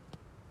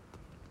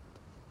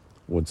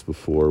once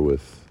before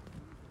with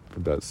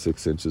about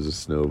 6 inches of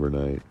snow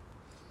overnight.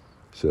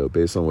 So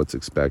based on what's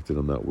expected,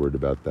 I'm not worried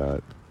about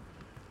that.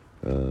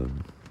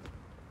 Going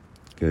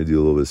to do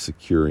a little bit of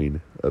securing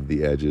of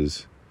the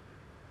edges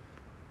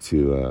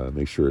to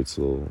make sure it's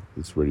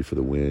ready for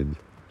the wind.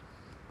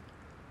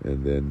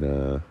 And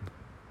then,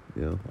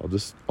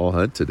 I'll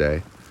hunt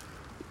today.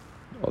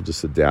 I'll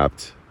just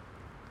adapt.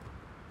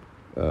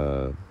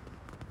 I'll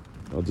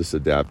just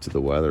adapt to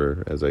the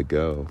weather as I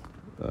go.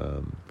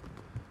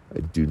 I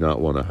do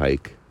not want to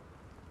hike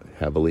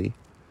heavily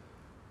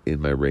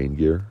in my rain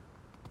gear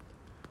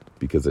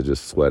because I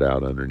just sweat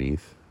out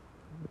underneath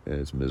and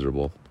it's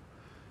miserable.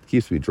 It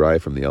keeps me dry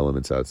from the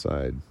elements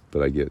outside,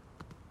 but I get,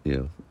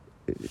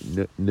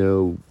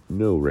 no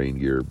rain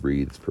gear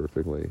breathes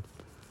perfectly.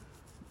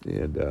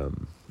 And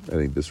I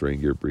think this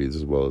rain gear breathes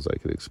as well as I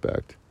could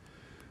expect,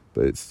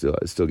 but it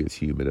still gets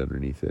humid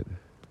underneath it.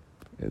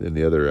 And then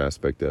the other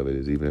aspect of it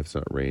is, even if it's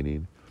not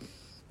raining,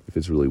 if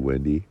it's really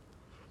windy,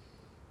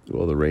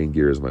 well, the rain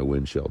gear is my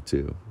wind shield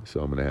too, so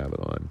I'm going to have it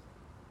on.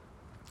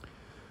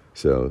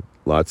 So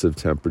lots of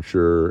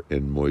temperature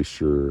and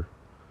moisture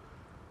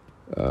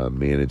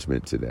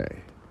management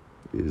today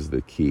is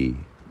the key.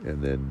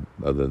 And then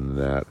other than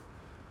that,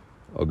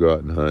 I'll go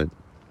out and hunt,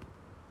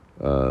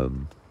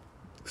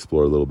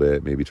 explore a little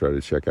bit, maybe try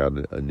to check out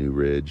a new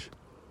ridge.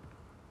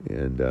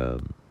 And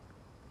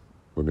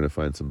we're going to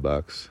find some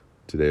bucks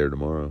today or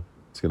tomorrow.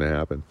 It's going to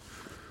happen.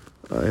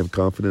 I am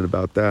confident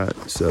about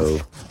that.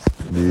 So,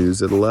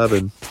 news at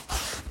 11.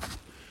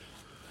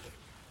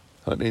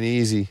 Hunting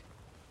easy.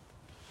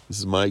 This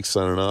is Mike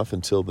signing off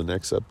until the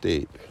next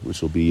update,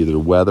 which will be either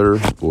weather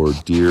or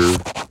deer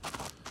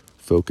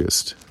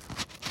focused.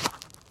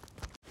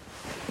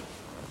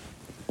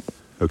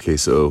 Okay,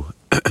 so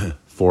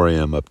 4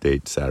 a.m.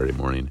 update Saturday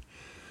morning.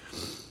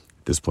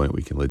 At this point,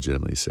 we can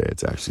legitimately say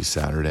it's actually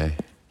Saturday.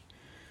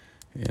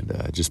 And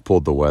I just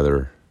pulled the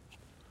weather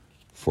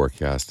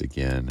forecast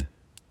again.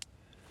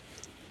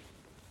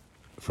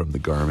 from the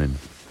Garmin.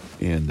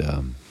 And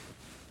the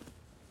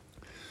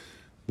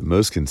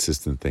most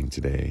consistent thing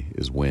today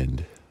is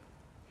wind.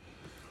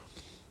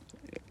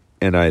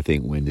 And I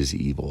think wind is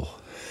evil.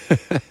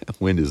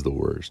 Wind is the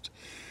worst.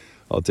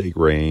 I'll take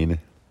rain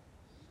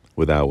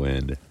without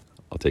wind.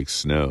 I'll take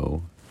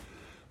snow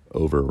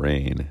over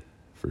rain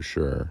for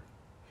sure.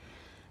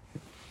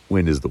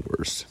 Wind is the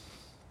worst.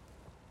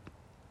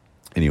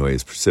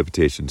 Anyways,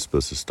 precipitation is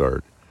supposed to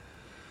start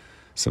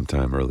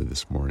sometime early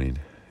this morning,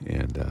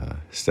 and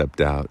stepped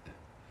out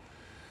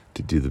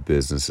to do the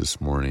business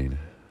this morning.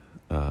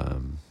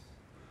 And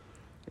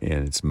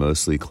it's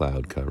mostly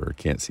cloud cover.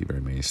 Can't see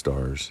very many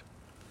stars.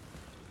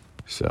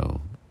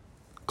 So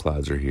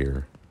clouds are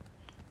here.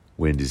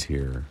 Wind is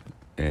here.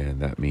 And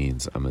that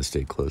means I'm going to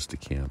stay close to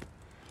camp.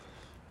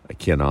 I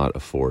cannot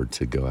afford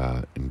to go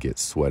out and get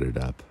sweated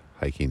up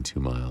hiking 2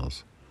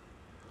 miles.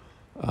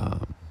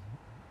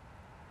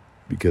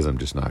 Because I'm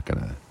not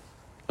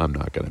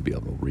going to be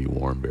able to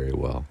re-warm very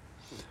well.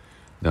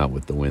 Not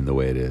with the wind the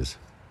way it is.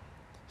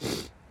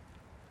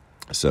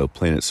 So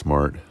playing it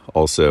smart.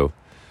 Also,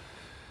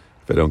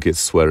 if I don't get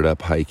sweated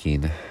up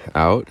hiking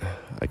out,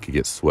 I could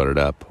get sweated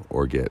up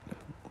or get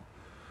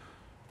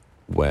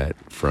wet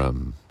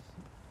from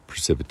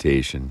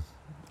precipitation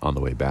on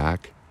the way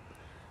back,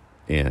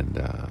 and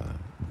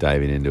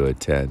diving into a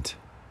tent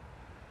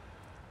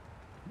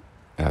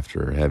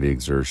after heavy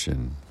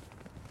exertion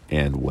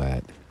and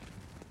wet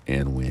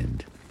and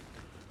wind.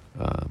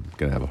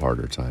 Going to have a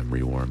harder time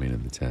rewarming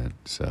in the tent.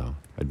 So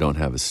I don't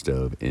have a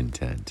stove in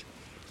tent.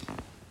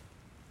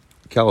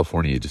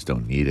 California, you just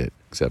don't need it,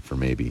 except for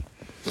maybe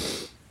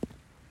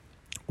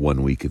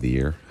 1 week of the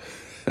year.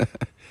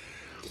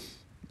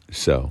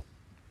 So,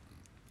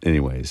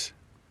 anyways,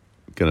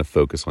 going to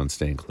focus on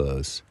staying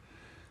close.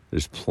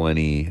 There's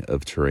plenty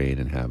of terrain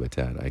and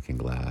habitat I can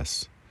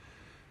glass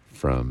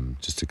from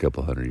just a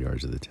couple 100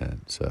 yards of the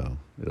tent, so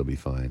it'll be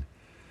fine.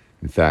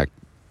 In fact,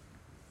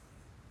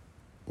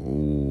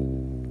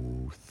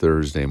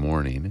 Thursday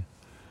morning,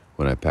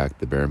 when I packed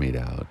the bear meat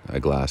out, I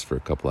glassed for a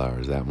couple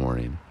hours that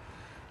morning.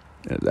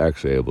 I was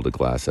actually able to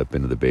glass up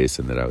into the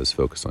basin that I was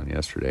focused on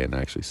yesterday, and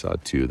I actually saw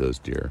 2 of those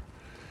deer.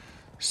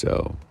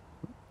 So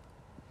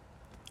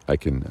I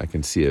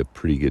can see a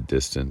pretty good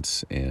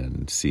distance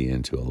and see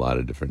into a lot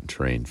of different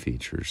terrain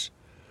features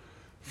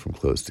from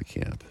close to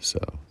camp. So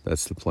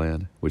that's the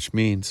plan, which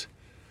means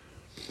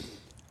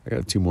I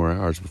got 2 more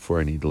hours before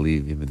I need to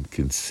leave, even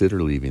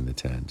consider leaving the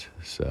tent.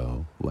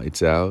 So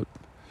lights out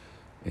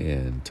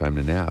and time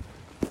to nap.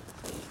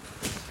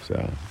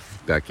 So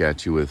back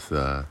at you with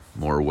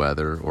more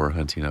weather or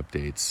hunting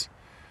updates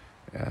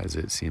as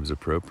it seems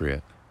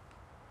appropriate.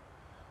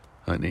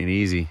 Hunting ain't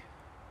easy.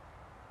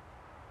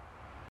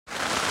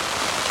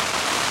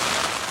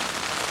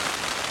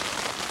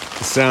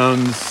 The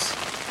sounds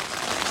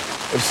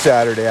of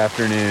Saturday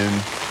afternoon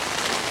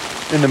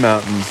in the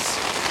mountains.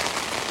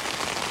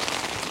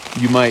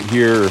 You might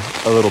hear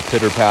a little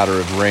pitter-patter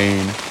of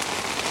rain.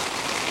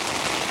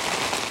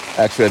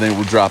 Actually, I think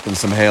we're dropping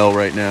some hail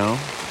right now.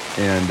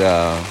 And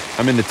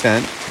I'm in the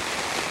tent.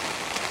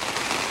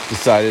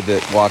 Decided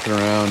that walking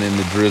around in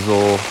the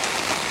drizzle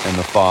and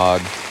the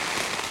fog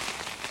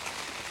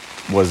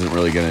wasn't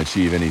really going to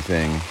achieve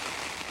anything.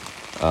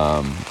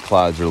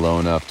 Clouds are low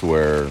enough to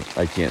where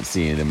I can't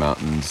see any of the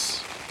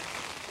mountains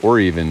or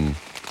even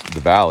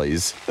the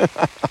valleys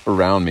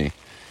around me.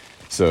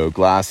 So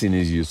glassing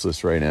is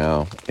useless right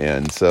now.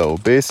 And so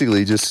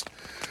basically just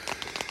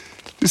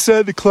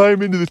decided to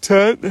climb into the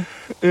tent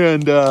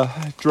and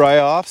dry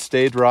off,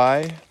 stay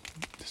dry,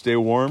 stay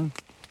warm,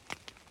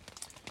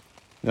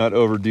 not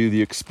overdo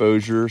the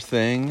exposure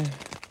thing,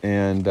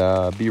 and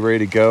be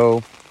ready to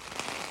go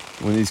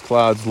when these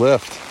clouds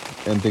lift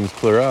and things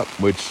clear up,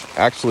 which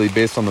actually,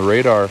 based on the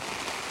radar,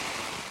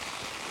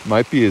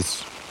 might be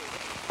as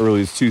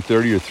early as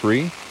 2:30 or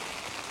 3.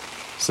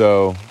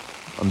 So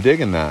I'm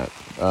digging that.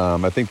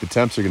 I think the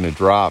temps are going to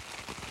drop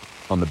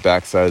on the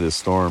backside of this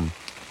storm,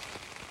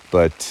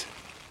 but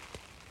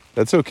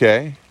that's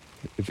okay.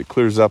 If it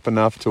clears up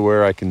enough to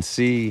where I can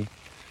see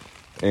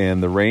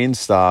and the rain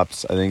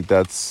stops, I think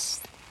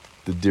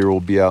the deer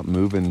will be out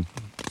moving.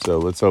 So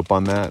let's hope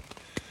on that.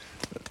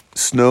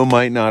 Snow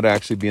might not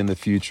actually be in the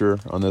future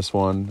on this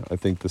one. I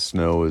think the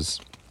snow is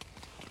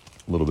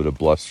a little bit of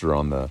bluster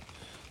on the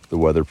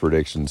weather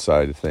prediction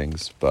side of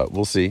things, but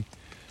we'll see.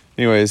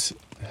 Anyways,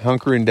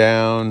 hunkering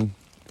down,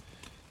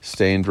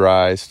 staying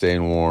dry,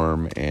 staying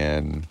warm,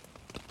 and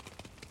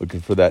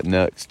looking for that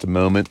next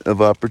moment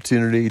of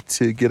opportunity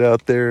to get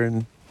out there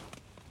and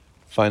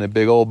find a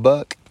big old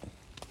buck.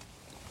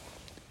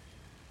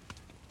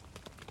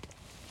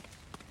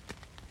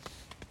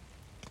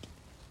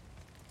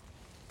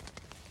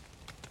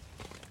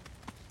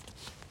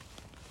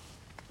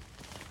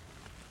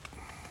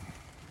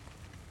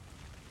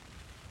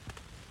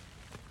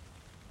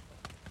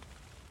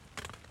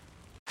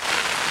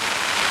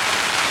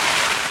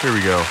 Here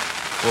we go.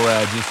 We'll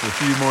add just a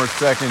few more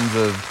seconds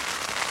of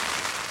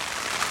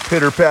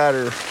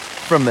pitter-patter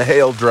from the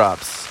hail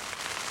drops.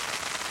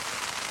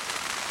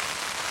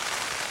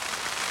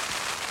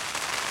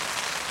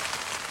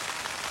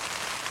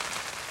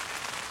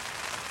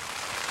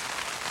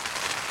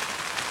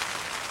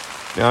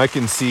 Now I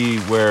can see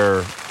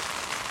where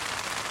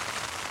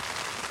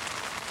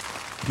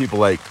people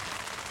like,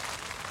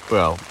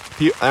 well,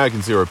 I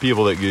can see where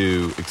people that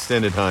do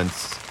extended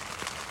hunts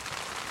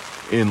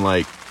in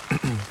like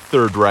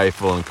Third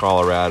Rifle in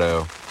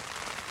Colorado,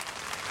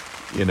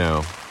 you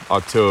know,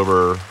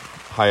 October,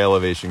 high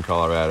elevation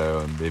Colorado,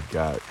 and they've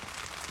got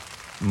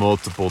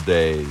multiple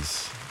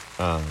days.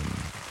 I'm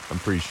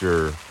pretty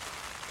sure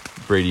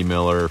Brady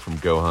Miller from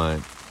Go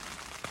Hunt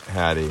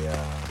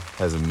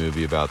has a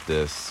movie about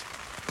this,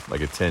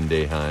 like a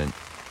 10-day hunt.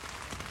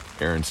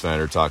 Aaron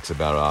Snyder talks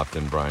about it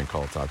often. Brian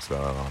Call talks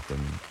about it often.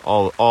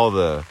 All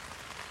the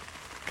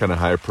kind of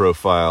high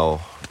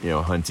profile, you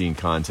know, hunting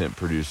content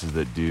producers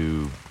that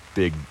do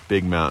big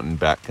mountain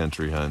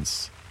backcountry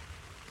hunts.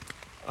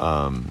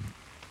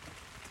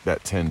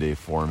 That 10-day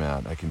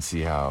format, I can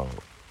see how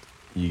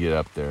you get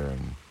up there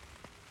and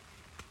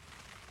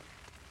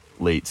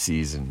late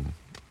season,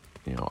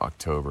 you know,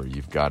 October,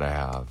 you've got to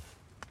have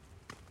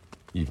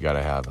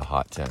a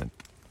hot tent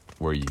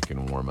where you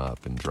can warm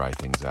up and dry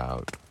things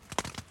out.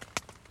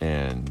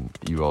 And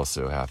you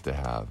also have to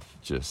have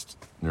just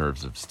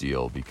nerves of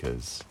steel,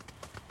 because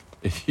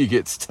if you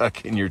get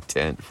stuck in your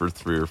tent for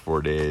 3 or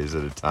 4 days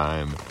at a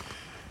time,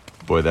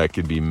 boy, that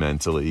could be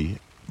mentally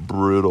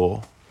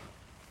brutal.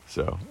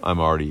 So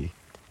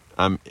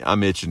I'm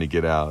itching to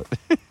get out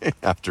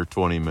after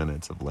 20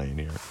 minutes of laying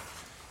here.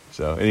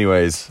 So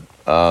anyways,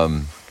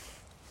 the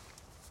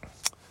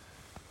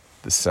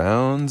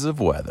sounds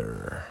of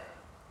weather.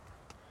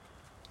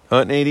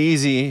 Hunting ain't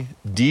easy.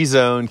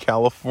 D-Zone,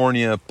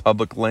 California,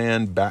 public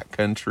land,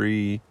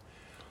 backcountry.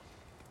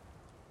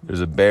 There's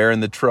a bear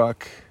in the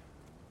truck.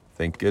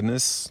 Thank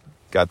goodness.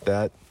 Got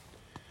that.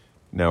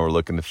 Now we're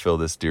looking to fill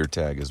this deer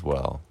tag as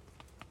well.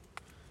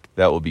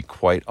 That will be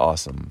quite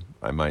awesome.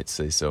 I might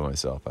say so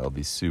myself. I'll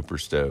be super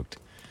stoked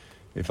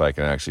if I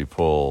can actually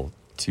pull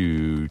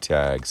 2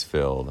 tags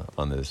filled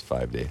on this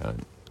 5-day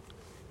hunt.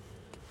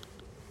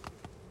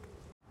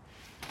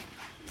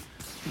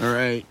 All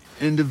right,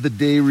 end of the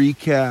day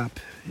recap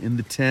in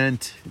the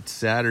tent. It's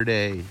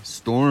Saturday,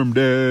 storm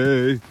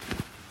day.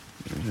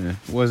 It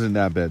wasn't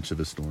that bad of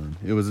a storm.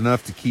 It was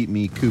enough to keep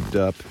me cooped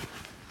up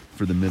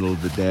for the middle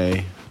of the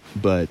day,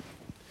 but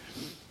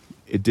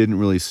it didn't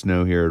really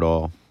snow here at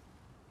all.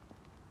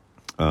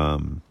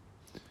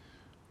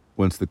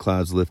 Once the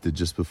clouds lifted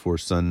just before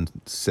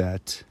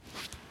sunset,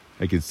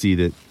 I could see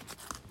that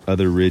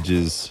other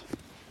ridges,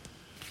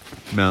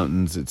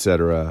 mountains,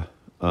 etc.,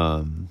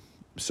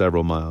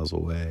 several miles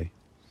away,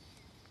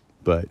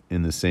 but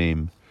in the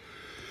same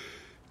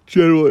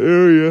general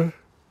area,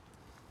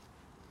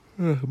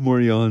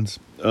 more yawns,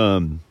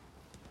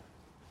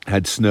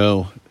 had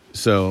snow.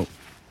 So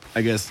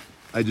I guess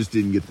I just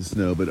didn't get the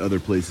snow, but other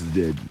places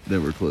did that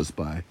were close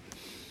by.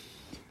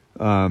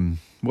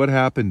 What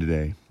happened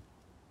today?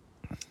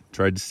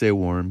 Tried to stay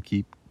warm,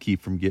 keep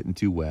from getting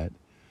too wet.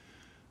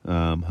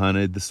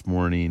 Hunted this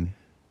morning,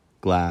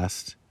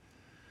 glassed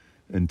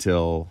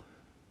until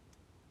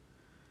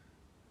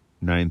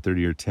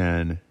 9:30 or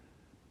 10,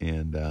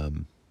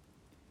 and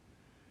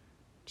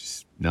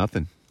just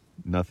nothing.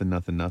 At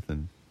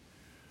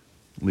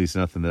least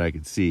nothing that I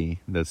could see.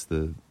 That's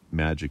the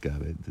magic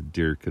of it. The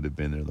deer could have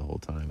been there the whole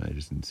time. I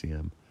just didn't see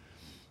him.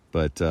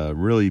 But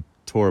really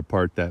tore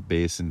apart that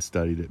basin,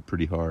 studied it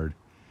pretty hard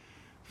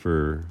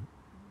for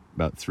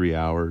about 3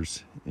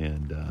 hours,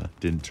 and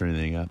didn't turn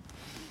anything up.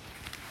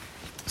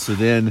 So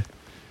then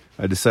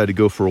I decided to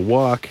go for a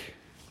walk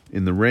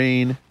in the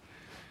rain,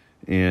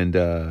 and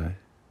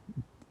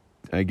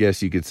I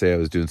guess you could say I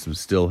was doing some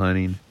still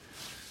hunting.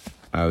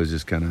 I was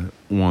just kind of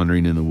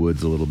wandering in the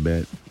woods a little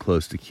bit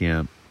close to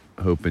camp,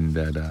 hoping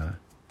that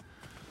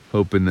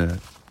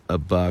a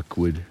buck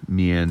would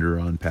meander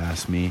on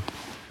past me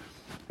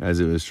as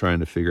it was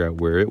trying to figure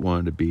out where it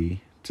wanted to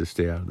be to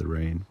stay out of the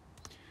rain.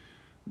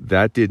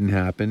 That didn't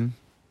happen.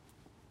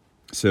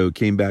 So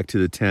came back to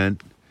the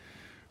tent,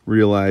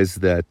 realized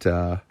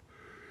that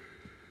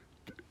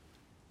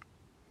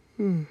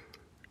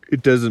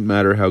it doesn't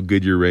matter how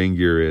good your rain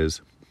gear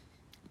is.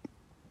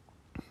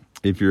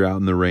 If you're out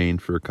in the rain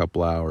for a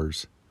couple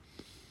hours,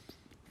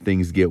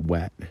 things get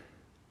wet.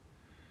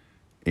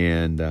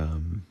 And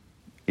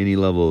any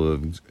level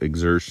of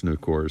exertion,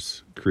 of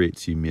course,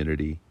 creates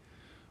humidity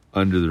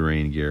under the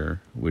rain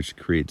gear, which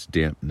creates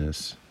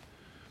dampness.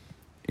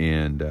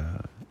 And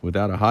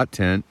without a hot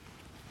tent,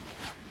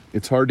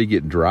 it's hard to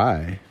get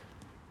dry,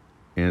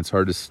 and it's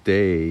hard to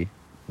stay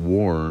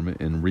warm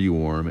and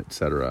rewarm,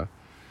 etc.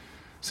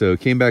 So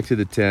came back to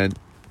the tent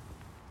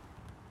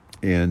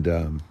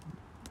and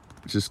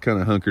just kind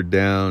of hunkered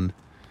down.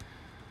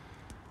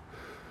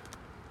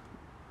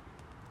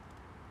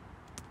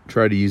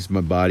 Tried to use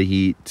my body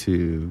heat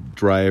to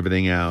dry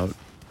everything out.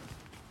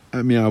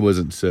 I mean, I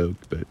wasn't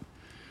soaked, but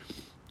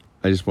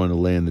I just wanted to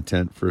lay in the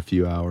tent for a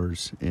few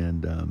hours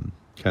and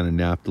kind of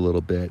napped a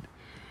little bit.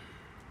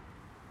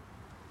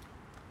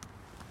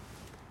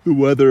 The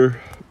weather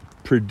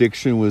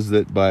prediction was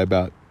that by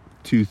about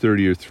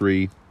 2:30 or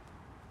 3,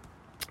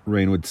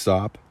 rain would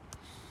stop.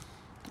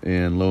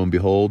 And lo and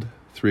behold,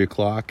 3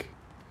 o'clock,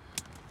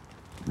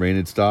 Rain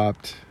had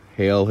stopped.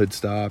 Hail had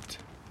stopped.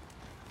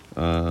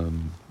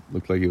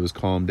 Looked like it was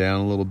calmed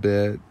down a little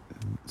bit.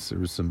 So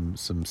there was some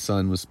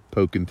sun was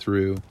poking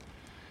through.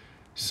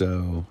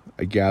 So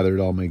I gathered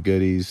all my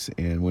goodies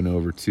and went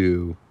over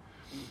to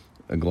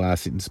a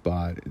glassing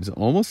spot. It's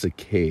almost a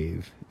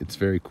cave. It's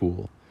very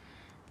cool.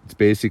 It's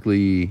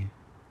basically,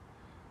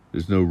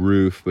 there's no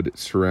roof, but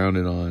it's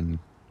surrounded on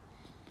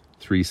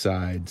 3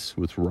 sides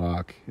with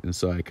rock. And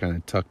so I kind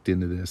of tucked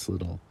into this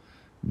little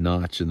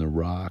notch in the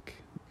rock,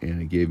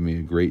 and it gave me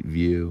a great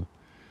view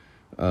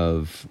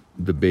of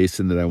the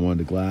basin that I wanted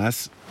to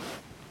glass.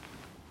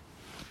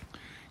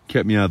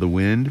 Kept me out of the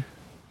wind.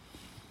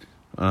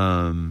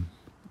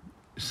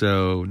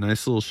 So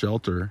nice little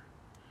shelter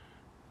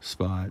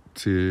spot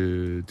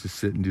to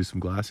sit and do some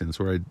glassing. That's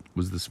where I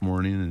was this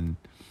morning and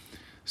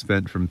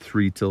spent from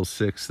 3 till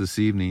 6 this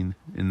evening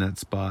in that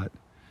spot.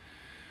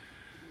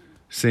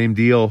 Same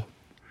deal.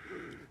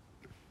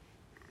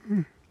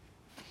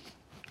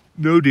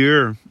 No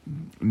deer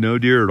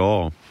at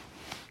all.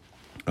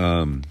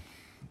 And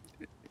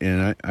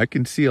I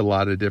can see a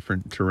lot of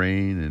different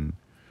terrain, and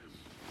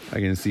I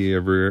can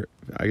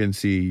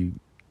see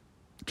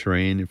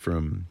terrain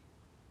from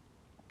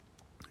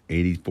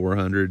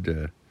 8,400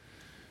 to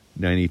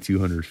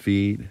 9,200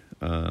 feet.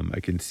 I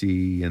can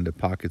see into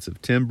pockets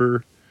of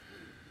timber.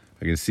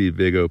 I can see a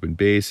big open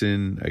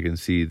basin. I can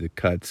see the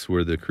cuts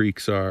where the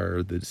creeks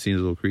are, the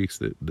seasonal creeks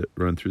that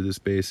run through this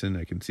basin.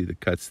 I can see the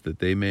cuts that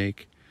they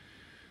make.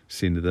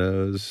 See into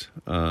those.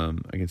 I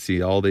can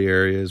see all the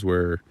areas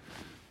where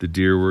the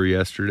deer were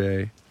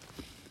yesterday.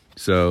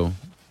 So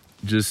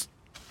just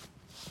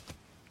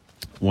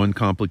one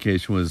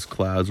complication was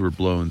clouds were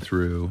blowing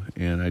through,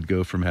 and I'd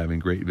go from having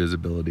great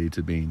visibility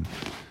to being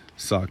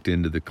socked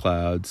into the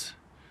clouds.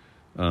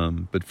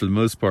 But for the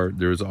most part,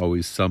 there was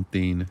always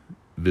something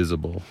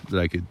visible that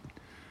I could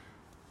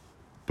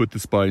put the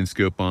spotting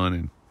scope on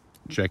and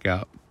check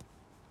out.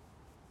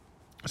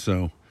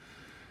 So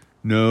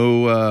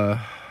no,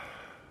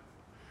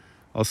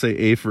 I'll say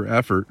A for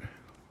effort.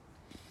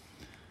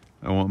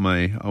 I want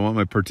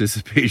my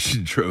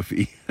participation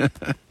trophy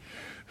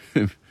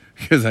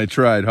because I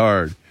tried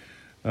hard.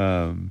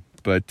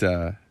 But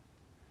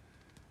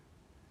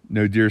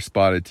no deer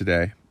spotted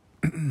today.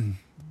 I'm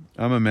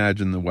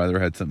imagining the weather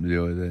had something to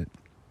do with it.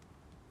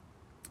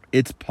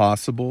 It's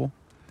possible.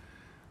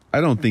 I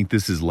don't think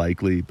this is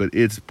likely, but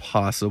it's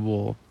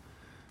possible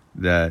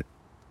that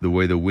the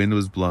way the wind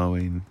was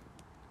blowing,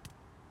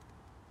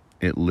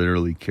 it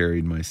literally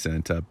carried my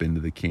scent up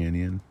into the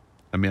canyon.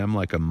 I mean, I'm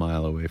like a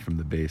mile away from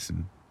the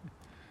basin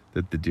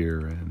that the deer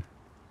are in.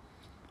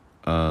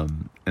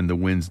 And the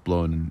wind's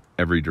blowing in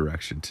every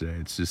direction today.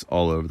 It's just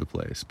all over the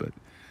place. But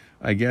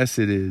I guess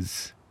it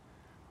is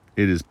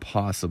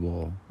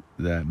possible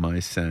that my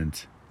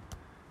scent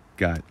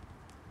got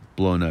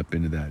blown up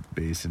into that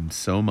basin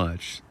so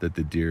much that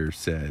the deer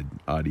said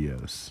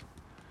adios.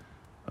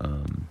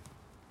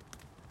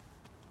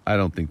 I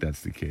don't think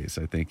that's the case.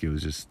 I think it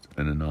was just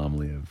an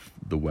anomaly of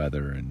the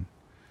weather and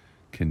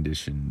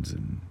conditions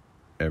and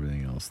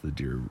everything else. The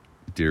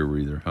deer were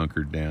either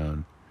hunkered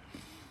down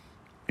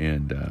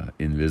and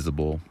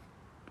invisible,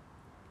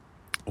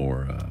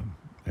 or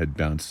had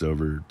bounced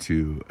over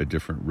to a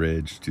different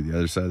ridge, to the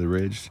other side of the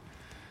ridge,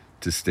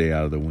 to stay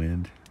out of the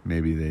wind.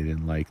 Maybe they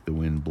didn't like the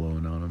wind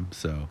blowing on them,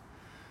 so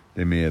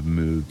they may have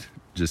moved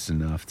just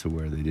enough to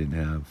where they didn't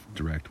have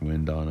direct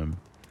wind on them.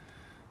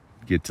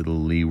 Get to the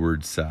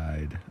leeward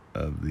side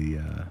of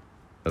the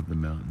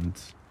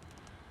mountains.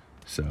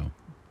 So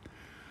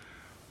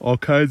all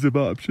kinds of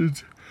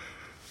options.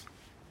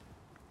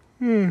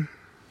 I'm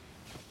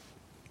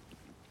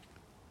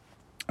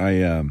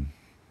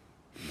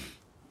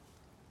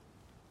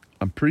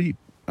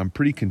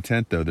pretty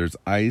content though. There's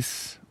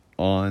ice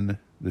on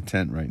the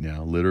tent right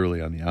now.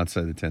 Literally on the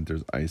outside of the tent,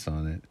 there's ice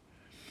on it.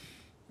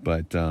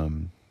 But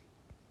the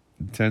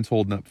tent's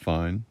holding up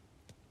fine.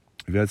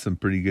 We've had some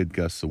pretty good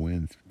gusts of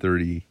wind,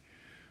 30,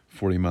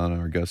 40 mile an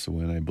hour gusts of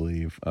wind, I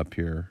believe, up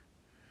here.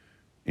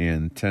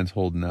 And the tent's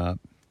holding up.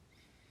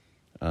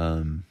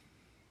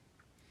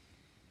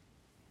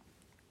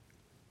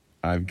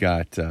 I've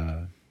got,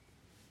 I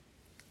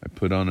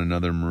put on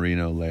another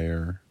merino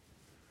layer.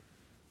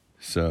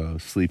 So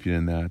sleeping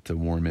in that to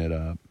warm it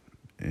up,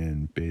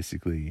 and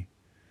basically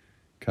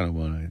kind of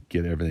want to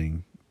get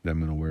everything that I'm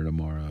going to wear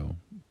tomorrow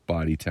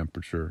body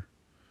temperature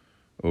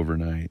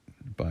overnight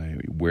by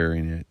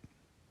wearing it.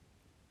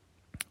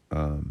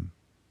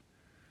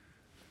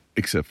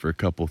 Except for a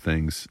couple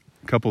things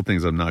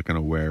I'm not going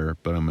to wear,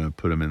 but I'm going to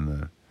put them in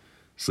the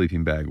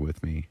sleeping bag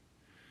with me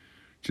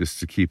just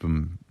to keep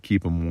them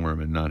warm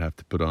and not have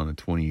to put on a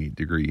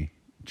 28-degree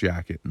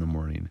jacket in the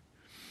morning.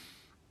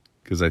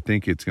 Because I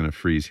think it's going to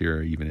freeze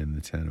here even in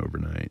the tent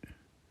overnight.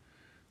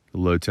 The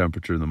low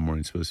temperature in the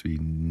morning is supposed to be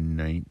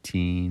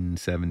 19,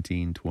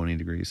 17, 20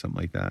 degrees,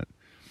 something like that.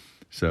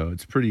 So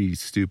it's pretty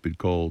stupid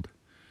cold.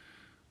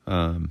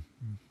 So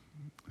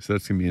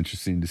that's going to be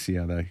interesting to see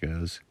how that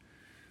goes.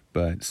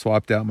 But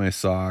swapped out my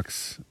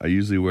socks. I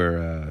usually wear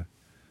a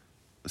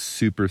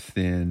super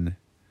thin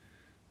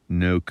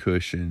no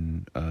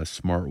cushion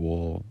smart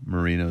wool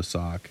merino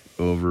sock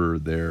over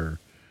their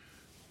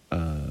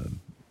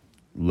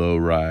low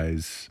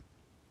rise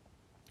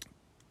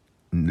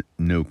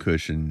no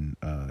cushion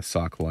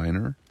sock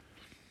liner.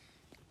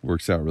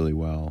 Works out really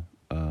well.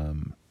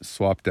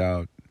 Swapped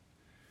out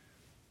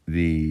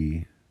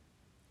the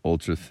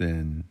ultra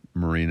thin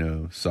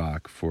merino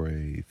sock for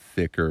a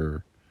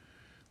thicker,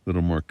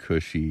 little more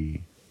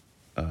cushy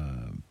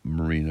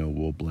merino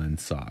wool blend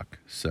sock.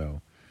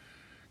 So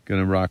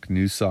gonna rock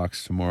new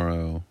socks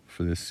tomorrow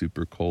for this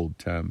super cold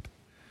temp.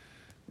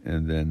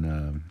 And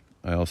then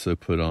I also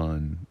put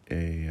on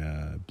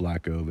a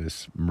Black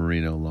Ovis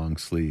merino long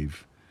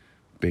sleeve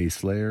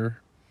base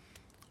layer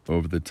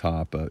over the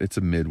top. It's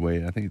a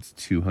mid-weight. I think it's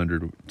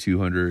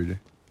 200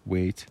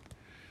 weight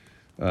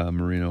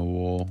merino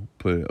wool.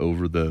 Put it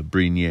over the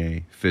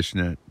Brignier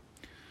fishnet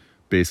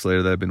base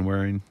layer that I've been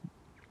wearing.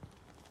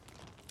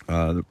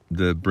 The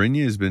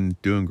Brignier has been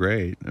doing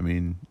great. I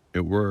mean,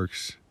 it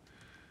works.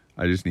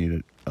 I just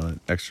need an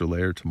extra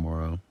layer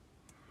tomorrow.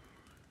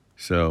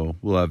 So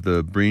we'll have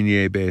the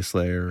Brignier base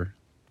layer,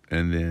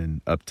 and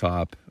then up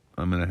top,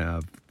 I'm going to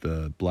have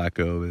the Black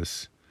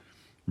Ovis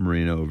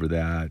merino over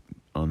that.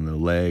 On the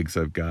legs,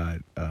 I've got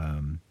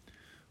a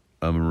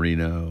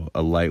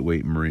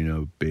lightweight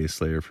merino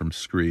base layer from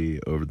Scree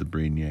over the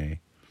Brignier.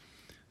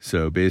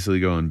 So basically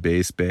going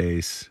base,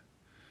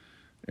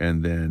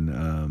 and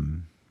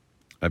then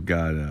I've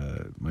got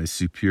my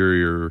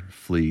Superior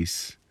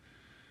Fleece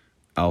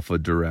Alpha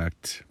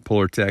Direct,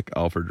 Polartec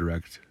Alpha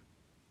Direct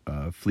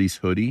fleece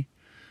hoodie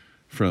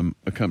from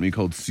a company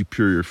called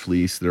Superior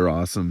Fleece. They're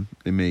awesome.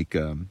 They make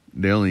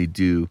they only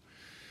do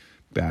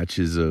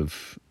batches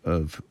of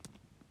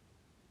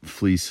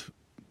fleece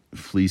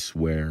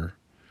wear.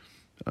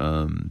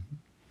 They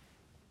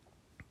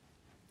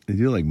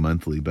do like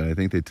monthly, but I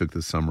think they took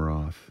the summer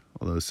off.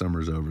 Although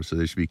summer's over, so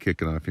they should be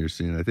kicking off here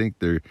soon. I think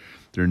their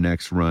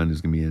next run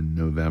is going to be in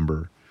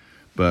November.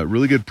 But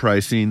really good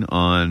pricing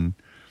on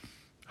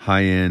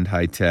high-end,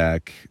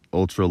 high-tech,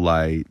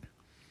 ultra-light,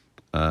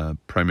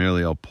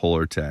 primarily all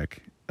Polartec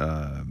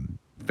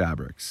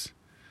fabrics.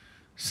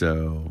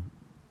 So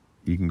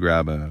you can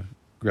grab a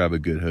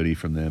good hoodie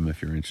from them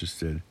if you're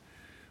interested.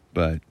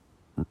 But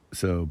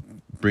so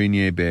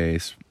Brignier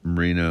base,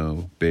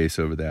 merino base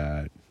over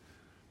that.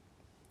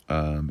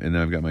 And then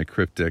I've got my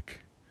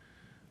Cryptic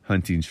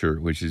hunting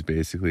shirt, which is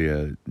basically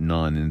a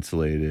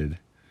non-insulated,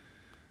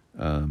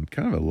 kind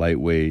of a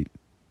lightweight,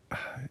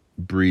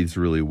 breathes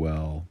really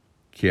well,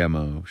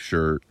 camo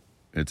shirt.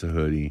 It's a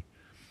hoodie.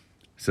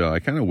 So I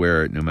kind of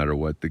wear it no matter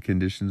what the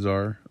conditions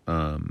are.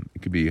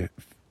 It could be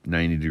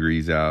 90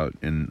 degrees out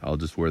and I'll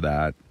just wear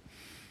that.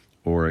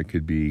 Or it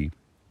could be,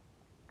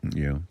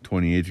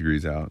 28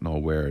 degrees out and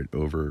I'll wear it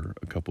over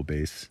a couple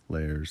base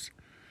layers.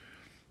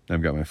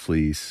 I've got my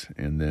fleece,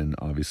 and then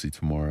obviously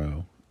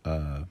tomorrow,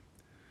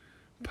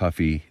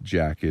 puffy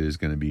jacket is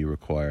going to be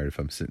required if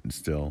I'm sitting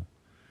still.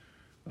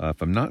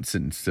 If I'm not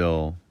sitting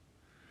still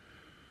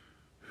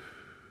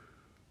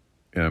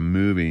and I'm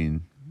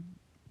moving,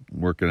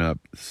 working up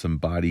some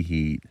body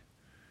heat,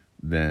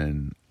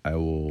 then I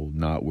will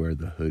not wear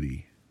the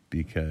hoodie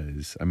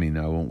because, I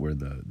won't wear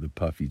the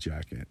puffy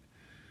jacket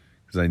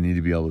because I need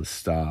to be able to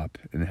stop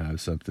and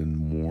have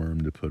something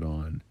warm to put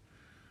on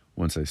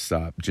once I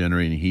stop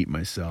generating heat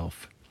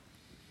myself.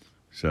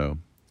 So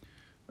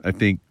I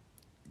think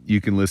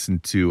you can listen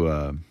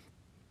to,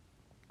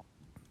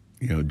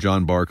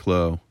 John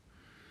Barclow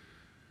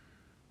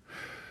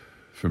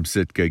from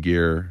Sitka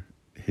Gear.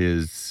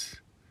 He's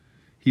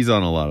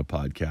on a lot of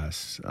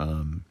podcasts.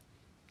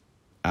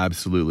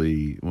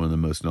 Absolutely one of the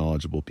most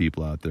knowledgeable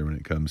people out there when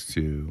it comes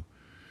to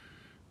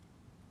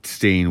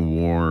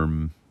staying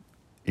warm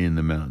in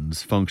the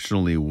mountains,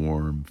 functionally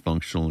warm,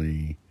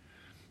 functionally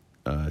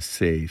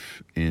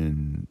safe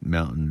in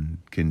mountain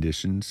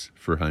conditions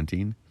for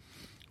hunting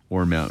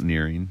or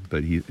mountaineering,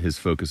 but his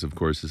focus, of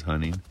course, is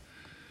hunting.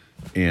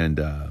 And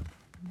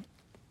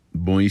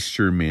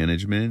moisture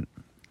management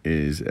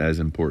is as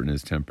important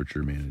as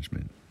temperature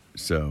management.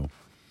 So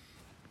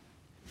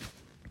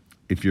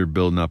if you're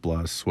building up a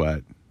lot of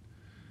sweat,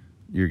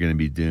 you're going to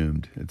be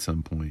doomed at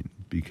some point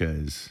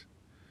because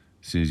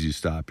as soon as you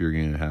stop, you're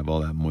going to have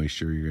all that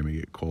moisture. You're going to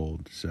get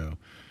cold. So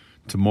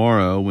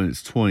tomorrow, when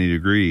it's 20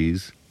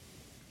 degrees,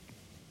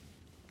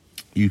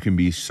 you can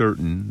be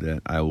certain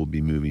that I will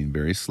be moving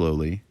very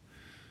slowly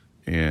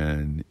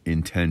and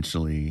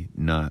intentionally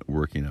not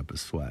working up a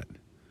sweat.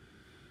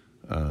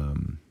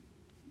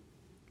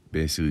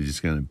 Basically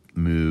just going to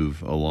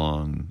move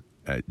along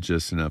at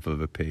just enough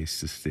of a pace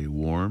to stay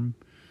warm,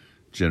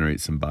 generate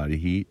some body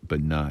heat,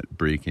 but not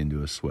break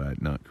into a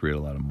sweat, not create a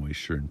lot of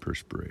moisture and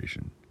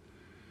perspiration.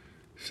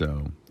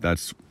 So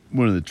that's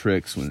one of the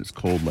tricks when it's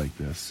cold like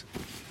this.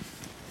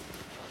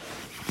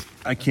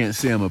 I can't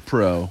say I'm a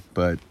pro,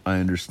 but I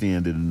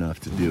understand it enough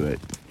to do it,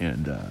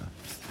 and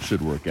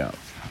should work out.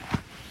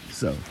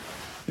 So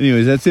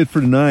anyways, that's it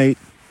for tonight.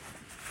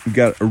 We've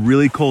got a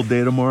really cold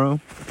day tomorrow.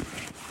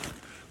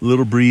 A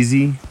little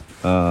breezy.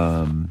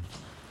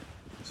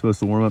 Supposed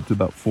to warm up to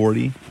about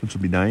 40, which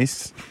will be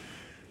nice.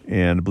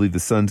 And I believe the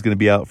sun's going to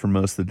be out for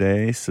most of the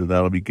day, so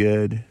that'll be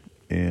good.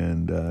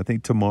 And I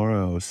think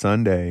tomorrow,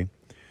 Sunday,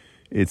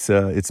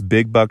 it's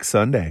Big Buck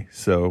Sunday.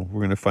 So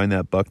we're going to find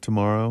that buck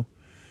tomorrow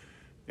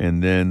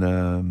and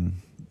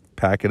then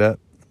pack it up,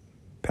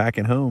 pack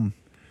it home.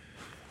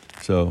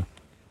 So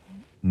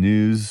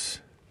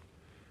news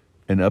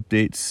and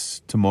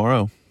updates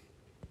tomorrow.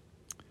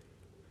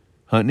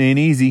 Hunting ain't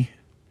easy,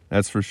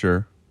 that's for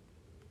sure.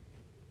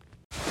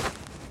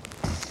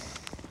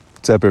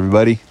 What's up,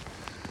 everybody?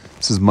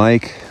 This is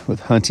Mike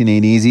with Hunting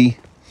Ain't Easy.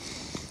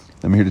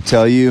 I'm here to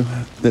tell you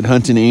that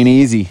hunting ain't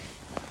easy.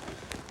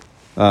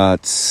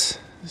 It's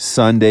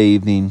Sunday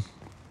evening.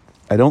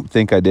 I don't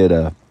think I did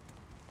a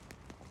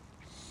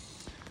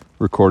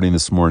recording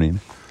this morning.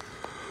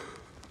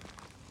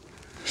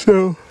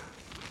 So,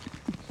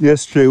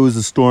 yesterday was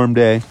a storm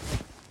day.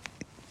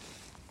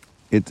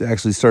 It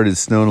actually started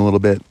snowing a little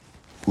bit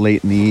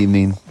late in the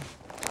evening.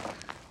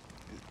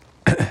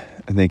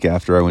 I think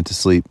after I went to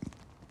sleep.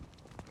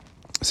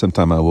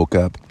 Sometime I woke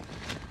up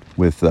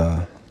with,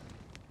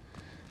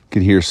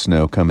 could hear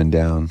snow coming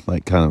down,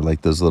 like kind of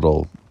like those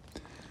little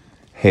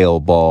hail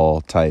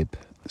ball type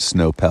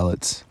snow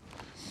pellets,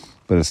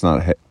 but it's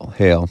not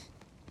hail.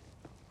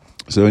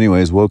 So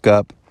anyways, woke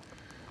up,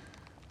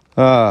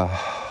 I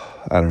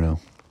don't know,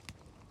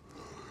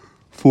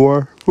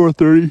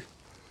 4:30,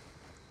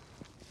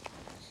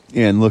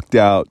 and looked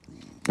out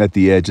at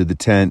the edge of the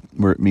tent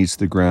where it meets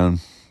the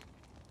ground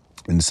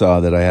and saw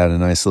that I had a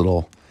nice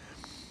little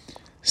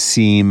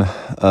seam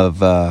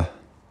of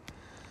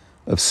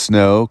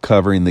snow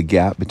covering the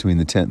gap between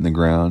the tent and the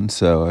ground.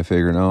 So I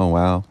figured, oh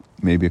wow,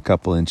 maybe a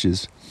couple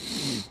inches.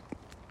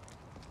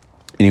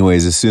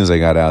 Anyways, as soon as I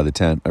got out of the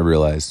tent, I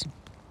realized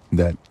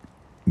that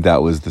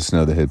was the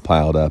snow that had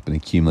piled up and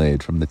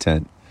accumulated from the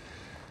tent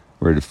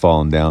where it had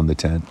fallen down the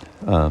tent.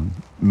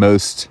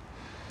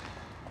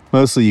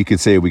 Mostly you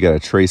could say we got a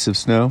trace of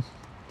snow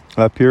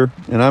up here,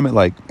 and I'm at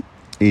like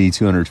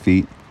 8,200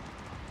 feet.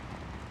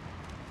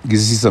 You can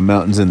see some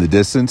mountains in the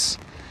distance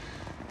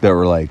that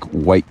were like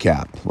white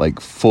cap, like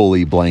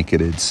fully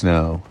blanketed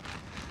snow.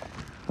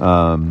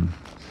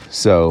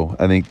 So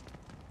I think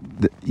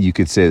you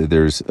could say that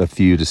there's a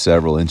few to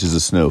several inches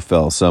of snow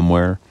fell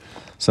somewhere,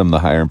 some of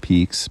the higher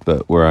peaks,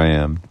 but where I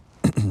am,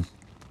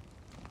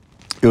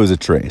 it was a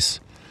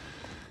trace.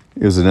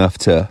 It was enough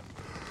to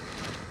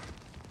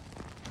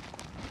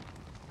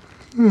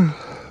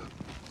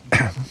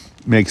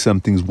make some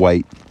things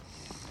white,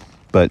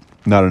 but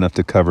not enough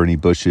to cover any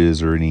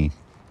bushes or any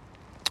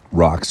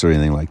rocks or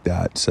anything like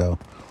that. So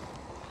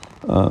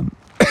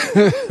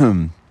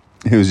it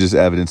was just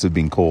evidence of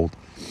being cold.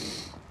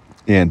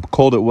 And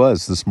cold it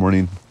was this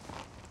morning.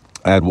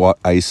 I had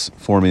ice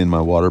forming in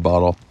my water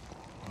bottle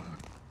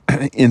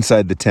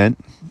inside the tent.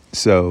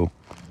 So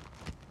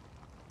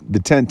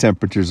the tent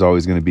temperature is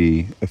always going to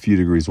be a few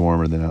degrees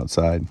warmer than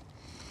outside.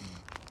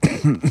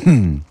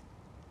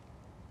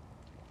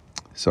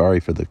 Sorry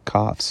for the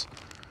coughs.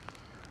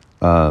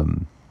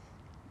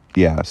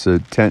 Yeah, so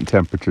tent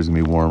temperature is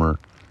going to be warmer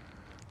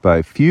by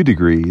a few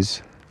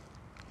degrees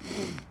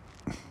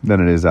than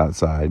it is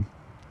outside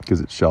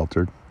because it's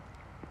sheltered.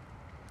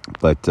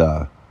 But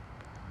it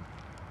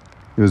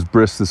was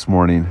brisk this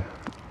morning.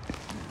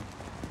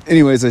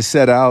 Anyways, I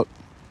set out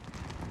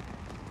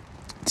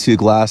to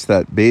glass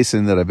that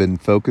basin that I've been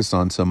focused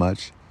on so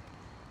much.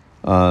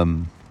 I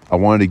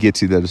wanted to get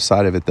to the other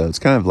side of it, though. It's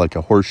kind of like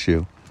a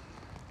horseshoe.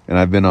 And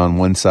I've been on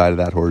one side of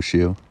that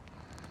horseshoe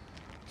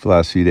for the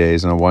last few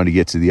days, and I wanted to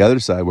get to the other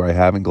side where I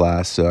haven't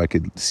glassed so I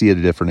could see at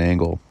a different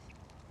angle,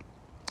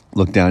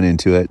 look down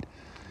into it,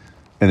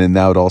 and then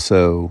that would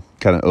also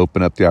kind of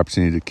open up the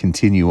opportunity to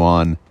continue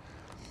on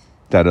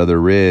that other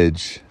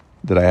ridge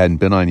that I hadn't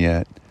been on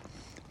yet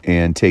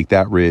and take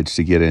that ridge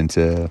to get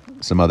into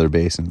some other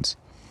basins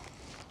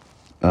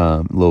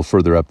a little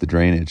further up the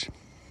drainage.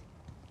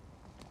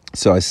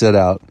 So I set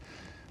out,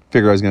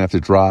 figured I was going to have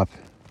to drop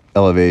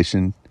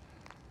elevation.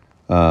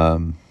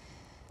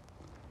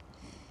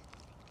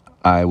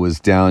 I was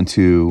down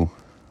to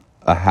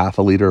a half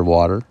a liter of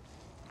water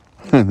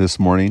this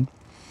morning.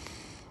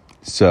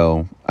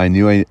 So I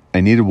knew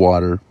I needed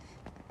water.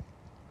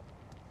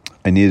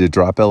 I needed to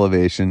drop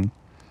elevation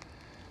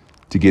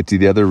to get to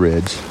the other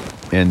ridge.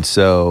 And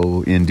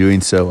so in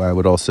doing so, I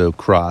would also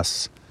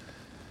cross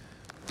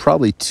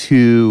probably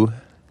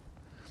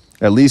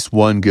at least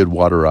one good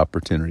water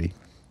opportunity.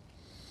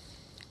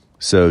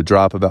 So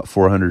drop about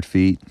 400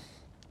 feet,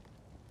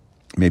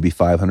 maybe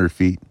 500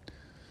 feet.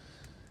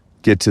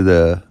 Get to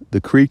the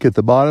creek at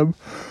the bottom.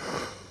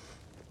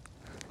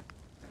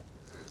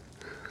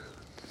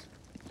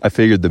 I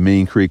figured the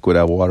main creek would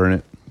have water in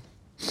it.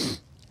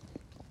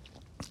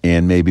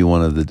 And maybe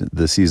one of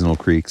the seasonal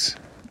creeks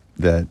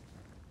that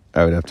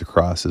I would have to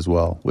cross as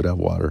well would have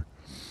water.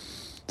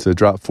 So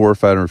drop 400 or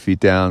 500 feet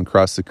down,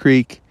 cross the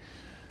creek,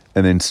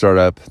 and then start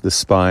up the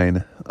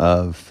spine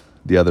of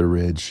the other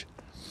ridge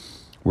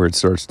where it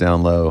starts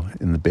down low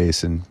in the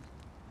basin,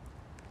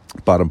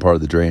 bottom part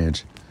of the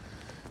drainage.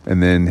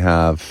 And then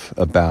have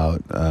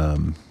about,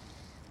 at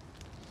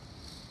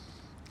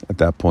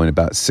that point,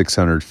 about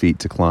 600 feet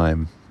to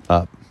climb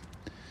up.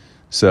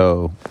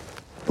 So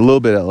a little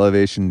bit of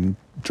elevation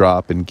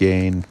drop and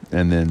gain,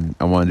 and then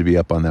I wanted to be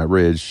up on that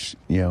ridge,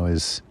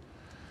 as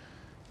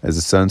the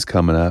sun's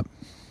coming up.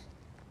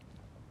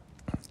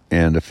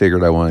 And I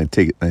figured I wanted to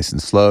take it nice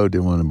and slow,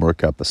 didn't want to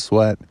work up a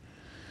sweat,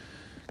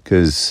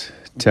 because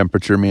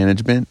temperature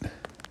management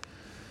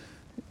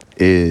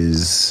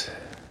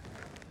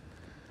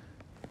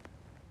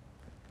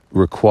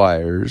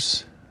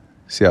requires,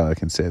 see how I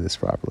can say this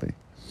properly,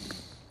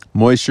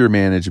 moisture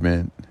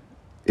management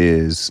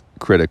is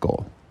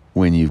critical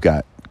when you've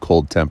got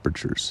cold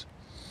temperatures.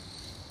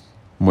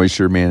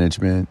 Moisture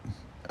management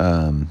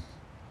can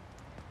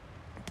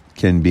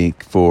be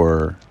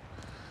for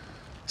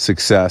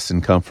success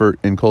and comfort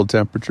in cold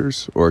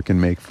temperatures, or it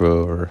can make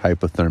for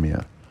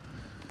hypothermia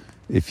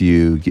if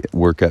you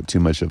work up too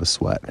much of a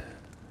sweat.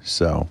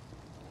 So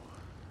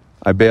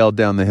I bailed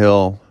down the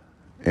hill,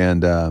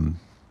 and I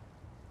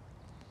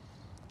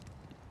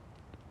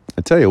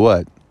tell you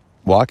what,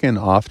 walking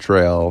off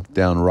trail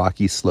down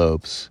rocky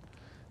slopes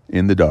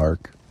in the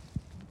dark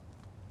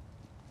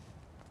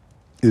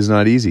is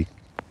not easy.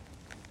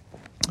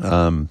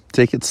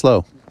 Take it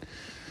slow.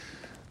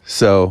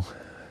 So,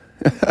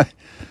 of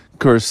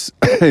course,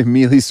 I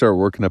immediately start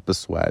working up a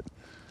sweat.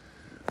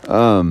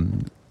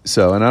 And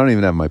I don't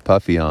even have my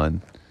puffy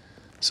on.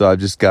 So I've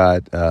just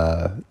got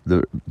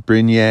the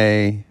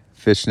Brenier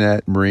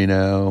fishnet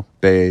merino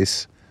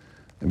base.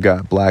 I've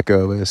got Black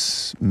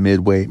Ovis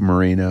midweight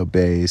merino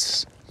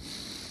base.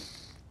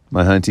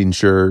 My hunting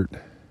shirt,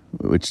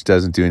 which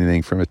doesn't do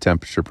anything from a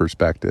temperature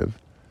perspective.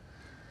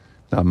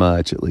 Not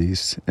much, at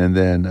least. And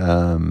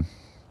then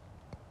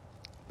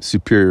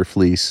Superior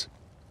Fleece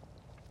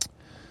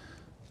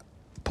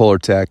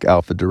Polartec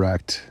Alpha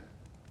Direct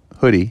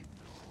hoodie.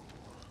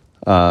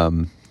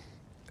 And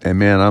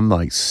man, I'm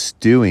like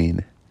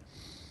stewing.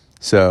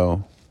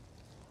 So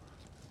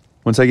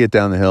once I get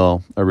down the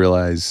hill, I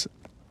realize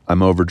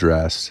I'm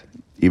overdressed,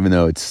 even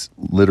though it's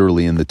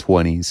literally in the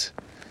 20s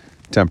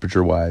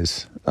temperature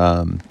wise.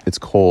 It's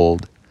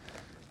cold.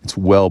 It's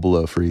well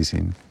below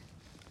freezing.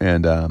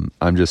 And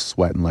I'm just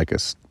sweating like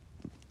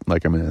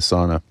I'm in a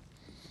sauna.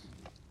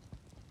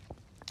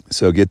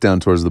 So get down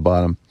towards the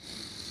bottom.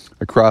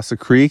 I cross a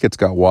creek. It's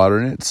got water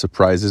in it. It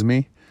surprises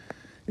me.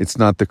 It's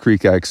not the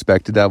creek I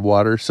expected to have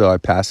water, so I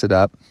pass it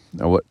up.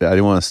 I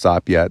didn't want to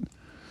stop yet.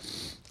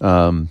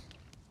 I'm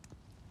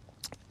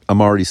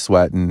already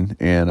sweating,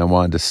 and I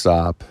wanted to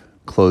stop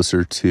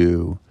closer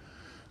to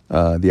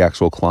the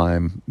actual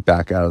climb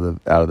back out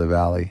of the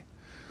valley.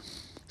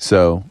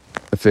 So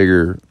I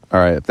figure, all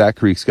right, if that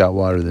creek's got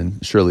water, then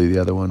surely the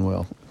other one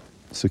will.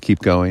 So keep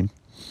going.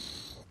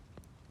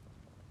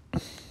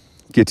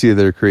 Get to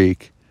the other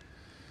creek.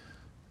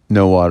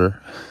 No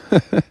water.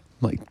 I'm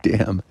like,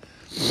 damn.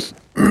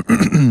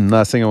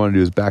 Last thing I want to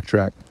do is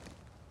backtrack.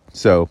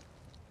 So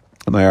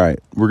I'm like, all right,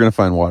 we're going to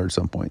find water at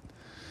some point.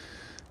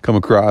 Come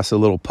across a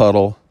little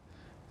puddle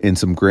in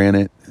some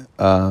granite.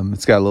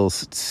 It's got a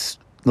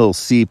little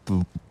seep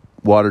of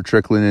water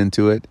trickling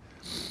into it.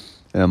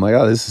 And I'm like,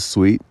 oh, this is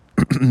sweet.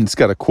 It's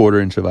got a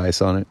 1/4 inch of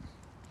ice on it.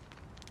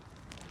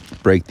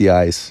 Break the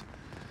ice.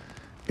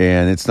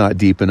 And it's not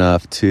deep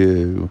enough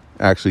to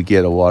actually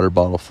get a water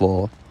bottle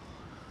full.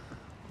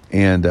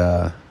 And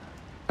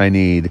I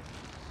need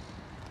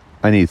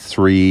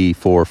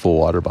 3-4 full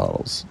water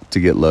bottles to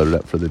get loaded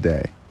up for the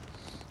day,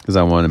 because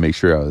I wanted to make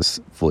sure I was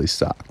fully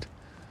stocked.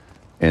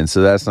 And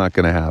so that's not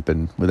going to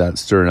happen without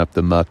stirring up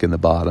the muck in the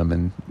bottom,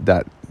 and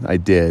that I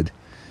did.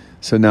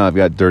 So now I've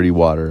got dirty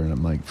water, and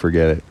I'm like,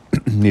 forget it.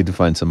 Need to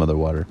find some other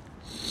water.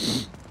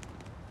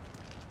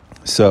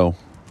 So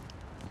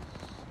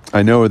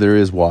I know where there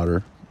is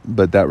water,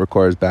 but that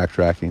requires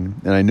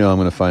backtracking, and I know I'm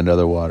going to find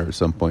other water at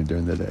some point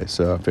during the day,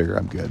 so I figure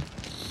I'm good.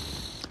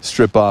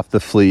 Strip off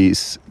the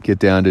fleece, get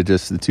down to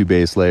just the 2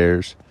 base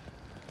layers,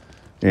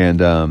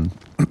 and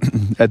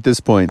at this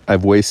point,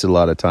 I've wasted a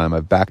lot of time.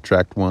 I've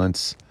backtracked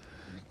once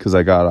because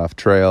I got off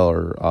trail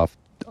or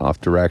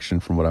off direction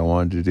from what I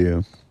wanted to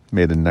do.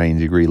 Made a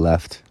 90-degree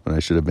left when I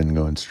should have been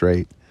going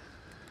straight.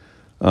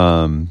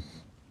 I'm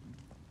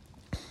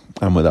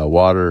without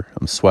water.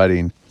 I'm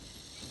sweating,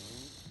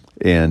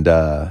 and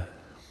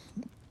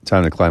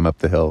time to climb up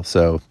the hill.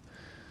 So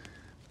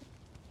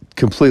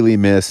completely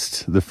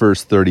missed the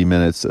first 30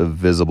 minutes of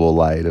visible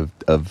light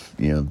of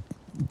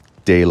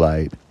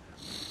daylight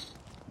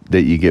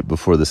that you get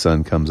before the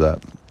sun comes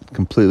up.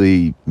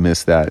 Completely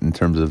missed that in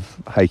terms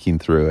of hiking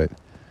through it.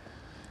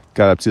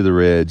 Got up to the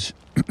ridge,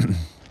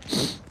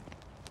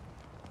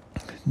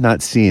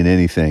 not seeing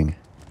anything.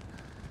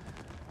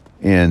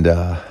 And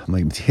I'm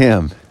like,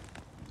 damn,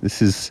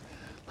 this is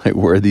like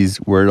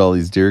where'd all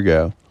these deer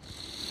go?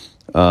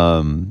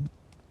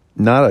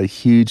 Not a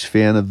huge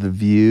fan of the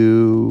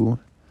view.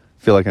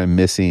 Feel like I'm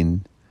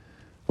missing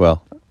a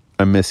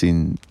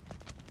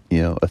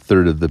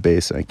third of the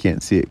base. I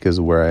can't see it because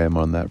of where I am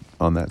on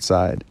that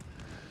side.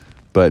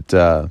 But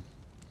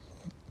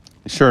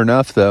sure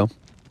enough, though,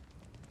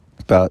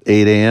 about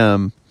 8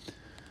 a.m.,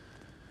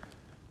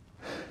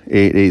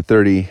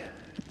 8:30,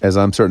 as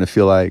I'm starting to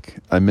feel like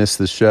I missed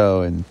the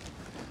show, and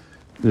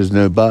There's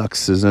no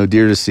bucks. There's no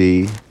deer to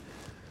see.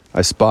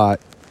 I spot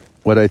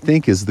what I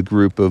think is the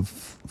group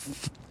of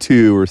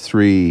 2 or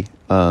 3,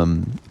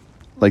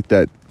 like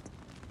that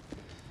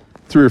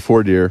 3 or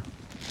 4 deer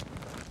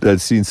that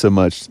I'd seen so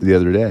much the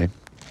other day.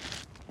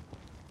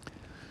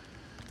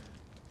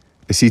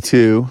 I see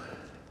 2,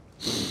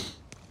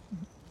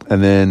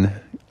 and then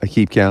I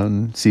keep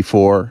counting, see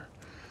 4,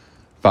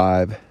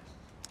 5,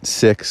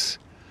 6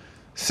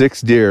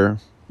 deer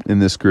in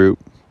this group.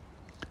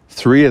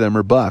 3 of them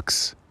are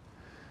bucks.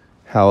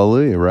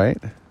 Hallelujah, right?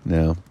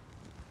 No.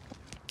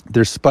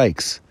 There's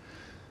spikes.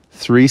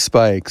 3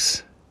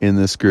 spikes in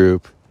this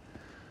group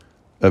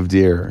of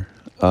deer.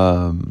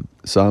 So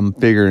I'm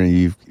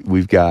figuring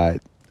we've got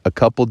a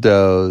couple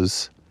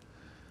does,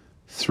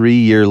 3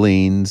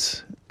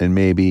 yearlings, and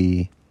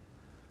maybe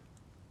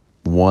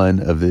 1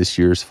 of this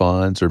year's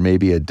fawns, or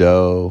maybe a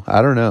doe.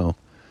 I don't know.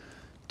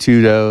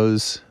 2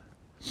 does,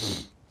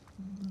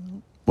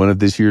 1 of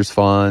this year's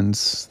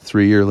fawns,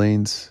 3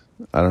 yearlings.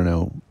 I don't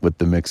know what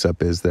the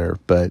mix-up is there,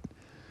 but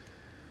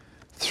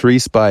 3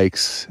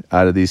 spikes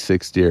out of these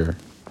 6 deer.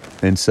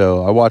 And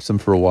so I watched them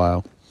for a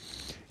while,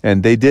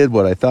 and they did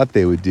what I thought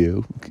they would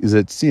do, because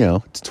it's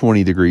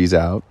 20 degrees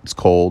out, it's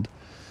cold,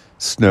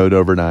 snowed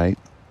overnight,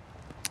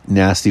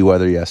 nasty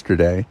weather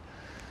yesterday.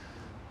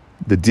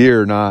 The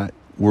deer are not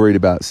worried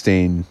about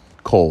staying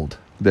cold.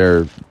 They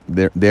are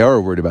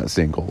worried about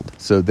staying cold,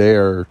 so they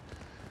are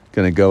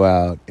going to go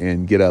out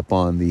and get up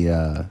on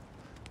the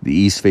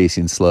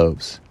east-facing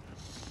slopes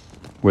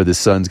where the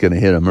sun's going to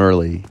hit them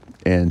early.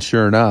 And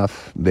sure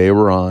enough, they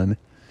were on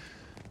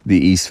the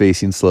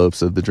east-facing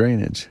slopes of the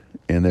drainage,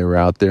 and they were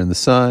out there in the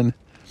sun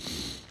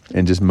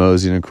and just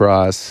moseying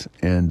across.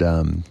 And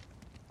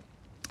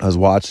I was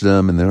watching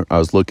them, and then I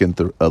was looking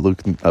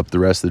up the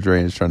rest of the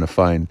drainage, trying to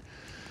find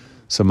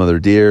some other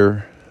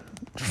deer,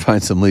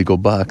 find some legal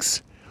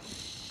bucks,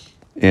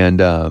 and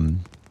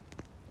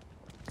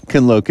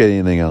couldn't locate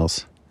anything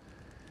else.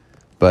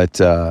 But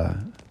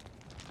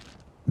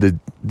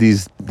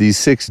these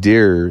 6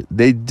 deer,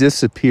 they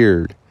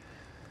disappeared.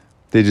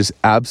 They just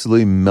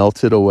absolutely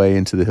melted away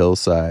into the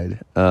hillside.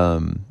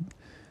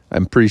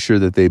 I'm pretty sure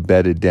that they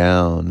bedded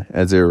down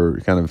as they were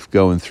kind of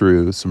going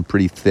through some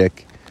pretty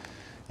thick,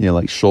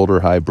 like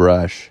shoulder-high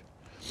brush.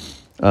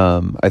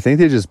 I think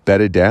they just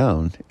bedded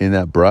down in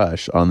that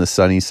brush on the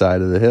sunny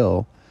side of the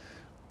hill,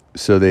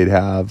 so they'd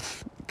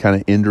have kind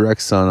of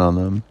indirect sun on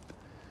them,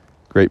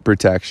 great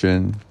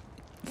protection,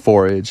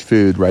 forage,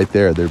 food right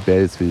there. They're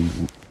basically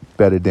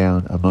bedded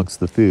down amongst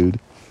the food.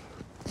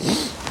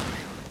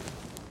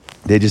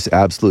 They just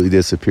absolutely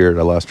disappeared.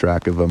 I lost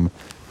track of them.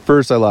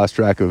 First, I lost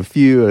track of a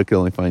few. I could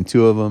only find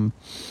 2 of them.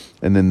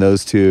 And then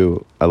those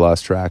 2 I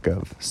lost track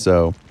of.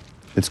 So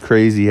it's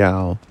crazy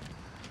how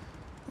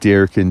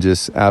deer can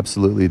just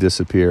absolutely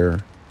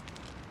disappear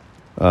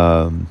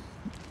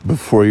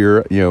before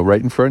you're,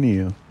 right in front of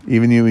you.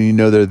 Even when you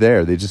know they're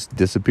there, they just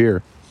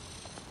disappear.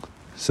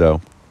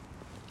 So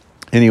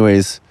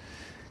anyways,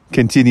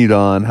 continued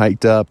on,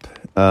 hiked up,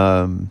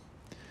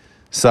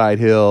 side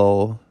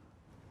hill,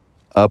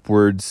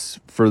 upwards,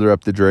 further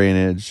up the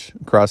drainage,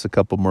 across a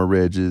couple more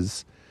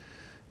ridges,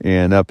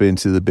 and up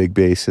into the big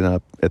basin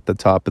up at the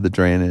top of the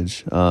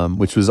drainage,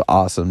 which was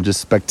awesome.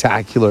 Just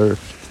spectacular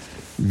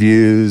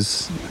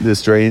views.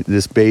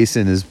 This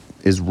basin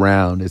is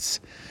round. It's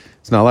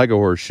not like a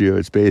horseshoe.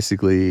 It's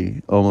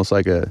basically almost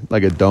like a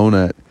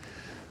donut.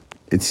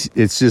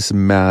 It's just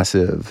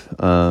massive.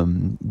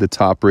 The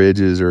top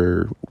ridges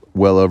are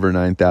well over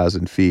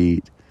 9,000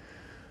 feet.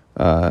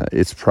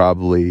 It's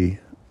probably,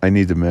 I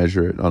need to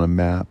measure it on a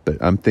map, but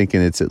I'm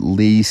thinking it's at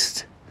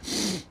least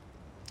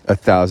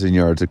 1,000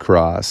 yards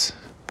across,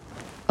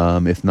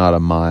 if not a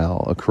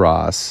mile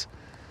across,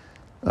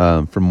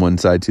 from one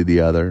side to the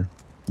other.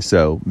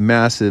 So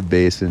massive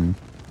basin,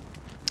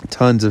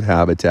 tons of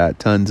habitat,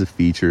 tons of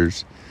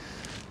features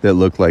that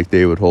look like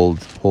they would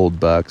hold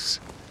bucks,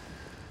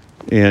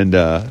 and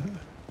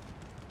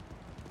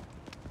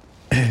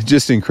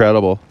just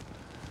incredible.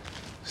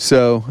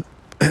 So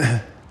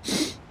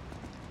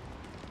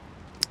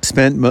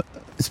spent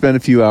a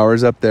few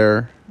hours up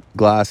there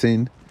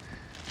glassing.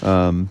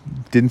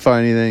 Didn't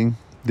find anything,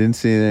 didn't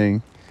see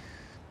anything.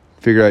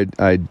 Figured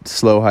I'd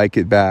slow hike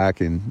it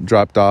back, and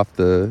dropped off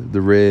the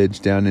ridge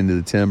down into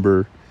the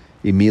timber.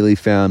 Immediately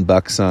found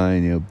buck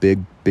sign, big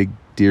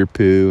deer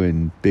poo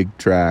and big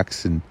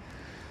tracks, and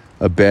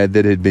a bed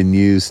that had been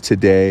used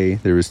today.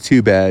 There was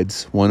 2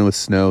 beds, one with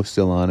snow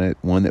still on it,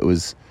 one that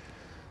was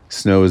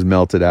snow was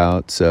melted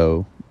out,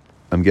 so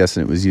I'm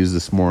guessing it was used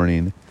this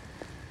morning.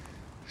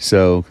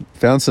 So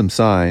found some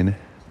sign,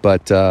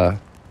 but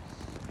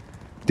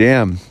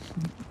damn,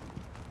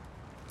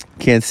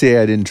 can't say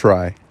I didn't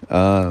try.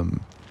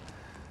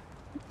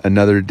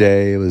 Another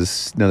day, it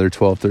was another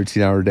 12,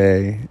 13 hour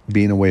day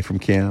being away from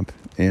camp.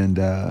 And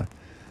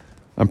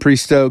I'm pretty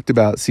stoked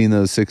about seeing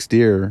those 6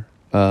 deer.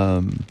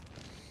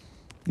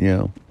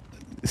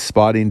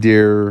 Spotting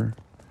deer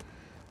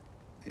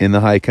in the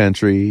high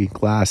country,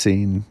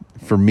 glassing,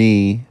 for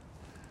me,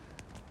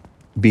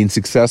 being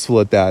successful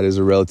at that is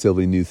a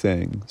relatively new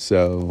thing.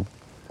 So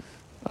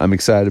I'm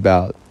excited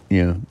about,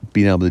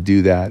 being able to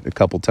do that a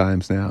couple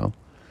times now.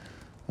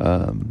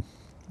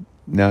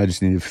 Now I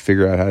just need to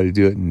figure out how to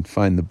do it and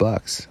find the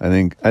bucks. I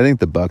think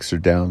the bucks are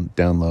down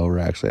lower.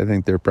 Actually, I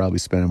think they're probably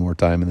spending more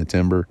time in the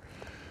timber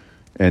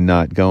and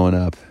not going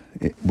up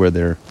where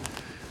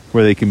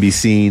they can be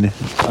seen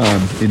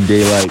in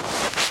daylight.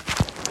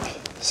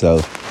 So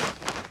I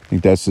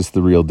think that's just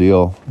the real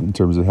deal in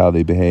terms of how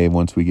they behave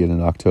once we get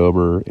in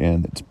October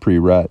and it's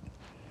pre-rut.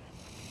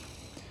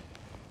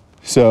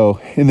 So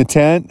in the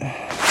tent,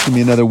 it's gonna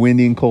be another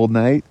windy and cold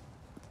night,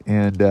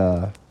 and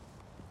I'll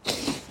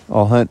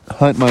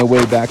hunt my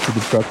way back to the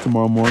truck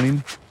tomorrow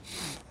morning.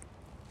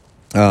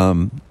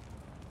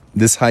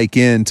 This hike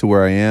in to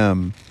where I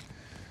am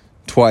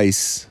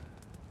twice,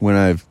 when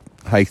I've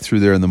hiked through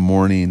there in the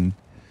morning,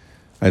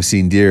 I've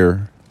seen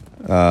deer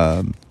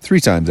 3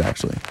 times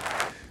actually.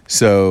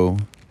 So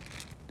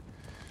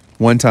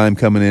one time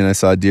coming in, I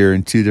saw deer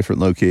in 2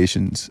 different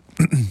locations,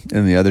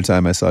 and the other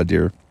time I saw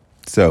deer.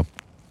 So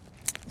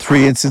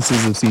 3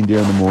 instances of seeing deer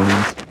in the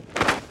mornings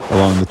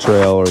along the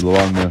trail, or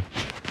along the,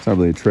 it's not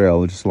really a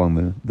trail, just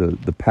along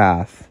the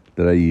path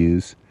that I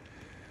use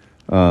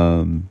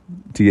to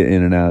get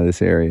in and out of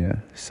this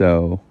area.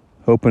 So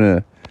hoping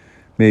to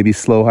maybe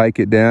slow hike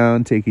it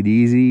down, take it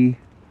easy,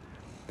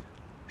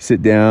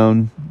 sit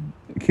down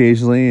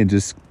occasionally and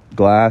just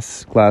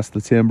glass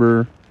the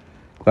timber,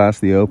 glass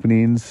the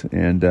openings,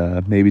 and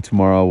maybe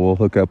tomorrow we'll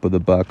hook up with a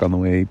buck on the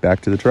way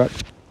back to the truck.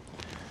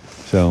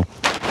 So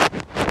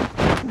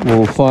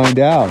we'll find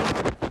out.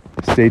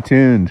 Stay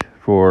tuned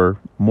for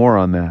more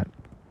on that.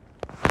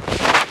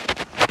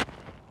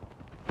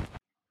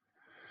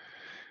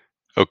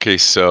 Okay,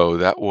 so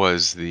that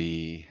was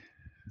the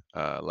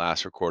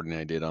last recording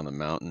I did on the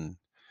mountain,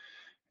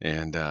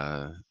 and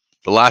the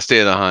last day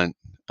of the hunt.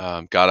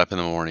 Got up in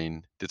the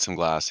morning, did some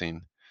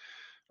glassing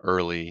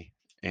early,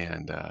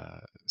 and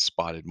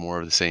spotted more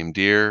of the same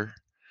deer.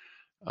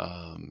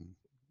 Um,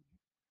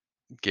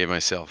 Gave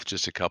myself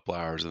just a couple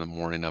hours in the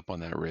morning up on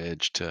that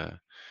ridge to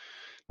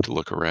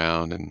look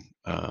around, and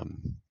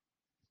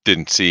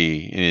didn't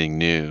see anything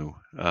new.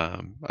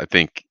 I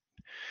think,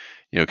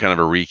 kind of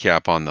a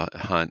recap on the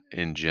hunt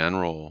in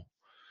general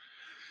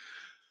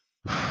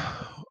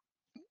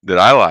that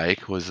I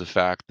like was the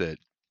fact that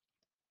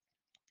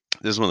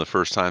this is one of the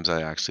first times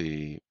I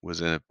actually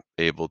was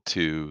able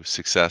to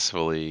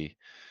successfully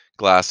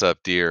glass up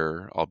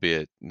deer,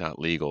 albeit not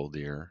legal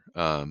deer,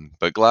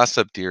 but glass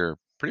up deer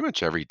pretty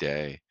much every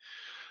day.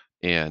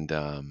 And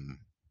I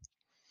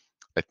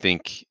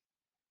think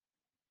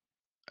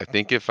I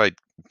think if I'd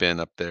been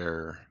up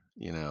there,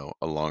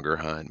 a longer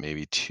hunt,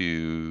 maybe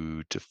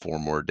 2 to 4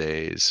 more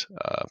days,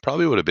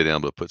 probably would have been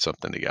able to put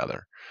something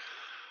together.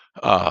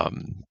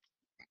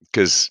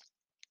 Because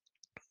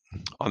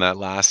on that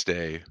last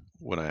day,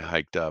 when I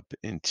hiked up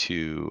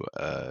into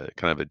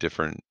kind of a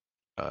different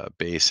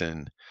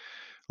basin,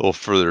 a little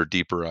further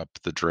deeper up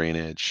the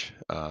drainage,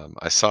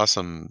 I saw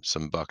some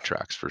buck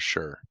tracks for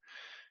sure.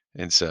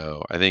 And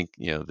so I think,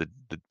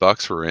 the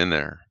bucks were in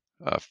there.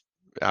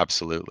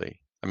 Absolutely.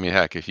 I mean,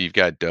 heck, if you've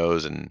got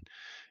does and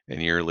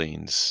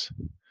yearlings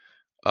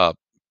up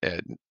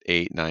at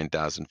 8,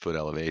 9,000 foot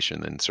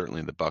elevation, then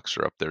certainly the bucks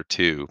are up there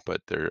too.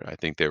 But I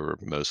think they were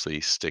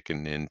mostly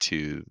sticking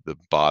into the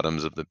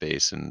bottoms of the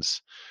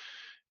basins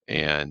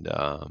and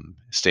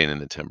staying in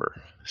the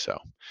timber. So,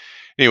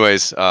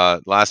 anyways,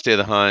 last day of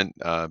the hunt,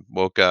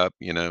 woke up,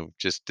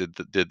 just did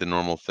the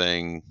normal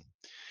thing,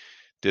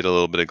 did a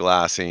little bit of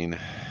glassing,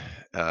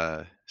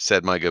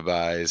 said my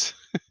goodbyes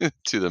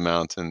to the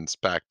mountains,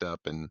 packed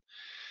up and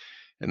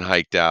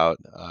hiked out.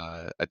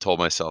 I told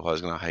myself I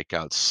was going to hike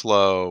out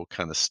slow,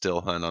 kind of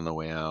still hunt on the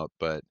way out,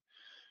 but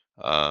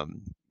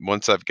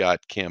once I've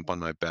got camp on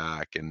my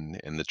back and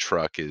the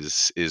truck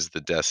is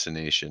the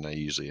destination, I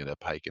usually end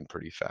up hiking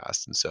pretty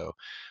fast, and so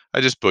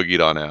I just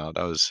boogied on out.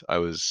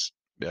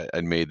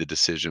 I'd made the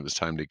decision it was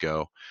time to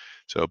go,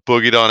 so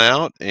boogied on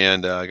out,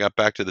 and I got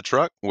back to the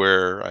truck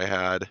where I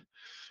had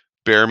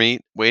bear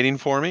meat waiting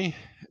for me.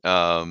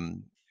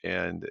 Um,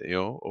 and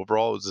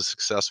overall, it was a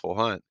successful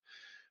hunt.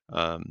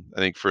 I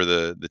think for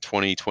the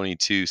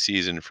 2022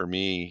 season for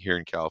me here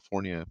in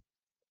California,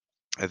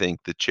 I think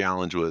the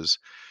challenge was,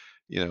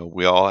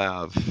 we all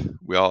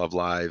have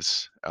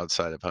lives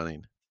outside of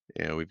hunting.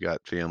 We've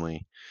got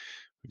family,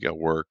 we've got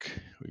work,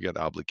 we've got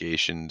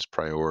obligations,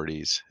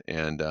 priorities,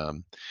 and I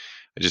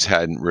just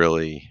hadn't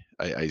really.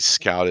 I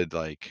scouted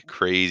like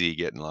crazy,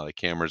 getting a lot of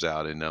cameras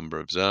out in a number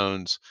of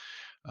zones.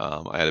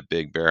 I had a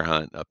big bear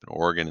hunt up in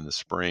Oregon in the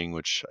spring,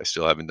 which I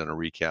still haven't done a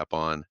recap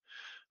on.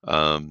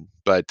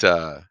 But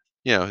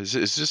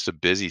it's just a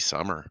busy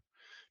summer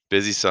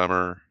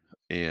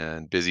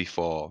and busy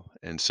fall.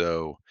 And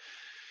so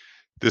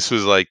this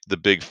was like the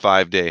big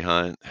 5-day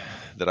hunt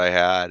that I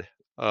had,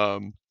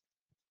 um,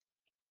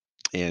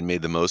 and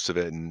made the most of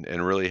it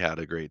and really had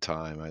a great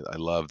time. I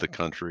love the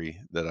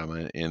country that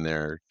I'm in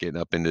there,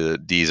 getting up into the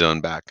D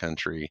zone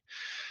backcountry,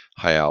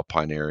 high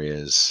alpine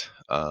areas.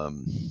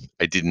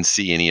 I didn't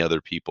see any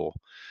other people.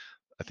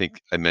 I think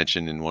I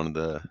mentioned in one of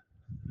the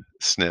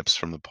snips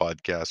from the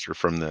podcast or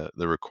from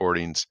the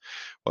recordings.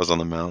 I was on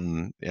the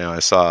mountain. I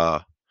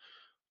saw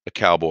a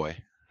cowboy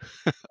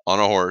on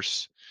a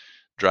horse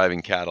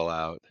driving cattle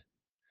out.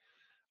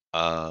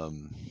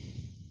 Um,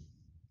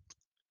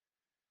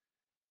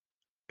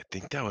 I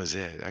think that was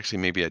it. Actually,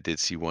 maybe I did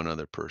see one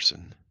other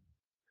person.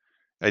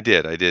 I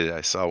did.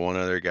 I saw one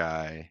other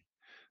guy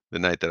the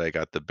night that I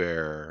got the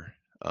bear.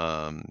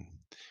 Um,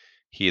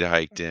 he'd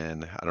hiked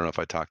in. I don't know if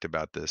I talked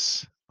about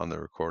this on the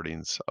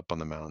recordings up on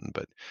the mountain,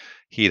 but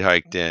he'd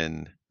hiked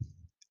in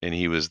and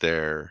he was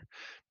there.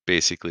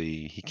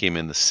 Basically, he came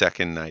in the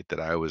second night that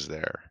I was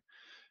there,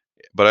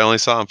 but I only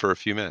saw him for a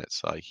few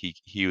minutes. Like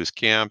he was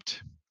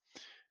camped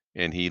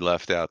and he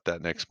left out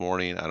that next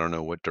morning. I don't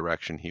know what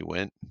direction he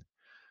went,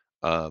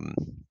 um,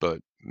 but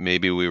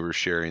maybe we were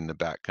sharing the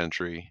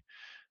backcountry.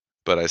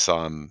 But I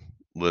saw him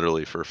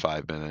literally for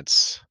 5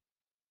 minutes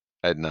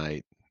at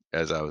night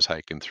as I was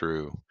hiking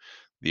through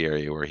the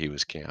area where he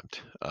was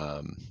camped,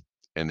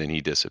 and then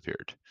he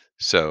disappeared.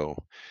 So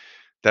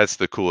that's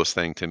the coolest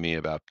thing to me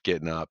about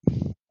getting up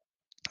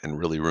and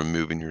really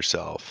removing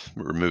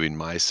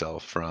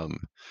myself from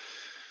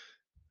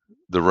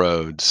the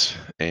roads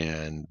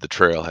and the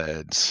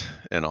trailheads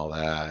and all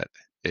that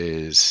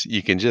is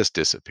you can just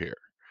disappear.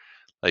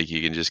 Like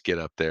you can just get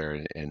up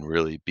there and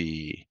really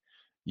be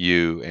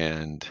you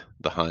and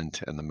the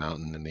hunt and the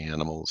mountain and the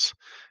animals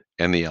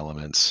and the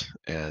elements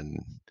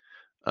and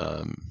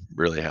um,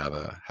 really have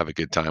a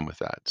good time with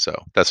that. So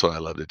that's what I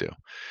love to do.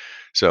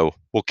 So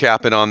we'll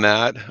cap it on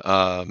that.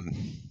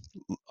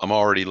 I'm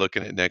already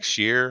looking at next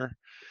year.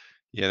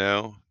 You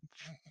know,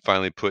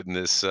 finally putting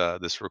this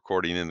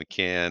recording in the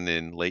can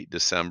in late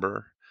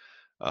December.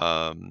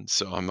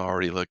 So I'm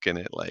already looking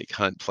at like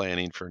hunt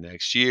planning for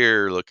next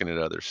year, looking at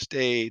other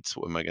states.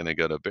 Am I going to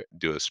go to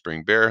do a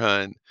spring bear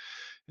hunt?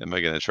 Am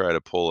I going to try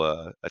to pull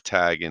a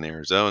tag in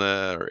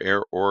Arizona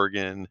or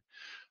Oregon?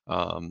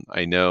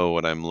 I know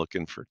what I'm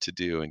looking for to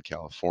do in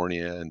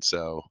California, and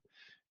so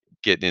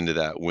getting into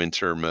that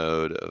winter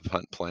mode of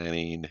hunt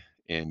planning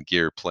and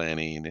gear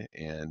planning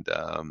and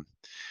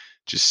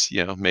just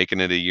making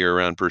it a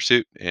year-round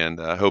pursuit. And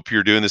I hope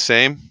you're doing the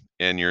same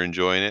and you're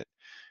enjoying it.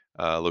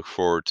 Look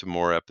forward to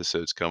more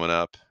episodes coming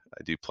up.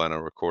 I do plan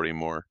on recording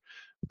more,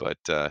 but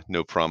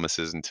no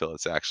promises until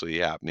it's actually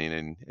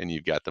happening and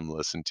you've got them to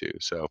listen to.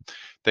 So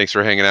thanks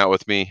for hanging out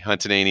with me.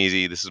 Hunting ain't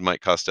easy. This is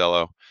Mike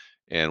Costello,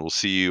 and we'll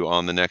see you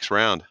on the next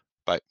round.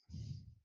 Bye.